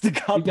the you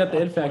got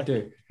the it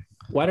factor.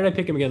 Why did I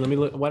pick him again? Let me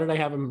look. Why did I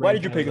have him? Why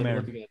ranked did you higher? pick him, Let me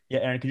Aaron? look again. Yeah,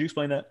 Aaron, could you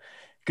explain that?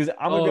 Because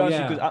I'm gonna be Oh honest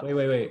with you. yeah.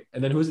 Because Wait.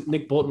 And then who's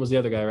Nick Bolton was the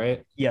other guy,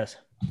 right? yes,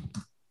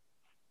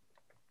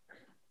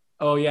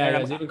 Oh yeah,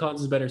 Aaron, Zayvon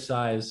Collins is better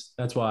size.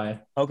 That's why.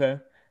 okay.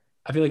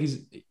 I feel like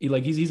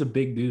he's a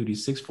big dude.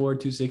 He's 6'4",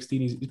 260.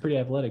 He's pretty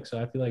athletic.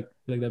 So I feel like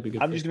that'd be good.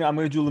 I'm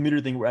gonna do a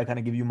Lemeter thing where I kind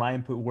of give you my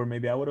input where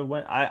maybe I would have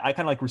went. I kind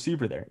of like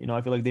receiver there.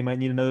 I feel like they might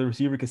need another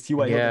receiver because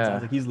T.Y. Hilton sounds Yeah,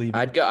 like he's leaving.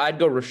 I'd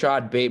go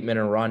Rashad Bateman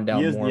and He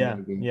Rondell is, Moore yeah,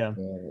 maybe. yeah.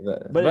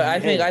 But I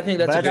think that's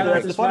a good Shout out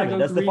pick. to the fun of it. Swaggo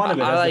That's the fun of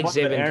it. Kariki. I That's like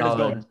the fun of it. Zayvon Aaron is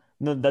Collins. going.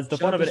 No, that's the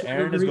Shout fun out of to it. Swaggo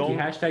Aaron is Kariki. going.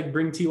 Hashtag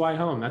bring Ty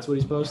home. That's what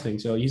he's posting.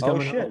 So he's Oh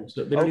coming shit. home.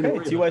 So they don't need to Okay,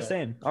 worry Ty about that.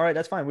 staying. All right,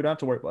 that's fine. We don't have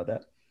to worry about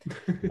that.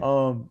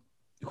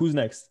 Who's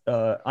next?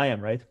 I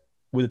am right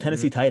with the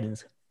Tennessee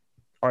Titans.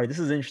 All right, this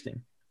is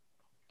interesting.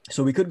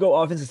 So we could go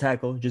offensive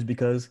tackle just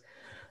because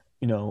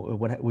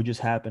what just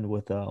happened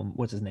with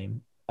what's his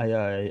name?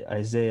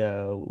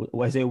 Isaiah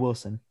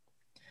Wilson.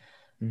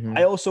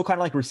 I also kind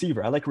of like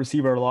receiver. I like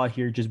receiver a lot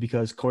here just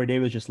because Corey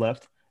Davis just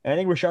left. And I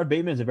think Rashad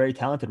Bateman is a very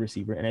talented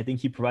receiver, and I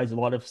think he provides a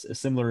lot of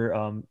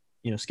similar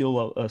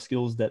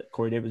skills that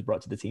Corey Davis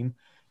brought to the team.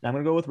 And I'm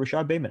gonna go with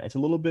Rashad Bateman. It's a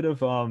little bit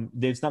of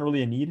it's not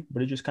really a need,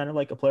 but it's just kind of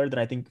like a player that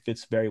I think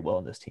fits very well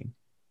in this team.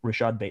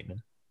 Rashad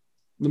Bateman.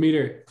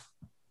 Lemeter,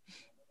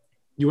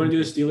 you want to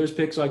do the Steelers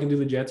pick so I can do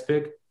the Jets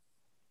pick?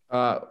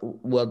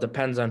 Well, it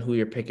depends on who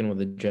you're picking with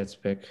the Jets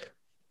pick.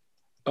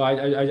 Oh,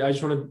 I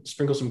just want to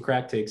sprinkle some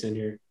crack takes in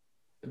here,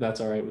 if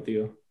that's all right with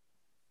you.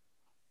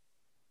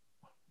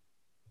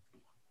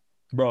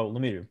 Bro,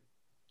 let me do.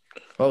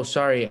 Oh,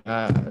 sorry.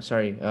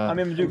 Sorry. Dude,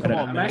 come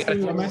on, I'm man. asking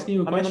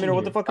you a question.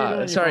 What the fuck are you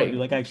doing? Sorry.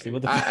 Like, actually,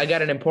 what the fuck? I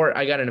got an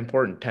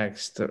important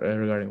text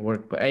regarding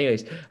work. But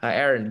anyways,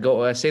 Aaron,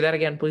 go say that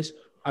again, please.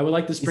 I would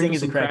like to sprinkle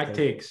he's a some crack crack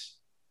takes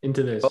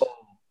into this.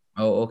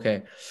 Oh,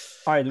 okay.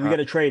 All right, we got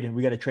to trade.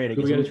 We got to trade.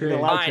 We gotta trade.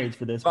 Allow trades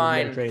for this.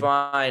 Fine. All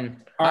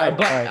right,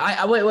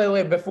 but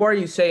wait. Before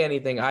you say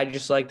anything, I'd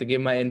just like to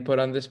give my input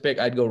on this pick.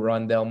 I'd go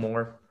Rondell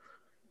Moore.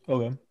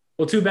 Okay.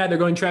 Well, too bad they're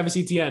going Travis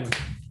Etienne.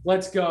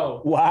 Let's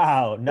go.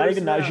 Wow, not First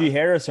even round. Najee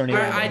Harris or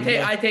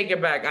anything. I take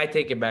it back. I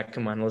take it back.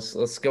 Come on,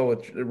 let's go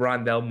with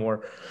Rondell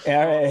Moore.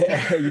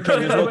 You can't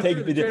just no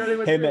take.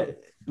 Hey, Hey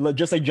man,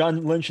 just like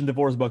John Lynch and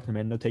DeForest Buckner,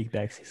 man, no take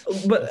backs.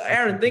 But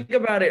Aaron, think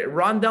about it.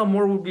 Rondell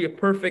Moore would be a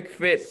perfect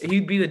fit.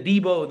 He'd be the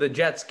Debo the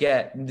Jets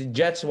get. The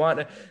Jets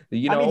want,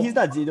 he's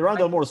not.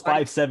 Rondell Moore is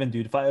 5'7",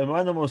 dude.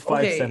 Rondell Moore is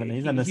 5'7".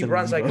 He's not necessarily. He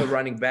runs Debo. like a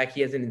running back.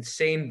 He has an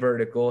insane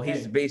vertical.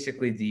 He's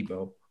basically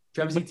Debo.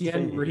 Travis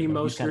Etienne, Raheem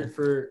Mostert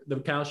for the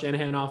Kyle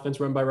Shanahan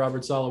offense run by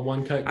Robert Saleh,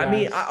 one cut guy. I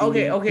mean,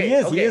 okay.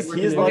 He is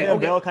Le'Veon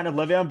Bell, kind of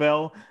Le'Veon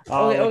Bell.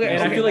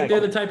 And I feel like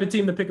they're the type of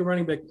team to pick a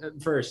running back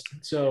first.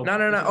 So no.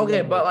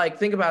 Okay, but like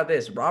think about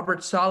this.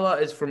 Robert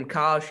Saleh is from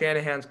Kyle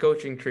Shanahan's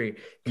coaching tree.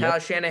 Kyle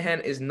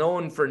Shanahan is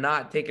known for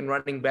not taking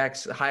running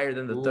backs higher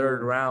than the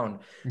third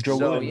round. Joe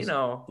Williams,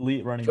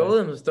 elite running back. Joe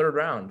Williams, third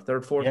round,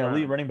 fourth round.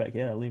 Elite running back.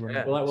 Yeah, elite running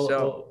back.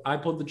 Well, I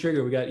pulled the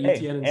trigger. We got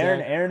Etienne and Zach.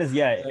 Aaron is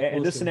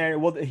in this scenario.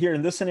 Well, here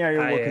in this scenario,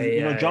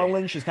 John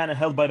Lynch is kind of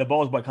held by the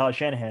balls by Kyle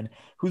Shanahan.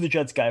 Who's the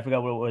Jets guy? I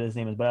forgot what his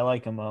name is, but I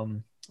like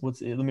him.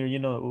 What's his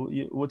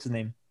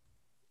name?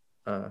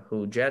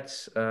 Who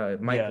Jets?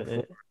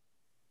 Mike.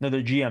 No,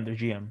 their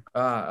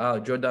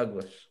GM. Joe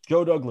Douglas.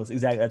 Joe Douglas,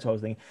 exactly. That's what I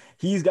was thinking.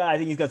 I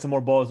think he's got some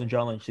more balls than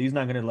John Lynch. So he's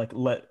not gonna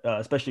let,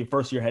 especially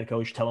first year head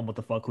coach, tell him what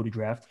the fuck who to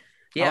draft.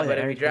 Yeah, but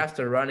if he drafts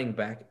a running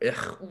back,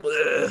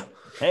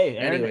 hey,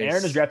 Aaron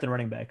is drafting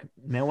running back.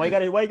 Man, why you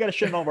gotta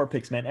shit on all of our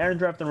picks, man? Aaron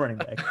drafting running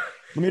back.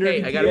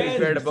 Hey, I gotta be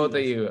fair to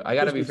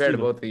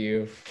both of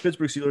you.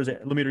 Pittsburgh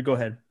Steelers. Lemeter, go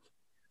ahead.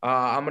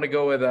 I'm gonna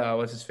go with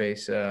what's his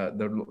face,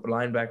 the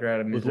linebacker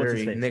out of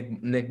Missouri,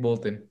 Nick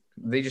Bolton.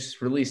 They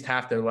just released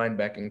half their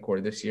linebacking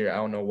core this year. I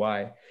don't know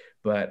why,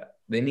 but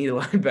they need a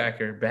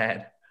linebacker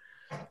bad.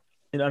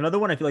 And another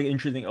one I feel like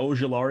interesting,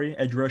 Ojulari,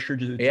 edge rusher.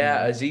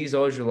 Azeez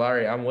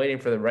Ojulari. I'm waiting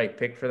for the right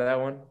pick for that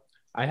one.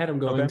 I had him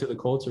going to the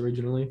Colts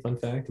originally. Fun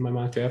fact in my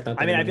mock draft.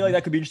 I feel like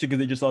that could be interesting because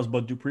they just lost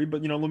Bud Dupree,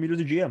 but Lemeter's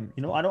a GM.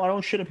 I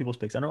don't shit on people's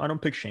picks. I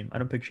don't pick shame. I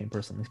don't pick shame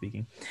personally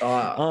speaking.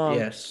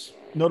 Yes.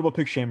 Notable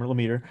pick shamer,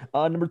 Lemeter.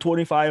 Number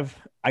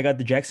 25, I got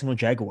the Jacksonville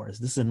Jaguars.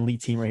 This is an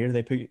elite team right here.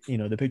 They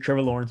pick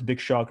Trevor Lawrence, big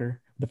shocker,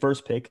 the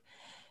first pick.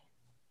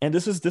 And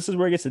this is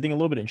where it gets the thing a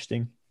little bit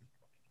interesting.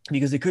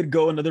 Because they could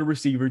go another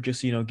receiver,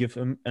 just give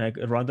him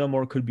Rondell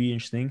Moore could be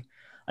interesting.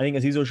 I think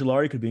Azeez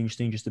Ojulari could be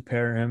interesting just to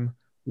pair him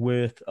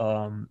with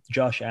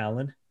Josh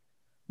Allen.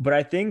 But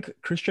I think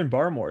Christian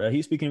Barmore,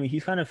 he's speaking to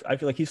me. I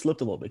feel like he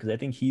slipped a little bit because I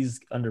think he's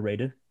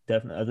underrated,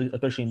 definitely,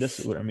 especially in this.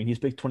 He's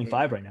picked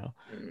 25 right now.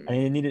 And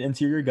they need an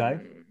interior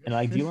guy, and I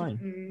like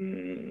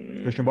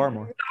D-line. Christian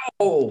Barmore.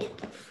 Oh,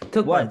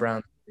 took my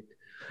Browns.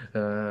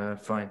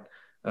 Fine.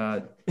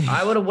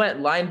 I would have went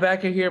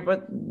linebacker here,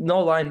 but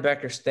no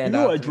linebacker stand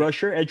out. Edge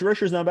rusher. Edge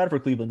rusher is not bad for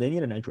Cleveland. They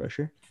need an edge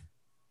rusher.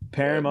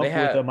 Pair him up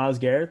with Myles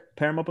Garrett.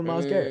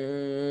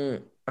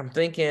 I'm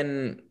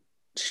thinking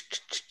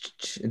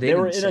they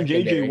were in on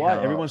JJ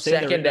Watt. Everyone's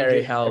saying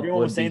secondary help.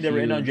 Everyone was saying they were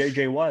in on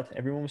JJ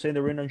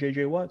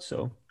Watt.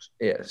 So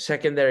yeah,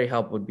 secondary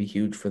help would be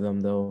huge for them,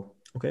 though.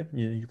 Okay,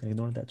 you can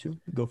ignore that too.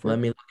 Go for Let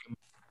it. me look at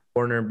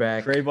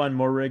cornerback. Trayvon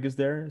Morig is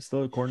there.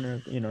 Still a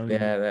corner,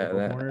 Yeah,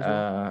 corner as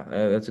well.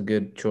 that's a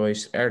good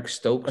choice. Eric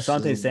Stokes.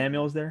 Asante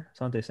Samuel's there.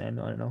 Asante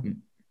Samuel, I don't know.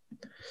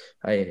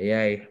 Ay,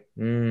 ay.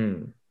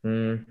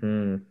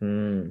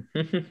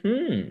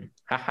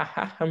 Ha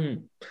ha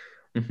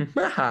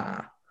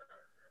ha.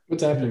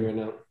 What's happening right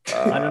now?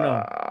 I don't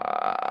know.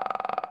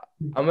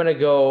 I'm gonna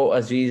go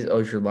Aziz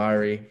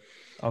Ojulari.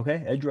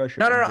 Okay, edge rusher.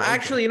 No. Good.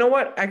 Actually, you know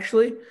what?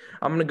 Actually,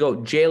 I'm gonna go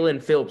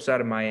Jalen Phillips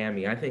out of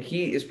Miami. I think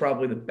he is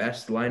probably the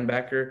best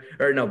linebacker,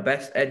 or no,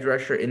 best edge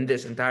rusher in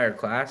this entire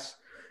class.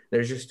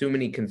 There's just too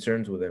many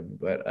concerns with him,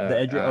 but The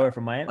edge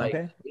from Miami. like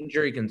Okay,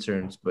 injury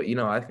concerns. But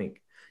I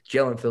think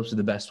Jalen Phillips is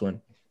the best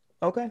one.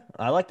 okay,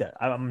 I like that.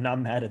 I'm not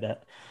mad at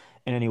that.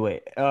 And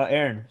anyway,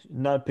 Aaron,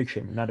 not a pick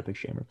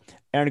shamer.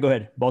 Aaron, go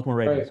ahead.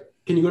 Baltimore All Ravens. right.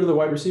 Can you go to the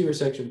wide receiver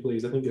section,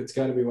 please? I think it's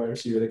got to be wide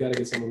receiver. They got to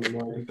get someone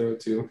Lamar to throw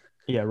to.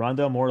 Yeah,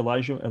 Rondell Moore,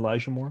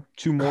 Elijah Moore,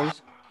 2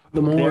 Moores.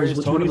 The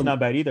Moores. Tony's not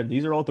bad either.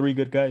 These are all 3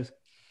 good guys.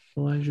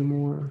 Elijah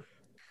Moore.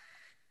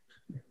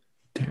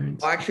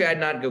 Well, actually, I'd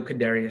not go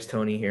Kadarius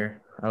Toney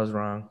here. I was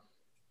wrong.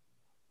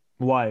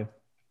 Why?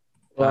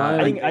 Well,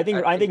 I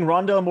think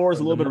Rondell Moore is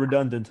a little bit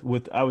redundant.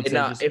 I would say.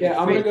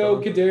 I'm gonna go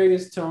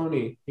Kadarius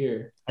Toney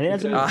here. I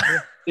think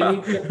that's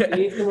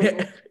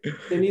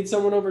they need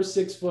someone over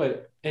 6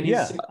 foot, and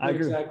he's 6 I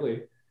agree.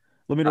 exactly.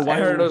 Let me know why.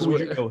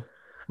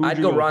 I'd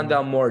go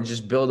Rondell Moore.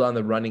 Just build on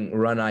the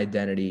run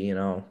identity.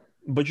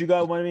 But you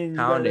got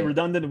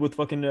redundant with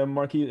fucking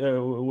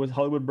with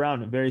Hollywood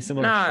Brown, very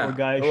similar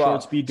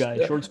short speed guy.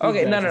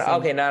 Okay, no.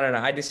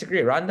 I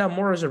disagree. Rondell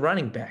Moore is a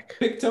running back.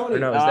 Pick Tony. Or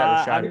no, is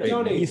that Rashad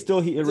Tony. He's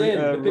still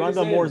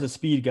Rondell Moore is a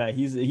speed guy.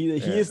 He's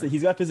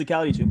got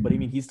physicality to him, but I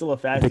mean he's still a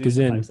fast. Pick is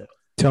in.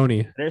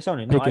 Tony. There's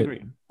Tony. No, I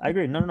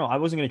agree. No. I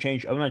wasn't gonna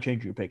change. I'm not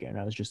changing your pick, and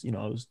I was just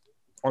I was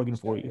arguing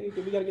for you.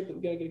 We gotta get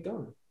it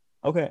going.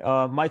 Okay,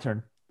 my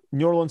turn.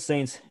 New Orleans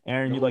Saints.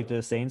 Aaron, you like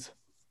the Saints?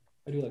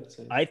 I do like the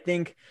Saints. I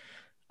think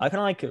I kind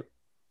of like it.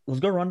 Let's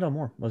go Rondell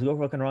Moore. Let's go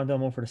fucking Rondell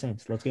Moore for the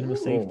Saints. Let's get him a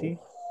safety.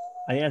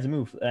 I think that's a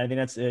move. I think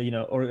that's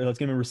or let's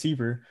get him a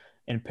receiver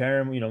and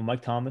pair him.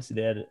 Mike Thomas.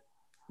 They had,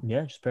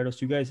 just pair those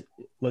 2 guys.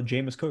 Let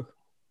Jameis cook.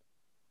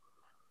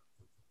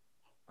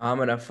 I'm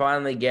gonna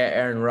finally get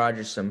Aaron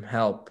Rodgers some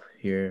help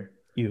here.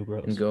 Ew,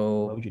 gross. And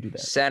go Why would you do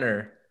that?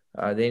 Center.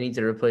 They need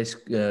to replace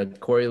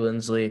Corey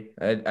Linsley.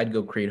 I'd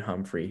go Creed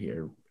Humphrey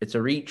here. It's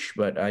a reach,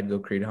 but I'd go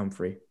Creed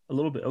Humphrey. A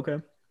little bit,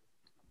 okay.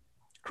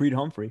 Creed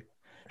Humphrey.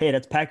 Hey,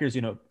 that's Packers.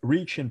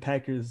 Reach and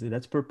Packers.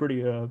 That's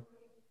pretty.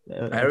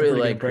 I really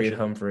like Creed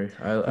Humphrey.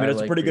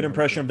 That's a pretty good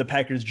impression of the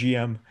Packers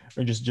GM,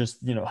 or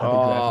just how they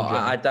draft.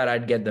 I thought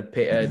I'd get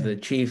the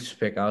Chiefs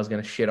pick. I was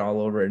gonna shit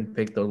all over it and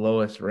pick the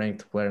lowest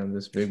ranked player on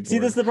this big board. See,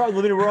 this is the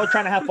problem. We're all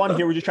trying to have fun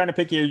here. We're just trying to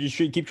pick here. You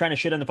just keep trying to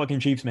shit on the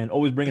fucking Chiefs, man.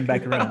 Always bring him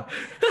back around.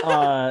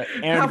 Aaron,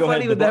 how go funny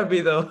ahead. would that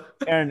be, though?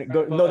 Aaron,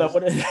 go. No, that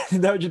would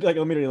just be like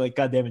literally like,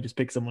 God damn it, just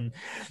pick someone.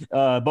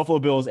 Buffalo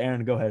Bills.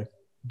 Aaron, go ahead.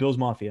 Bills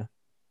Mafia.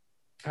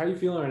 How are you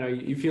feeling right now?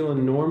 You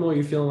feeling normal? Or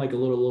you feeling like a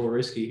little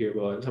risky here,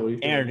 bud? How are you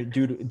feeling? Aaron,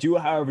 dude, do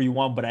however you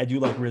want, but I do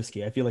like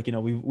risky. I feel like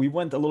we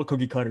went a little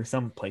cookie cutter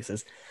some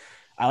places.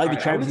 I like the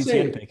Travis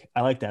Etienne pick.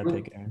 I like that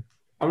pick, Aaron.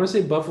 I'm gonna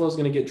say Buffalo's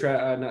gonna get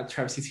not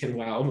Travis Etienne.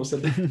 Wow, almost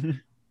said that.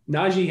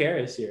 Najee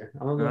Harris here.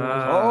 I don't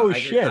know.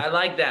 Shit! I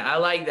like that,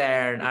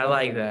 Aaron. I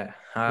like that.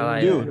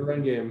 The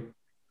run game.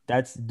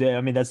 That's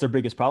their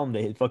biggest problem.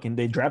 They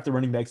draft the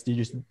running backs. They're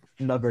just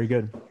not very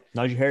good.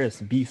 Najee Harris,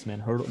 beast,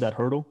 man.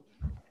 Hurdle.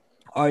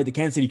 All right, the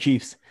Kansas City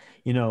Chiefs.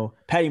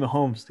 Patty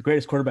Mahomes, the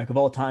greatest quarterback of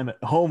all time,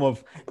 home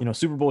of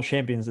Super Bowl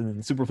champions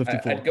and Super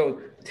 54. I'd go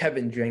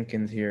Tevin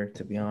Jenkins here,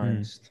 to be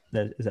honest.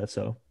 Is that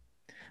so?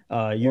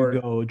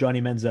 Go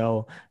Johnny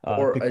Manziel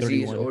or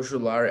Aziz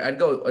Ojulari. I'd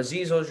go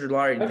Aziz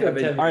Ojulari.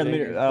 All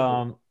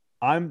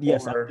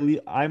right,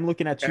 I'm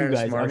looking at 2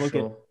 guys.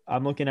 Marshall.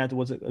 I'm looking at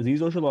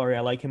Aziz Ojulari.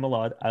 I like him a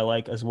lot. I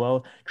like as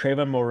well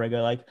Trayvon Morig.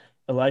 I like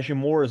Elijah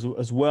Moore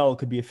as well.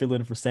 Could be a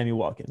fill-in for Sammy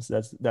Watkins.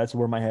 That's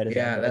where my head is.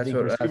 Yeah, I think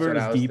receiver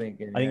is deep. I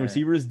think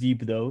receiver is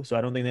deep though, so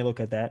I don't think they look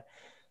at that.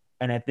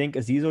 And I think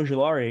Aziz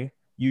Ojulari,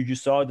 you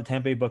just saw the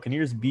Tampa Bay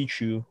Buccaneers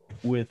beat you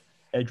with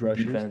edge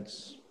rushers.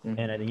 Defense. Mm-hmm.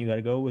 And I think you got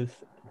to go with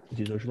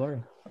Aziz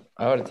Ojulari.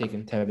 I would have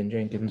taken Tevin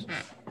Jenkins.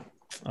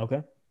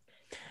 Okay.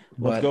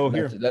 Let's go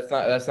here. That's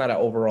not an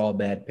overall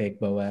bad pick,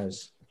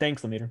 Boaz.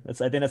 Thanks, Lemire. I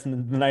think that's the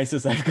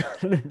nicest I've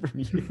gotten from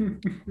you.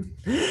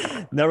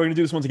 Now we're gonna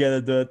do this one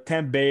together. The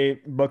Tampa Bay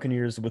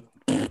Buccaneers with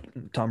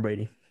Tom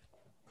Brady.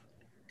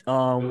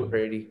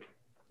 Brady.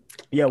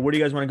 Yeah, where do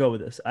you guys want to go with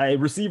this?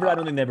 Receiver, I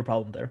don't think they have a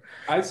problem there.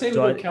 I'd say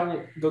go to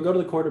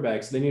the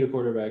quarterbacks. They need a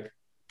quarterback.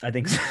 I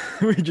think so.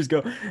 We just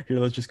go here.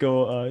 Let's just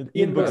go.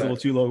 Ian Book's a little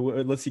too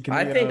low. Let's see.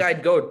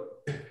 I'd go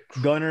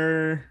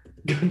Gunner.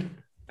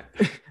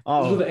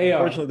 Oh, the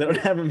AR. Unfortunately, they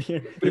don't have him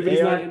here. But if he's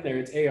not in there,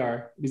 it's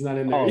AR. He's not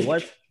in there. Oh,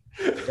 what?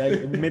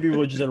 Maybe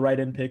we'll just a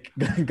right-in pick.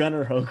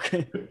 Gunner Hoke.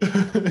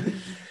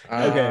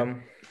 Okay.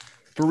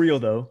 For real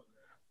though,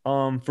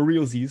 for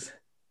realsies,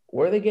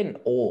 Where are they getting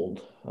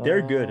old?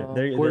 They're good.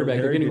 Quarterback.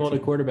 They're a getting good old at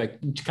team. quarterback.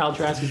 Kyle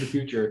Trask is the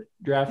future.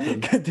 Draft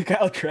him. To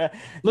Kyle Trask.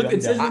 Look,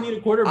 it says they need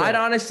a quarterback. I'd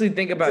honestly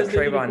think about says they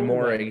need a Trayvon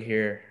quarterback. Morig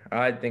here.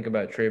 I'd think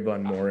about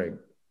Trayvon Morig.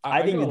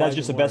 I think that's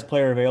just the best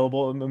player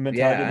available mentality.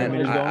 Yeah, that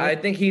Leader's going I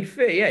with. think he'd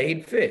fit. Yeah,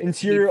 he'd fit.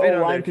 Interior He'd fit on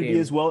O line their could be team.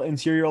 as well.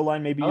 Interior O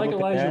line, maybe I you like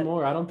look at Elijah that.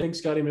 Moore. I don't think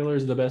Scotty Miller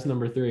is the best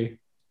number 3,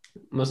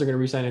 unless they're going to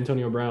re-sign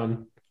Antonio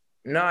Brown.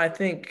 No, I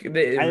think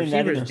the I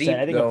receivers think deep.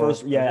 I think though. the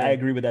first. Yeah, I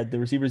agree with that. The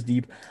receivers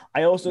deep.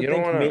 I also You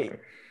don't think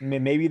wanna-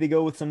 maybe they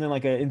go with something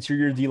like an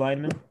interior D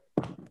lineman.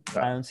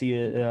 I don't see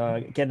it.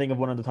 I can't think of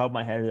one on the top of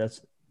my head.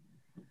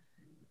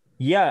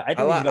 Yeah, I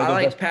think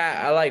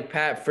I like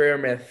Pat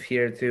Fairmouth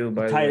here too.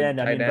 By the tight way, end.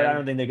 But I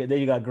don't think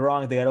they got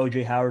Gronk. They got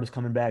OJ Howard who's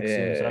coming back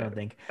soon. So I don't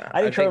think.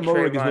 I think Trevor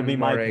Morig would be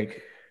my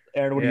pick.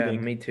 Aaron, what do you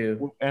think? Me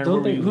too.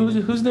 Aaron,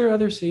 Who's their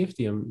other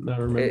safety? I'm not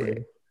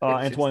remembering.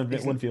 Antoine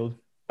Winfield.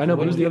 I know,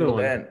 but who's the other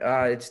one?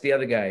 It's the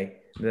other guy.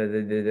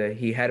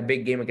 He had a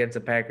big game against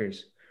the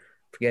Packers.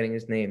 Forgetting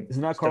his name. Is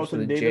it not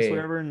Carlton Davis?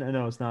 Whatever.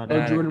 No, it's not.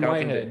 Jordan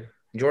Whitehead.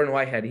 Jordan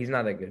Whitehead. He's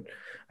not that good.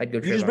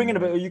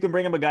 You can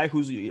bring him a guy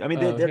who's. I mean,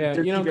 they're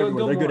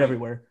good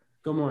everywhere.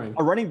 Go more.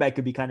 A running back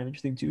could be kind of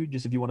interesting too,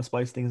 just if you want to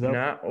spice things up.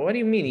 Nah, what do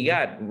you mean? You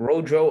got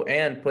Rojo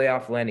and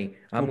Playoff Lenny.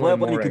 Playoff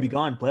Lenny could be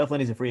gone. Playoff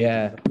Lenny's a free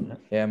agent.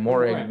 Yeah,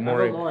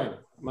 Morig.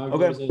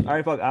 Okay, all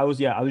right, fuck. I was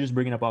just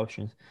bringing up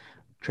options.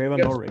 Trayvon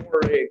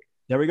Morig.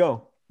 There we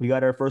go. We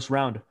got our first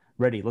round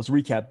ready. Let's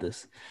recap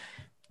this.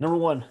 Number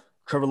 1,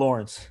 Trevor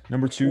Lawrence.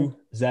 Number 2,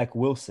 Zach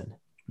Wilson.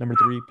 Number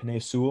 3,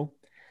 Penei Sewell.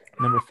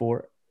 Number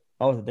 4.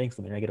 Oh, thanks,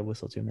 Lemire. I get a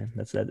whistle too, man.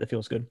 That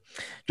feels good.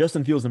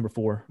 Justin Fields, number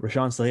 4.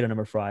 Rashawn Slater,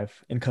 number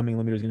 5. Incoming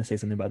Lemire is going to say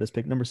something about this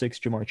pick. Number 6,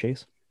 Jamar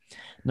Chase.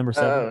 Number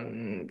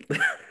 7,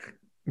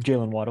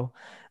 Jalen Waddle.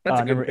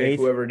 That's a good number pick, 8,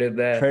 whoever did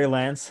that. Trey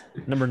Lance.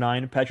 Number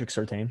 9, Patrick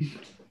Surtain.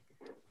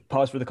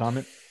 Pause for the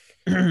comment.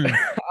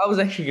 I was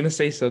actually going to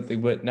say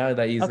something, but now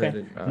that you said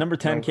it. Number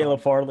 10,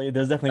 Caleb Farley.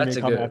 There's definitely a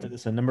comment after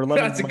this one. Number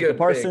 11, Michael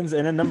Parsons. Pick.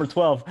 And then number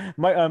 12,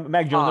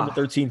 Mac Jones. Number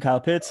 13,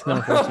 Kyle Pitts.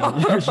 Number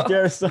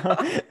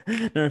 14,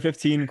 number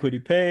 15,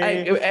 Kwity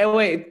Paye. Hey,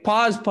 wait,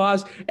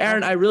 pause.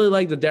 Aaron, I really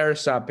like the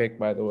Darrisaw pick,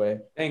 by the way.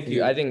 Thank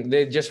you. I think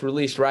they just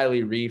released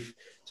Riley Reef.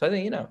 So I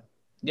think,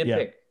 good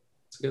pick.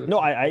 No,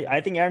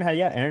 I think Aaron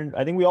Aaron,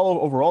 I think we all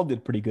overall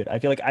did pretty good. I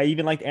feel like I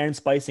even liked Aaron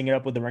spicing it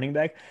up with the running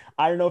back.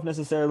 I don't know if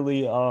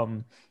necessarily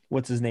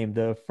what's his name,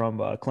 from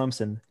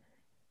Clemson.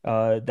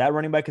 That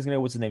running back is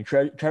what's his name?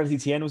 Travis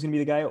Etienne was gonna be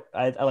the guy.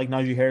 I like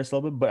Najee Harris a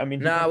little bit, but I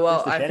mean,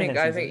 I think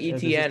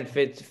Etienne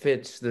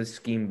fits the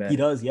scheme better. He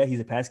does, yeah. He's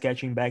a pass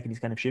catching back and he's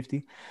kind of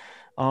shifty.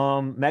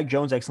 Mac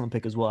Jones, excellent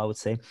pick as well, I would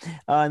say.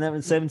 And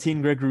then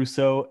 17, Greg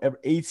Rousseau.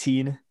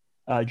 18,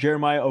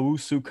 Jeremiah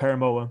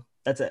Owusu-Karamoah.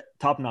 That's a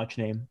top-notch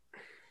name.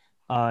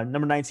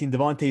 Number 19,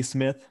 Devontae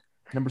Smith.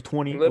 Number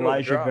 20,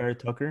 Elijah Vera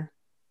Tucker.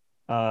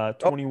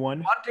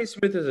 21. Devontae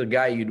Smith is a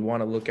guy you'd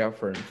want to look out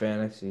for in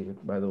fantasy,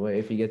 by the way,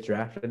 if he gets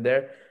drafted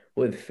there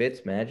with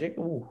Fitz Magic.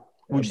 Ooh,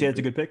 would you say that's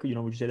a good pick? Would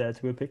you say that's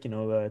a good pick?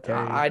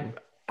 Terry.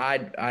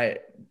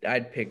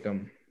 I'd pick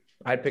him.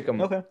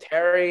 Okay.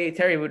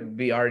 Terry would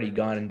be already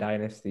gone in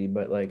Dynasty,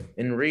 but like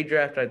in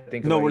redraft, I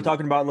think. No, we're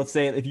talking about. Let's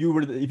say if you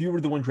were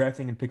the one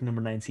drafting and pick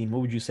number 19,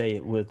 what would you say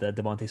with that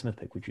Devontae Smith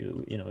pick? Would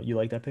you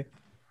like that pick?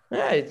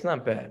 Yeah, it's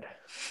not bad.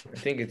 I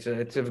think it's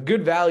a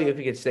good value if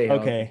he could stay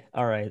healthy. Okay,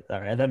 all right.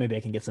 Then maybe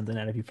I can get something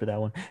out of you for that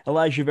one.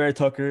 Elijah Vera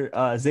Tucker,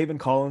 Zaven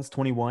Collins,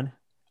 21,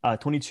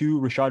 22,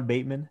 Rashad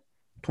Bateman,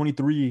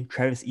 23,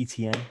 Travis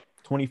Etienne,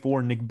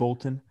 24, Nick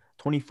Bolton,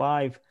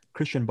 25,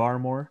 Christian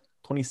Barmore,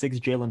 26,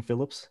 Jalen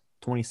Phillips,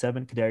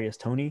 27, Kadarius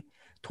Toney,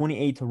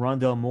 28,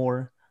 Rondell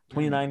Moore,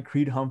 29,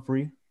 Creed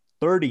Humphrey,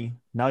 30,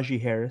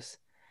 Najee Harris,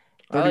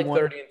 31, I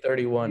like 30 and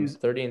 31.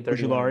 30 and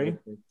 31.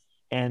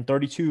 And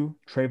 32,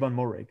 Trayvon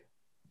Morig.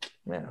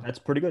 Yeah. That's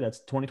pretty good.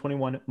 That's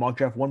 2021 mock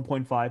draft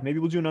 1.5. Maybe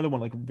we'll do another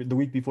one like the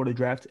week before the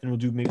draft, and we'll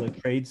do maybe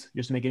like trades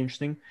just to make it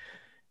interesting.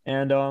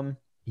 And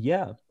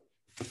yeah.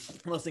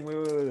 Last thing, wait.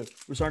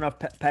 We're starting off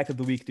pack of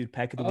the week, dude.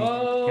 Pack of the week.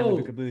 Can't believe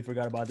we completely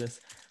forgot about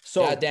this.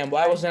 So goddamn,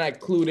 why wasn't I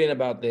clued in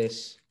about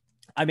this?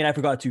 I mean, I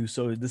forgot too,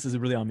 so this is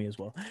really on me as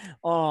well.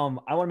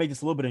 I want to make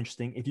this a little bit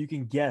interesting. If you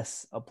can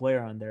guess a player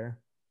on there,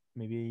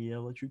 maybe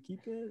I'll let you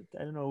keep it.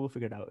 I don't know. We'll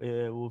figure it out.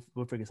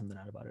 We'll figure something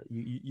out about it.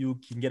 You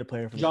can get a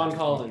player from John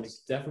Collins.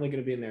 Definitely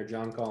going to be in there.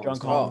 John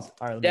Collins. All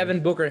right,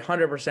 Devin Booker,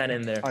 100%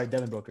 in there. All right,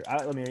 Devin Booker.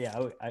 I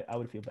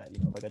would feel bad.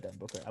 If I got Devin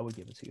Booker, I would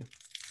give it to you.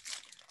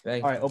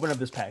 Thank you. All right, open up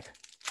this pack.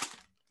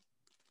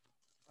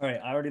 All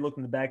right, I already looked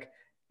in the back.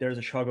 There's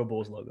a Chicago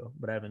Bulls logo,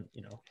 but I haven't.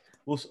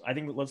 I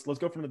think let's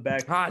go from the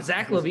back.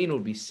 Zach LaVine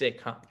would be sick,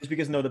 huh? Just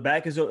because the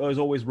back is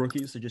always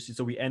rookies,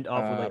 so we end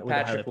off with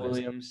Patrick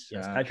Williams.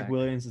 Yes, Patrick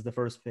Williams is the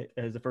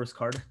first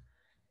card.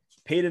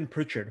 Peyton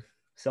Pritchard,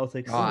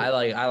 Celtics. Oh, I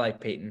like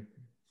Peyton.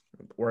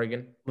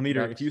 Oregon.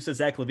 Lemire, if you said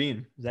Zach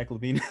LaVine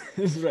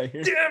is right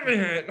here. Damn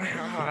it!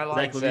 I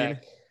like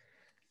Zach.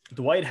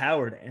 Dwight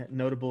Howard,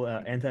 notable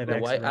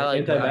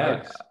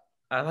anti-vax.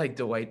 I like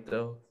Dwight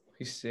though.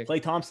 He's sick.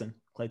 Klay Thompson.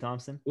 Klay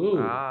Thompson. Ooh.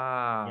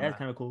 Yeah, it's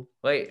kind of cool.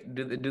 Wait,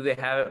 do they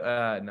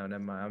have? No, never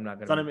mind. I'm not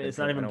gonna. It's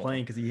not even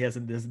playing because he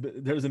hasn't.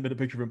 There hasn't been a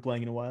picture of him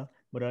playing in a while.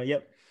 But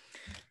yep.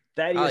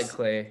 I like Thaddeus.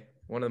 Clay,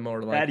 one of the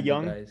more Thad likable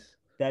Young. guys.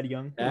 Thad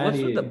Young. What's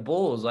with the Daddy.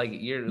 Bulls? Like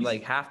you're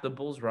like half the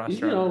Bulls roster.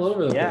 He's been all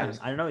over the Yeah, place.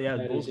 I don't know. Yeah,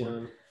 the Daddy's Bulls were.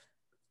 young.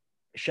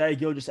 Shai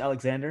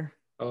Gilgeous-Alexander.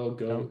 Oh,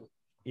 goat.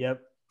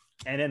 Yep.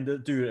 And then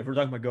dude, if we're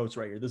talking about goats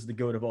right here, this is the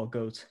goat of all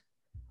goats.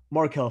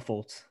 Markelle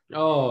Fultz.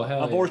 Oh,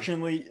 hell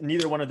Unfortunately,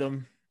 neither one of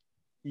them.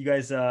 You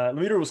guys,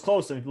 Lemire was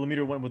close.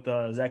 Lemire went with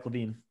Zach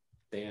LaVine.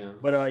 Damn.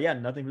 But yeah,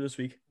 nothing for this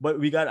week. But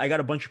I got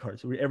a bunch of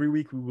cards. Every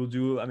week we will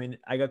do. I mean,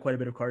 I got quite a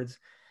bit of cards,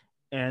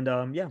 and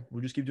yeah,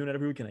 we'll just keep doing it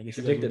every weekend. I guess.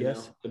 Addicted now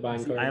to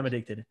buying cards. I am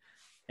addicted,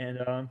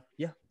 and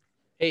yeah.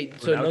 Hey,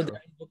 so no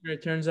Devin Booker,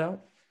 it turns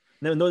out.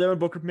 No Devin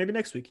Booker. Maybe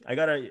next week. I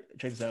gotta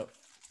check this out.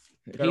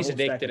 He's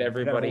addicted,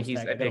 everybody.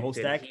 He's addicted. A whole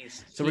stack.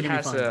 So we're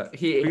gonna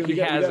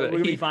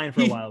be fine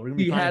for a while.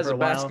 He has a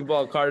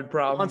basketball card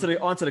problem.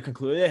 Onto the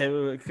conclusion.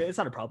 Yeah, it's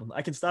not a problem.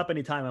 I can stop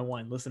anytime I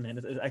want. Listen,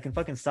 man, I can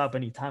fucking stop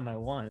anytime I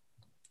want.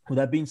 With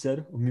that being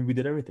said, I mean, we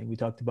did everything. We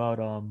talked about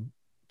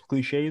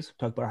cliches,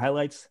 talked about our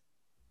highlights,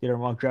 did our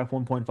mock draft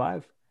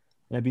 1.5.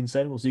 That being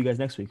said, we'll see you guys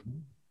next week.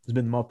 This has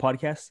been the Muffed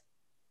Podcast.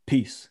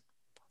 Peace.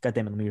 God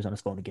damn it, Lemire's on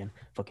his phone again.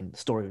 Fucking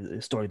story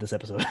of this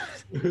episode.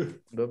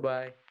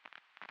 Bye-bye.